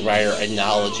Easy Rider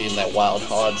acknowledging that Wild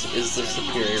Hogs is the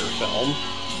superior film.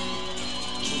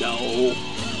 No.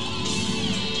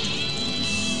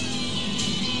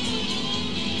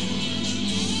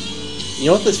 You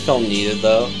know what this film needed,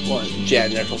 though? What?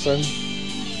 Jack Nicholson. The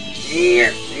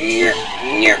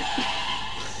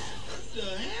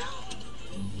hell?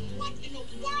 What in the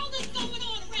world is going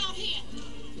on around here?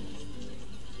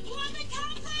 Plumbing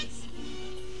complex?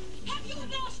 Have you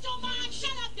lost your mind? Shut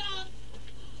up, dog.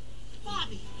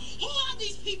 Bobby, who are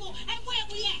these people and where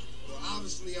we at? Well,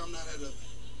 obviously, I'm not at a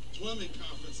plumbing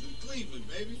conference in Cleveland,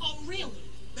 baby. Oh, really?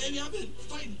 Baby, I've been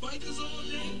fighting bikers all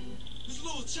day. This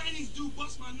little Chinese dude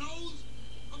bust my nose.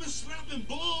 I've been slapping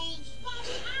bulls.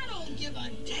 Bobby, I don't give a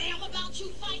damn about you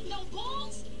fighting no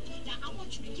bulls. Now, I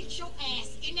want you to get your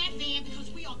ass in that van because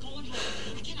we are going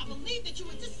home. I cannot believe that you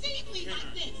would deceive me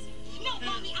like this. No,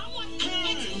 Bobby, I want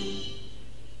you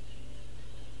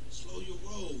Slow your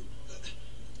roll.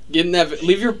 Get in that.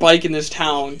 Leave your bike in this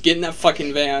town. Get in that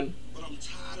fucking van. But I'm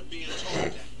tired of being told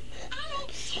that. I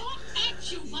don't talk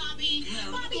at you, Bobby.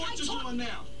 Yeah, Bobby, what I you talk. doing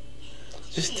now?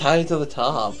 Just tie it to the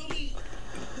top.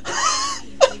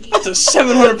 That's a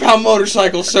 700-pound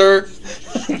motorcycle, sir.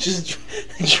 Just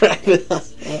drag it up.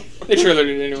 They trailered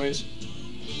it anyways.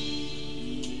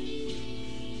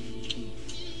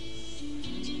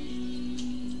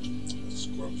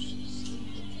 Scrumptious.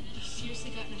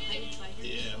 Seriously got in a fight with bikers?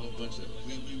 Yeah, a whole bunch of them.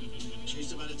 We chased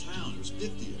them out of town. There was 50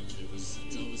 of them. It was,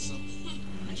 it was something.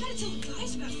 I gotta tell the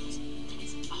guys about this.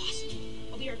 It's awesome.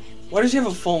 I'll be right back. Why does he have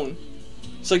a phone?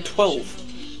 It's like 12.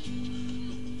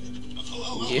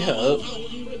 Yeah. No,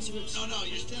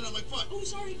 you're standing on my foot. Oh,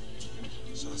 sorry.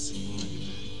 So I see you when I get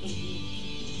back.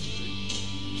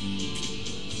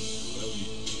 Love you.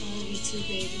 I love you too,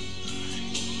 baby.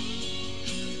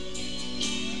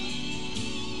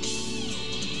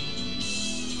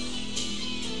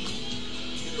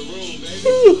 Get a room,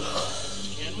 baby.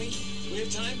 Can we? Do we have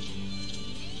time?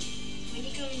 When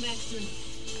you coming back through?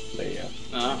 There you go.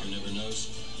 Ah, You never knows.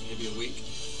 Maybe a week.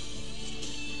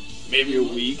 maybe a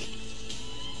week.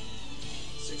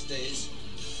 6 days,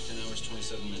 10 hours,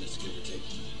 27 minutes, give or take.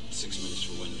 6 minutes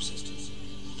for wind resistance.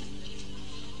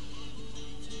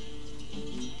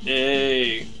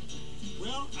 Hey,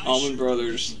 Well, Allman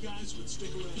Brothers. you guys would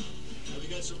stick around. Now, we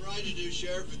got some riding to do,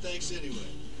 Sheriff, but thanks anyway.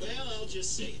 Well, I'll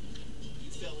just say it.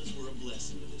 You fellas were a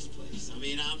blessing to this place. I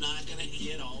mean, I'm not gonna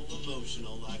get all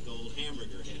emotional like old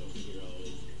hamburger head over here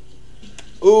always.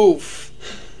 Oof.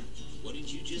 What did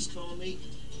you just call me?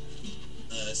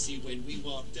 See, when we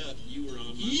walked up, you were on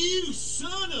my... You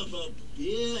son of a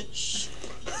bitch!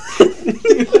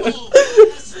 Oh,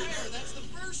 I swear, that's the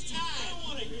first time. I don't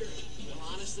want to hear it. Well,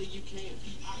 honestly, you can.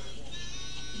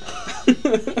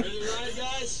 Ready to ride,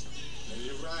 guys? Ready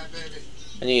to ride, baby.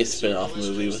 I need a spin-off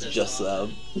movie with just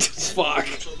them. Fuck.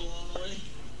 Trouble along the way?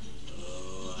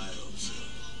 Oh, I hope so.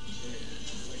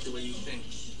 Yeah, I like the way you think.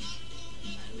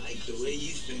 I like the way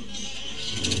you think.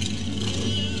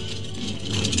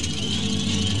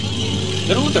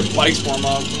 They don't let their bikes warm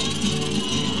up.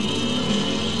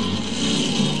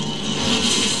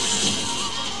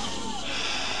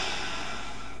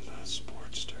 The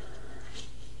Sportster.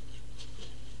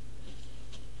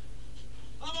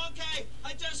 I'm okay.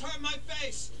 I just hurt my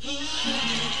face.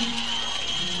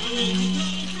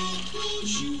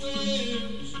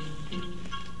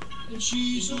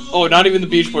 Oh, not even the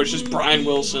Beach Boys, just Brian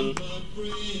Wilson.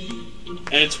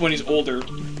 And it's when he's older.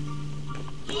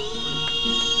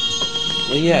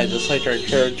 Well, yeah, just like our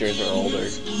characters are older.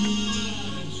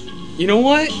 You know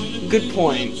what? Good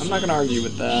point. I'm not gonna argue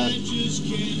with that.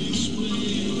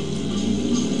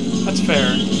 That's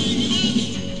fair.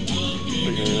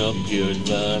 Bringing up good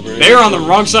vibrations. They're on the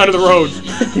wrong side of the road.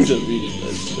 To meet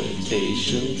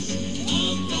expectations.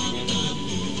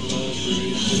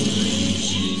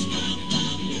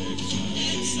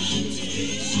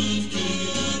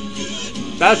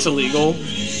 That's illegal.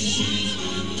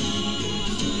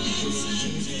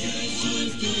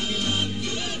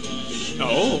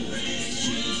 Oh.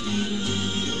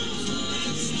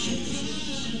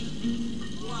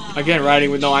 Again, riding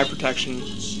with no eye protection.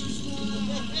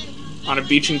 on a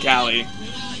beach in Cali.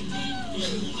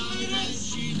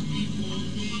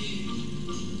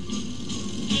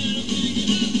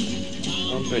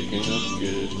 I'm picking up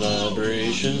good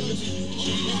vibrations.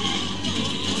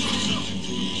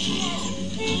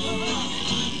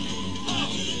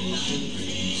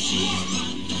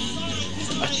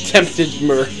 Attempted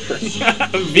murder.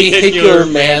 Vehicular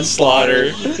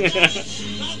manslaughter.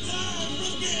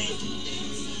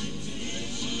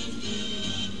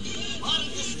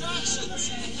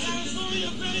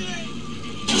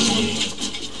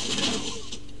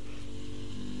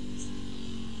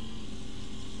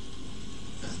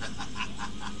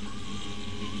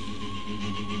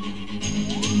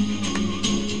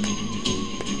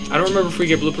 I don't remember if we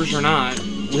get bloopers or not.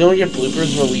 We don't get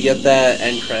bloopers, but we get that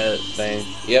end credit thing.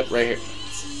 Yep, right here.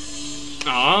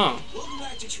 Ah.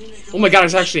 Oh my god,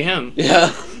 it's actually him.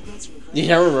 Yeah. You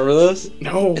can't remember this?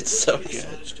 No. It's so good.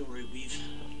 Saddest story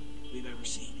we've ever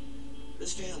seen.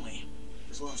 This family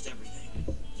has lost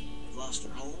everything. They've lost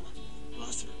their home, they've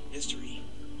lost their history,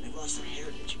 they've lost their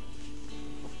heritage.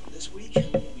 This week,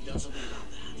 we've done something about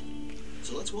that.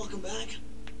 So let's welcome back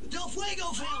the Del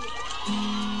Fuego family.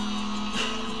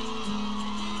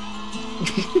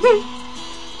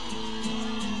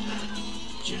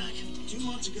 Jack, 2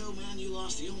 months ago, man, you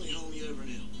lost the only home you ever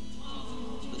knew.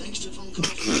 But thanks to a phone call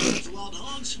from the Wild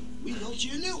Hogs, we built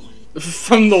you a new one.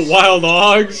 From the Wild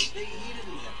Hogs. Hey, you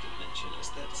didn't have to mention us.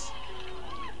 That's... So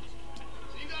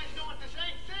you guys know what to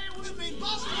say? Say it with me,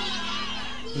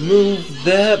 Buster! Move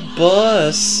that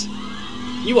bus.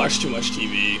 You watch too much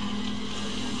TV.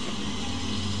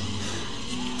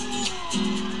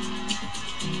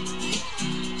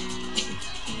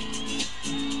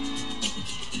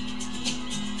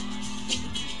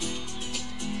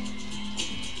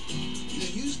 You know,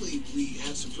 usually we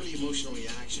have some pretty emotional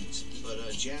reactions, but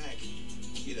Jack,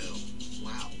 you know,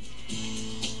 wow.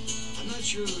 I'm not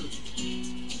sure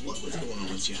what was going on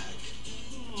with Jack.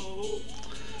 Oh.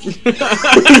 It's our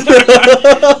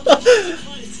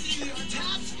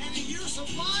taps and a year's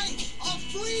supply of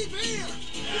free beer.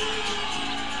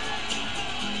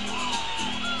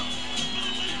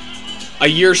 A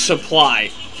year's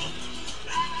supply.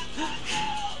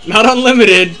 Not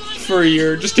unlimited for a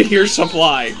year, just a year's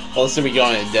supply. Well, it's gonna be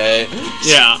gone in a day.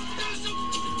 Yeah.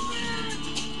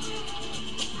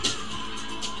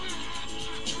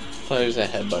 Thought he was a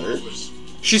headbutter.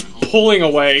 She's pulling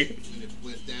away. When it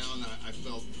went down, I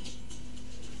felt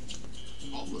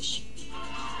homeless.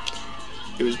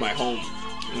 It was my home.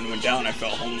 When it went down, I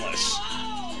felt homeless.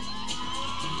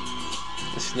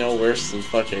 It's no worse than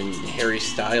fucking Harry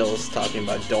Styles talking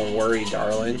about "Don't worry,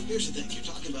 darling." Here's the thing, you're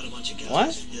talking about a bunch of guys.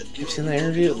 What? You've seen that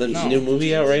interview? The No. new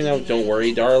movie out right now, "Don't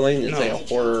Worry, Darling." It's No. like a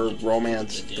horror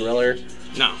romance thriller.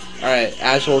 No. All right,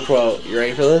 actual quote. You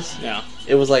ready for this? Yeah.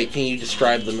 It was like, can you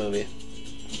describe the movie?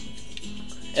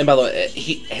 And by the way,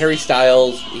 Harry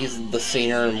Styles, he's the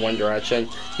singer in One Direction.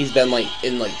 He's been like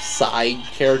in like side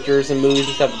characters in movies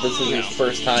and stuff, but this is his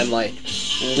first time like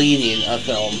leading a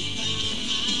film.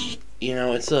 You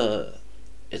know, it's a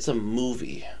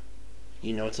movie.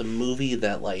 You know, it's a movie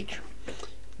that like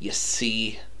you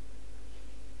see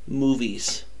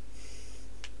movies.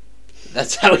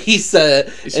 That's how he said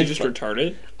it. Is he just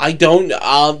retarded? I don't,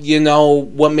 you know,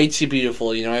 what makes you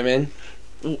beautiful, you know what I mean?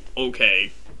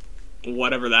 Okay.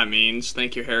 Whatever that means.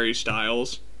 Thank you, Harry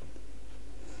Styles.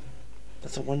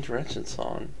 That's a One Direction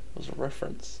song. It was a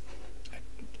reference. I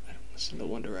don't listen to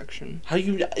One Direction. How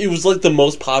you, it was like the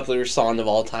most popular song of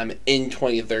all time in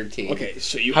 2013. Okay,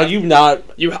 so you How have, you not,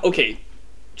 okay,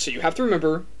 so you have to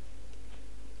remember,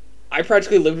 I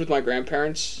practically lived with my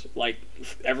grandparents, like,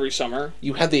 every summer.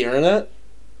 you had the internet?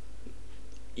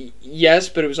 Yes,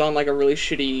 but it was on, like, a really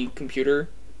shitty computer.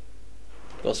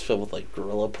 It was filled with like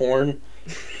gorilla porn.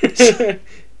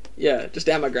 Yeah, just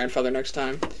add my grandfather next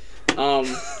time.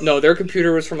 No, their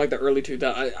computer was from, like, the early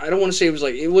 2000s. I don't want to say it was,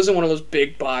 like, it wasn't one of those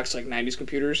big box, like, 90s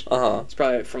computers. Uh-huh. It's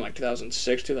probably from, like,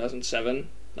 2006, 2007,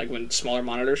 like, when smaller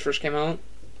monitors first came out.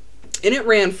 And it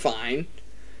ran fine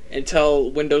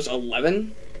until Windows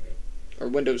 11 or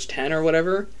Windows 10 or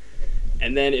whatever.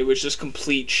 And then it was just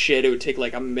complete shit. It would take,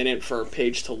 like, a minute for a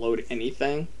page to load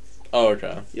anything. Oh,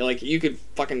 okay. You could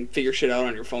fucking figure shit out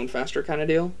on your phone faster kind of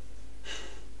deal.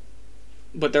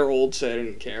 But they're old, so I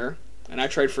didn't care. And I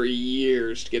tried for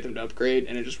years to get them to upgrade,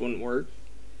 and it just wouldn't work.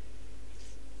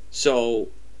 So,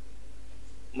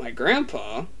 my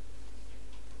grandpa,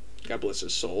 God bless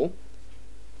his soul,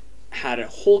 had a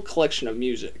whole collection of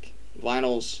music.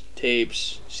 Vinyls,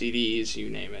 tapes, CDs, you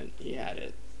name it. He had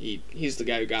it. He's the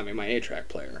guy who got me my 8-track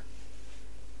player.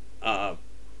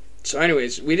 So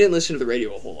anyways, we didn't listen to the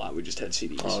radio a whole lot. We just had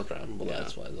CDs. Oh, okay. Well, Yeah.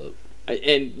 that's why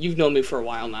And you've known me for a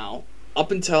while now.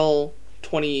 up until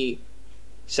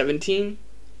 2017,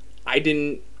 I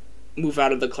didn't move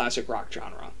out of the classic rock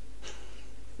genre.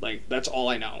 Like, that's all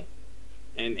I know.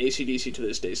 And AC/DC to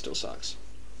this day still sucks.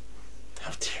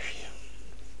 How dare you?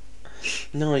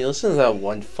 No, you listen to that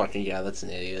one fucking guy that's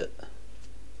an idiot.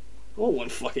 Oh, one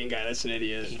fucking guy that's an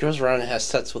idiot. He goes around and has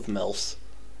sex with MILFs.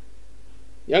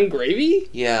 Young Gravy?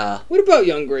 Yeah. What about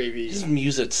Young Gravy? His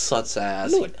music sucks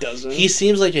ass. No, it doesn't. He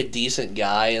seems like a decent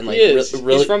guy and like He is.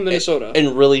 really He's from Minnesota.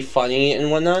 and really funny and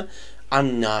whatnot.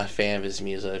 I'm not a fan of his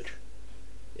music.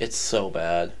 It's so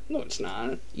bad. No, it's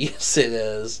not. Yes, it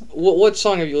is. What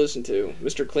song have you listened to?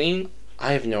 Mr. Clean?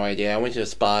 I have no idea. I went to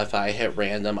Spotify, hit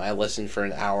random. I listened for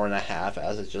an hour and a half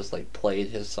as it just like played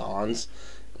his songs,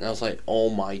 and I was like,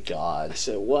 "Oh my god!" I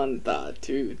said 1 dot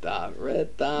 2 dot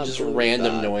red dot. Just blue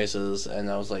random dot. noises, and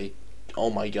I was like,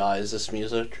 "Oh my god, is this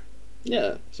music?"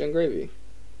 Yeah, it's Young Gravy.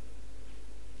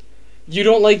 You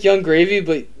don't like Young Gravy,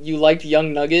 but you liked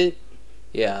Young Nugget?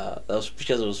 Yeah, that was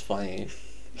because it was funny.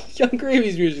 Young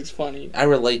Gravy's music's funny. I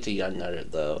relate to Young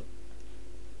Nugget though.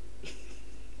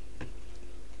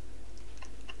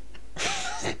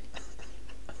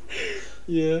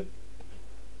 Yeah.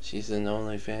 She's an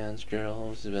OnlyFans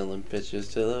girl, spilling pictures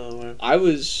to the world. I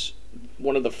was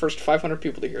one of the first 500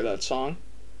 people to hear that song.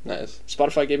 Nice.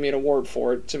 Spotify gave me an award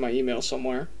for it. It's in my email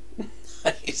somewhere.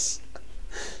 Nice.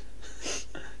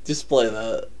 Display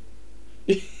that.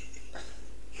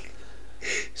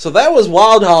 So that was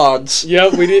Wild Hogs.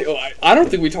 Yeah, we did. I don't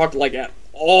think we talked like at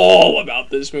all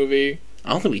about this movie. I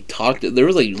don't think we talked. There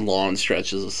was like long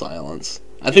stretches of silence.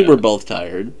 I think we're both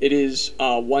tired. It is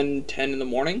 1:10 in the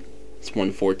morning. It's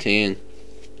 1:14.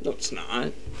 No, it's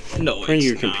not. No, Turn it's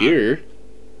your not. computer.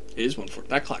 It is 1:14.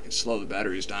 That clock is slow. The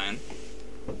battery's dying.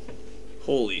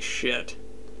 Holy shit.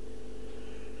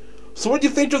 So what do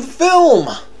you think of the film?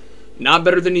 Not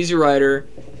better than Easy Rider.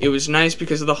 It was nice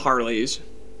because of the Harleys.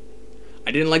 I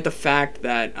didn't like the fact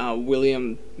that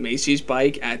William Macy's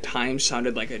bike at times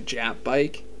sounded like a Jap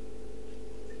bike.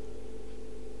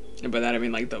 And by that I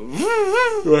mean like the...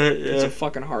 Right, yeah. It's a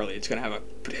fucking Harley. It's gonna have a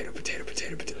potato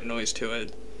noise to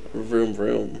it. Vroom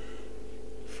vroom.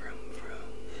 Vroom, vroom.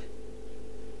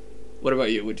 What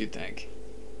about you? What'd you think?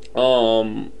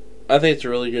 I think it's a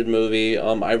really good movie.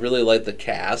 I really like the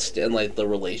cast and like the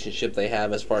relationship they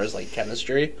have as far as like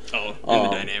chemistry. Oh, and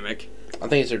the dynamic. I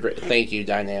think it's a great. Thank you,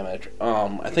 dynamic.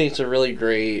 I think it's a really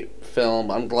great film.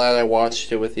 I'm glad I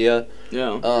watched it with you.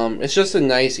 Yeah. It's just a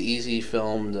nice, easy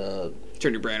film to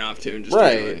Turn your brain off to and just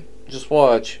right. enjoy. Just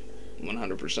watch.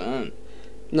 100%.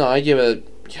 No, I give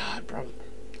it. God, bro.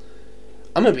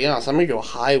 I'm gonna be honest. I'm gonna go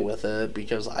high with it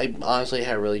because I honestly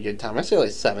had a really good time. I say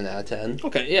like 7 out of 10.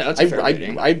 Okay, yeah, that's a fair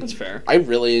rating. That's fair. I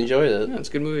really enjoyed it. Yeah, it's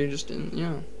a good movie. Just didn't,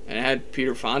 yeah, and it had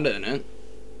Peter Fonda in it.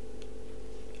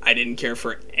 I didn't care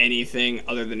for anything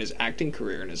other than his acting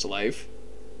career in his life.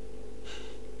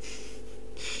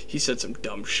 He said some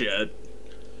dumb shit.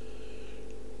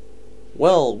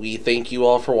 Well, we thank you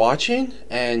all for watching,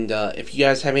 and if you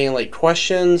guys have any like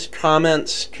questions,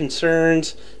 comments,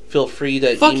 concerns, feel free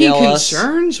to email us. Fucking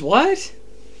concerns? What?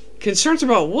 Concerns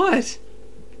about what?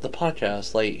 The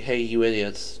podcast, like, hey, you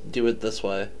idiots, do it this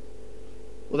way.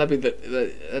 Well, that'd be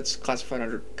that's classified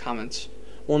under comments.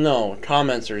 Well, no,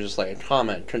 comments are just like a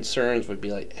comment. Concerns would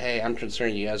be like, hey, I'm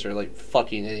concerned you guys are like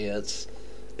fucking idiots.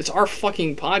 It's our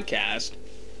fucking podcast.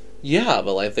 Yeah,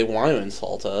 but like if they want to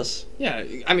insult us. Yeah,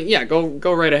 I mean, yeah,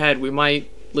 go right ahead. We might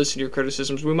listen to your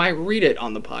criticisms. We might read it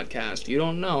on the podcast. You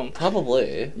don't know.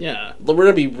 Probably. Yeah. We're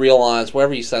gonna be real honest.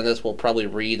 Whatever you send us, we'll probably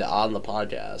read on the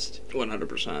podcast.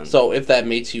 100%. So if that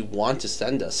makes you want to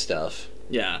send us stuff,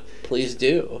 yeah, please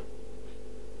do.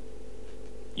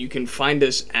 You can find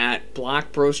us at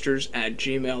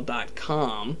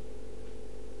blockbrosters@gmail.com.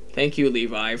 Thank you,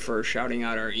 Levi, for shouting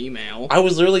out our email. I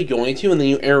was literally going to, and then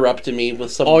you interrupted me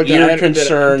with some weird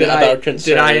concern about concerns.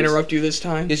 Did I interrupt you this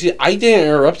time? You see, I didn't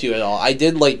interrupt you at all. I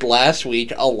did, like, last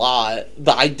week a lot,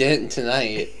 but I didn't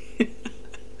tonight. You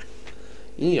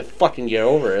need to fucking get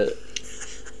over it.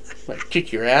 I'm gonna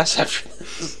kick your ass after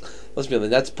this. Let's be on the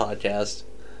next podcast.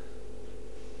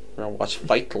 We're gonna watch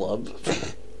Fight Club.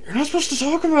 You're not supposed to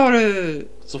talk about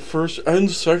it. It's the first and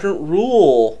second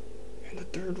rule. And the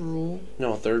third rule?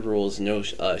 No, third rule is no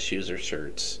shoes or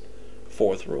shirts.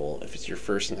 Fourth rule, if it's your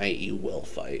first night, you will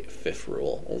fight. Fifth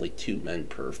rule, only 2 men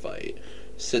per fight.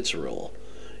 Sixth rule,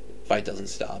 fight doesn't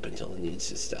stop until it needs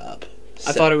to stop.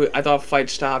 I thought fight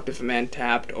stopped if a man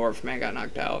tapped or if a man got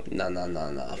knocked out.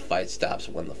 No. Fight stops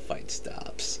when the fight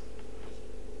stops.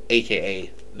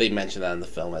 AKA, they mention that in the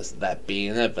film as that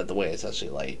being it, but the way it's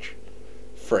actually like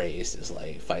phrased is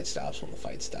like fight stops when the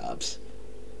fight stops.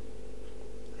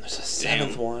 And there's a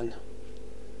seventh one.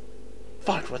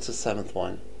 Fuck, what's the 7th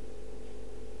one?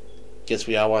 Guess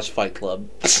we gotta watch Fight Club.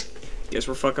 Guess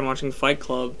we're fucking watching Fight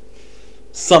Club.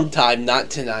 Sometime, not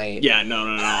tonight. Yeah,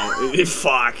 no.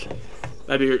 Fuck.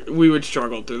 We would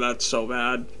struggle through that so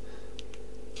bad.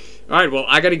 Alright, well,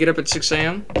 I gotta get up at 6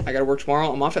 a.m. I gotta work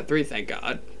tomorrow. I'm off at 3, thank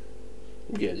God.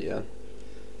 Good, yeah.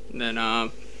 And then,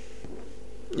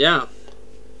 yeah.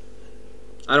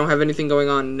 I don't have anything going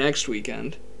on next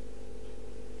weekend.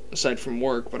 Aside from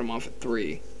work, but I'm off at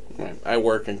 3. Right. I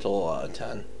work until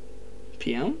 10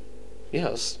 p.m.?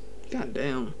 Yes. God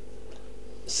damn.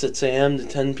 6 a.m. to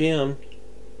 10 p.m.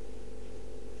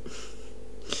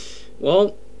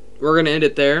 Well, we're going to end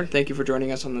it there. Thank you for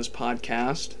joining us on this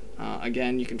podcast.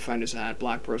 Again, you can find us at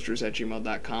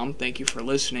blackbrosters@gmail.com. Thank you for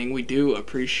listening. We do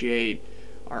appreciate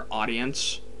our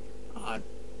audience.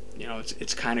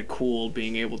 It's kind of cool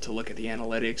being able to look at the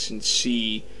analytics and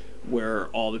see where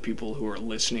all the people who are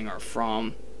listening are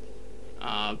from.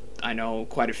 I know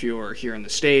quite a few are here in the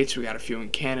States. We got a few in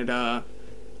Canada.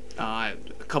 A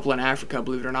couple in Africa,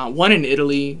 believe it or not. One in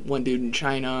Italy. One dude in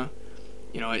China.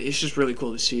 It's just really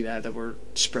cool to see that we're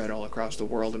spread all across the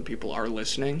world and people are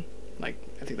listening. Like,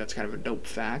 I think that's kind of a dope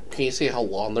fact. Can you see how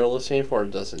long they're listening for, or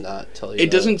does it not tell you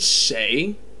It doesn't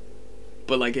say,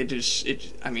 but, like,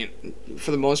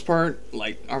 for the most part,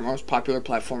 like, our most popular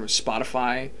platform is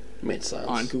Spotify. Makes sense.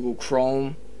 On Google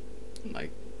Chrome,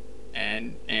 like,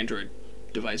 and Android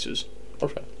devices.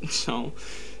 Okay. So,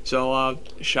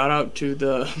 shout out to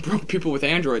the broke people with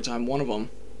Androids. I'm one of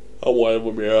them. I'm one of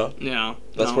them, yeah. Yeah.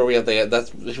 That's where we have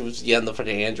the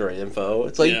fucking Android info.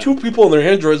 It's like 2 people on their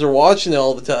Androids are watching it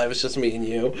all the time. It's just me and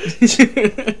you.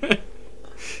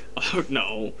 Oh,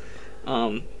 no.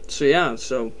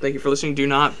 So thank you for listening. Do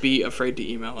not be afraid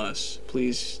to email us.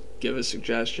 Please give us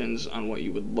suggestions on what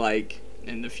you would like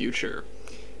in the future.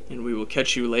 And we will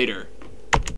catch you later.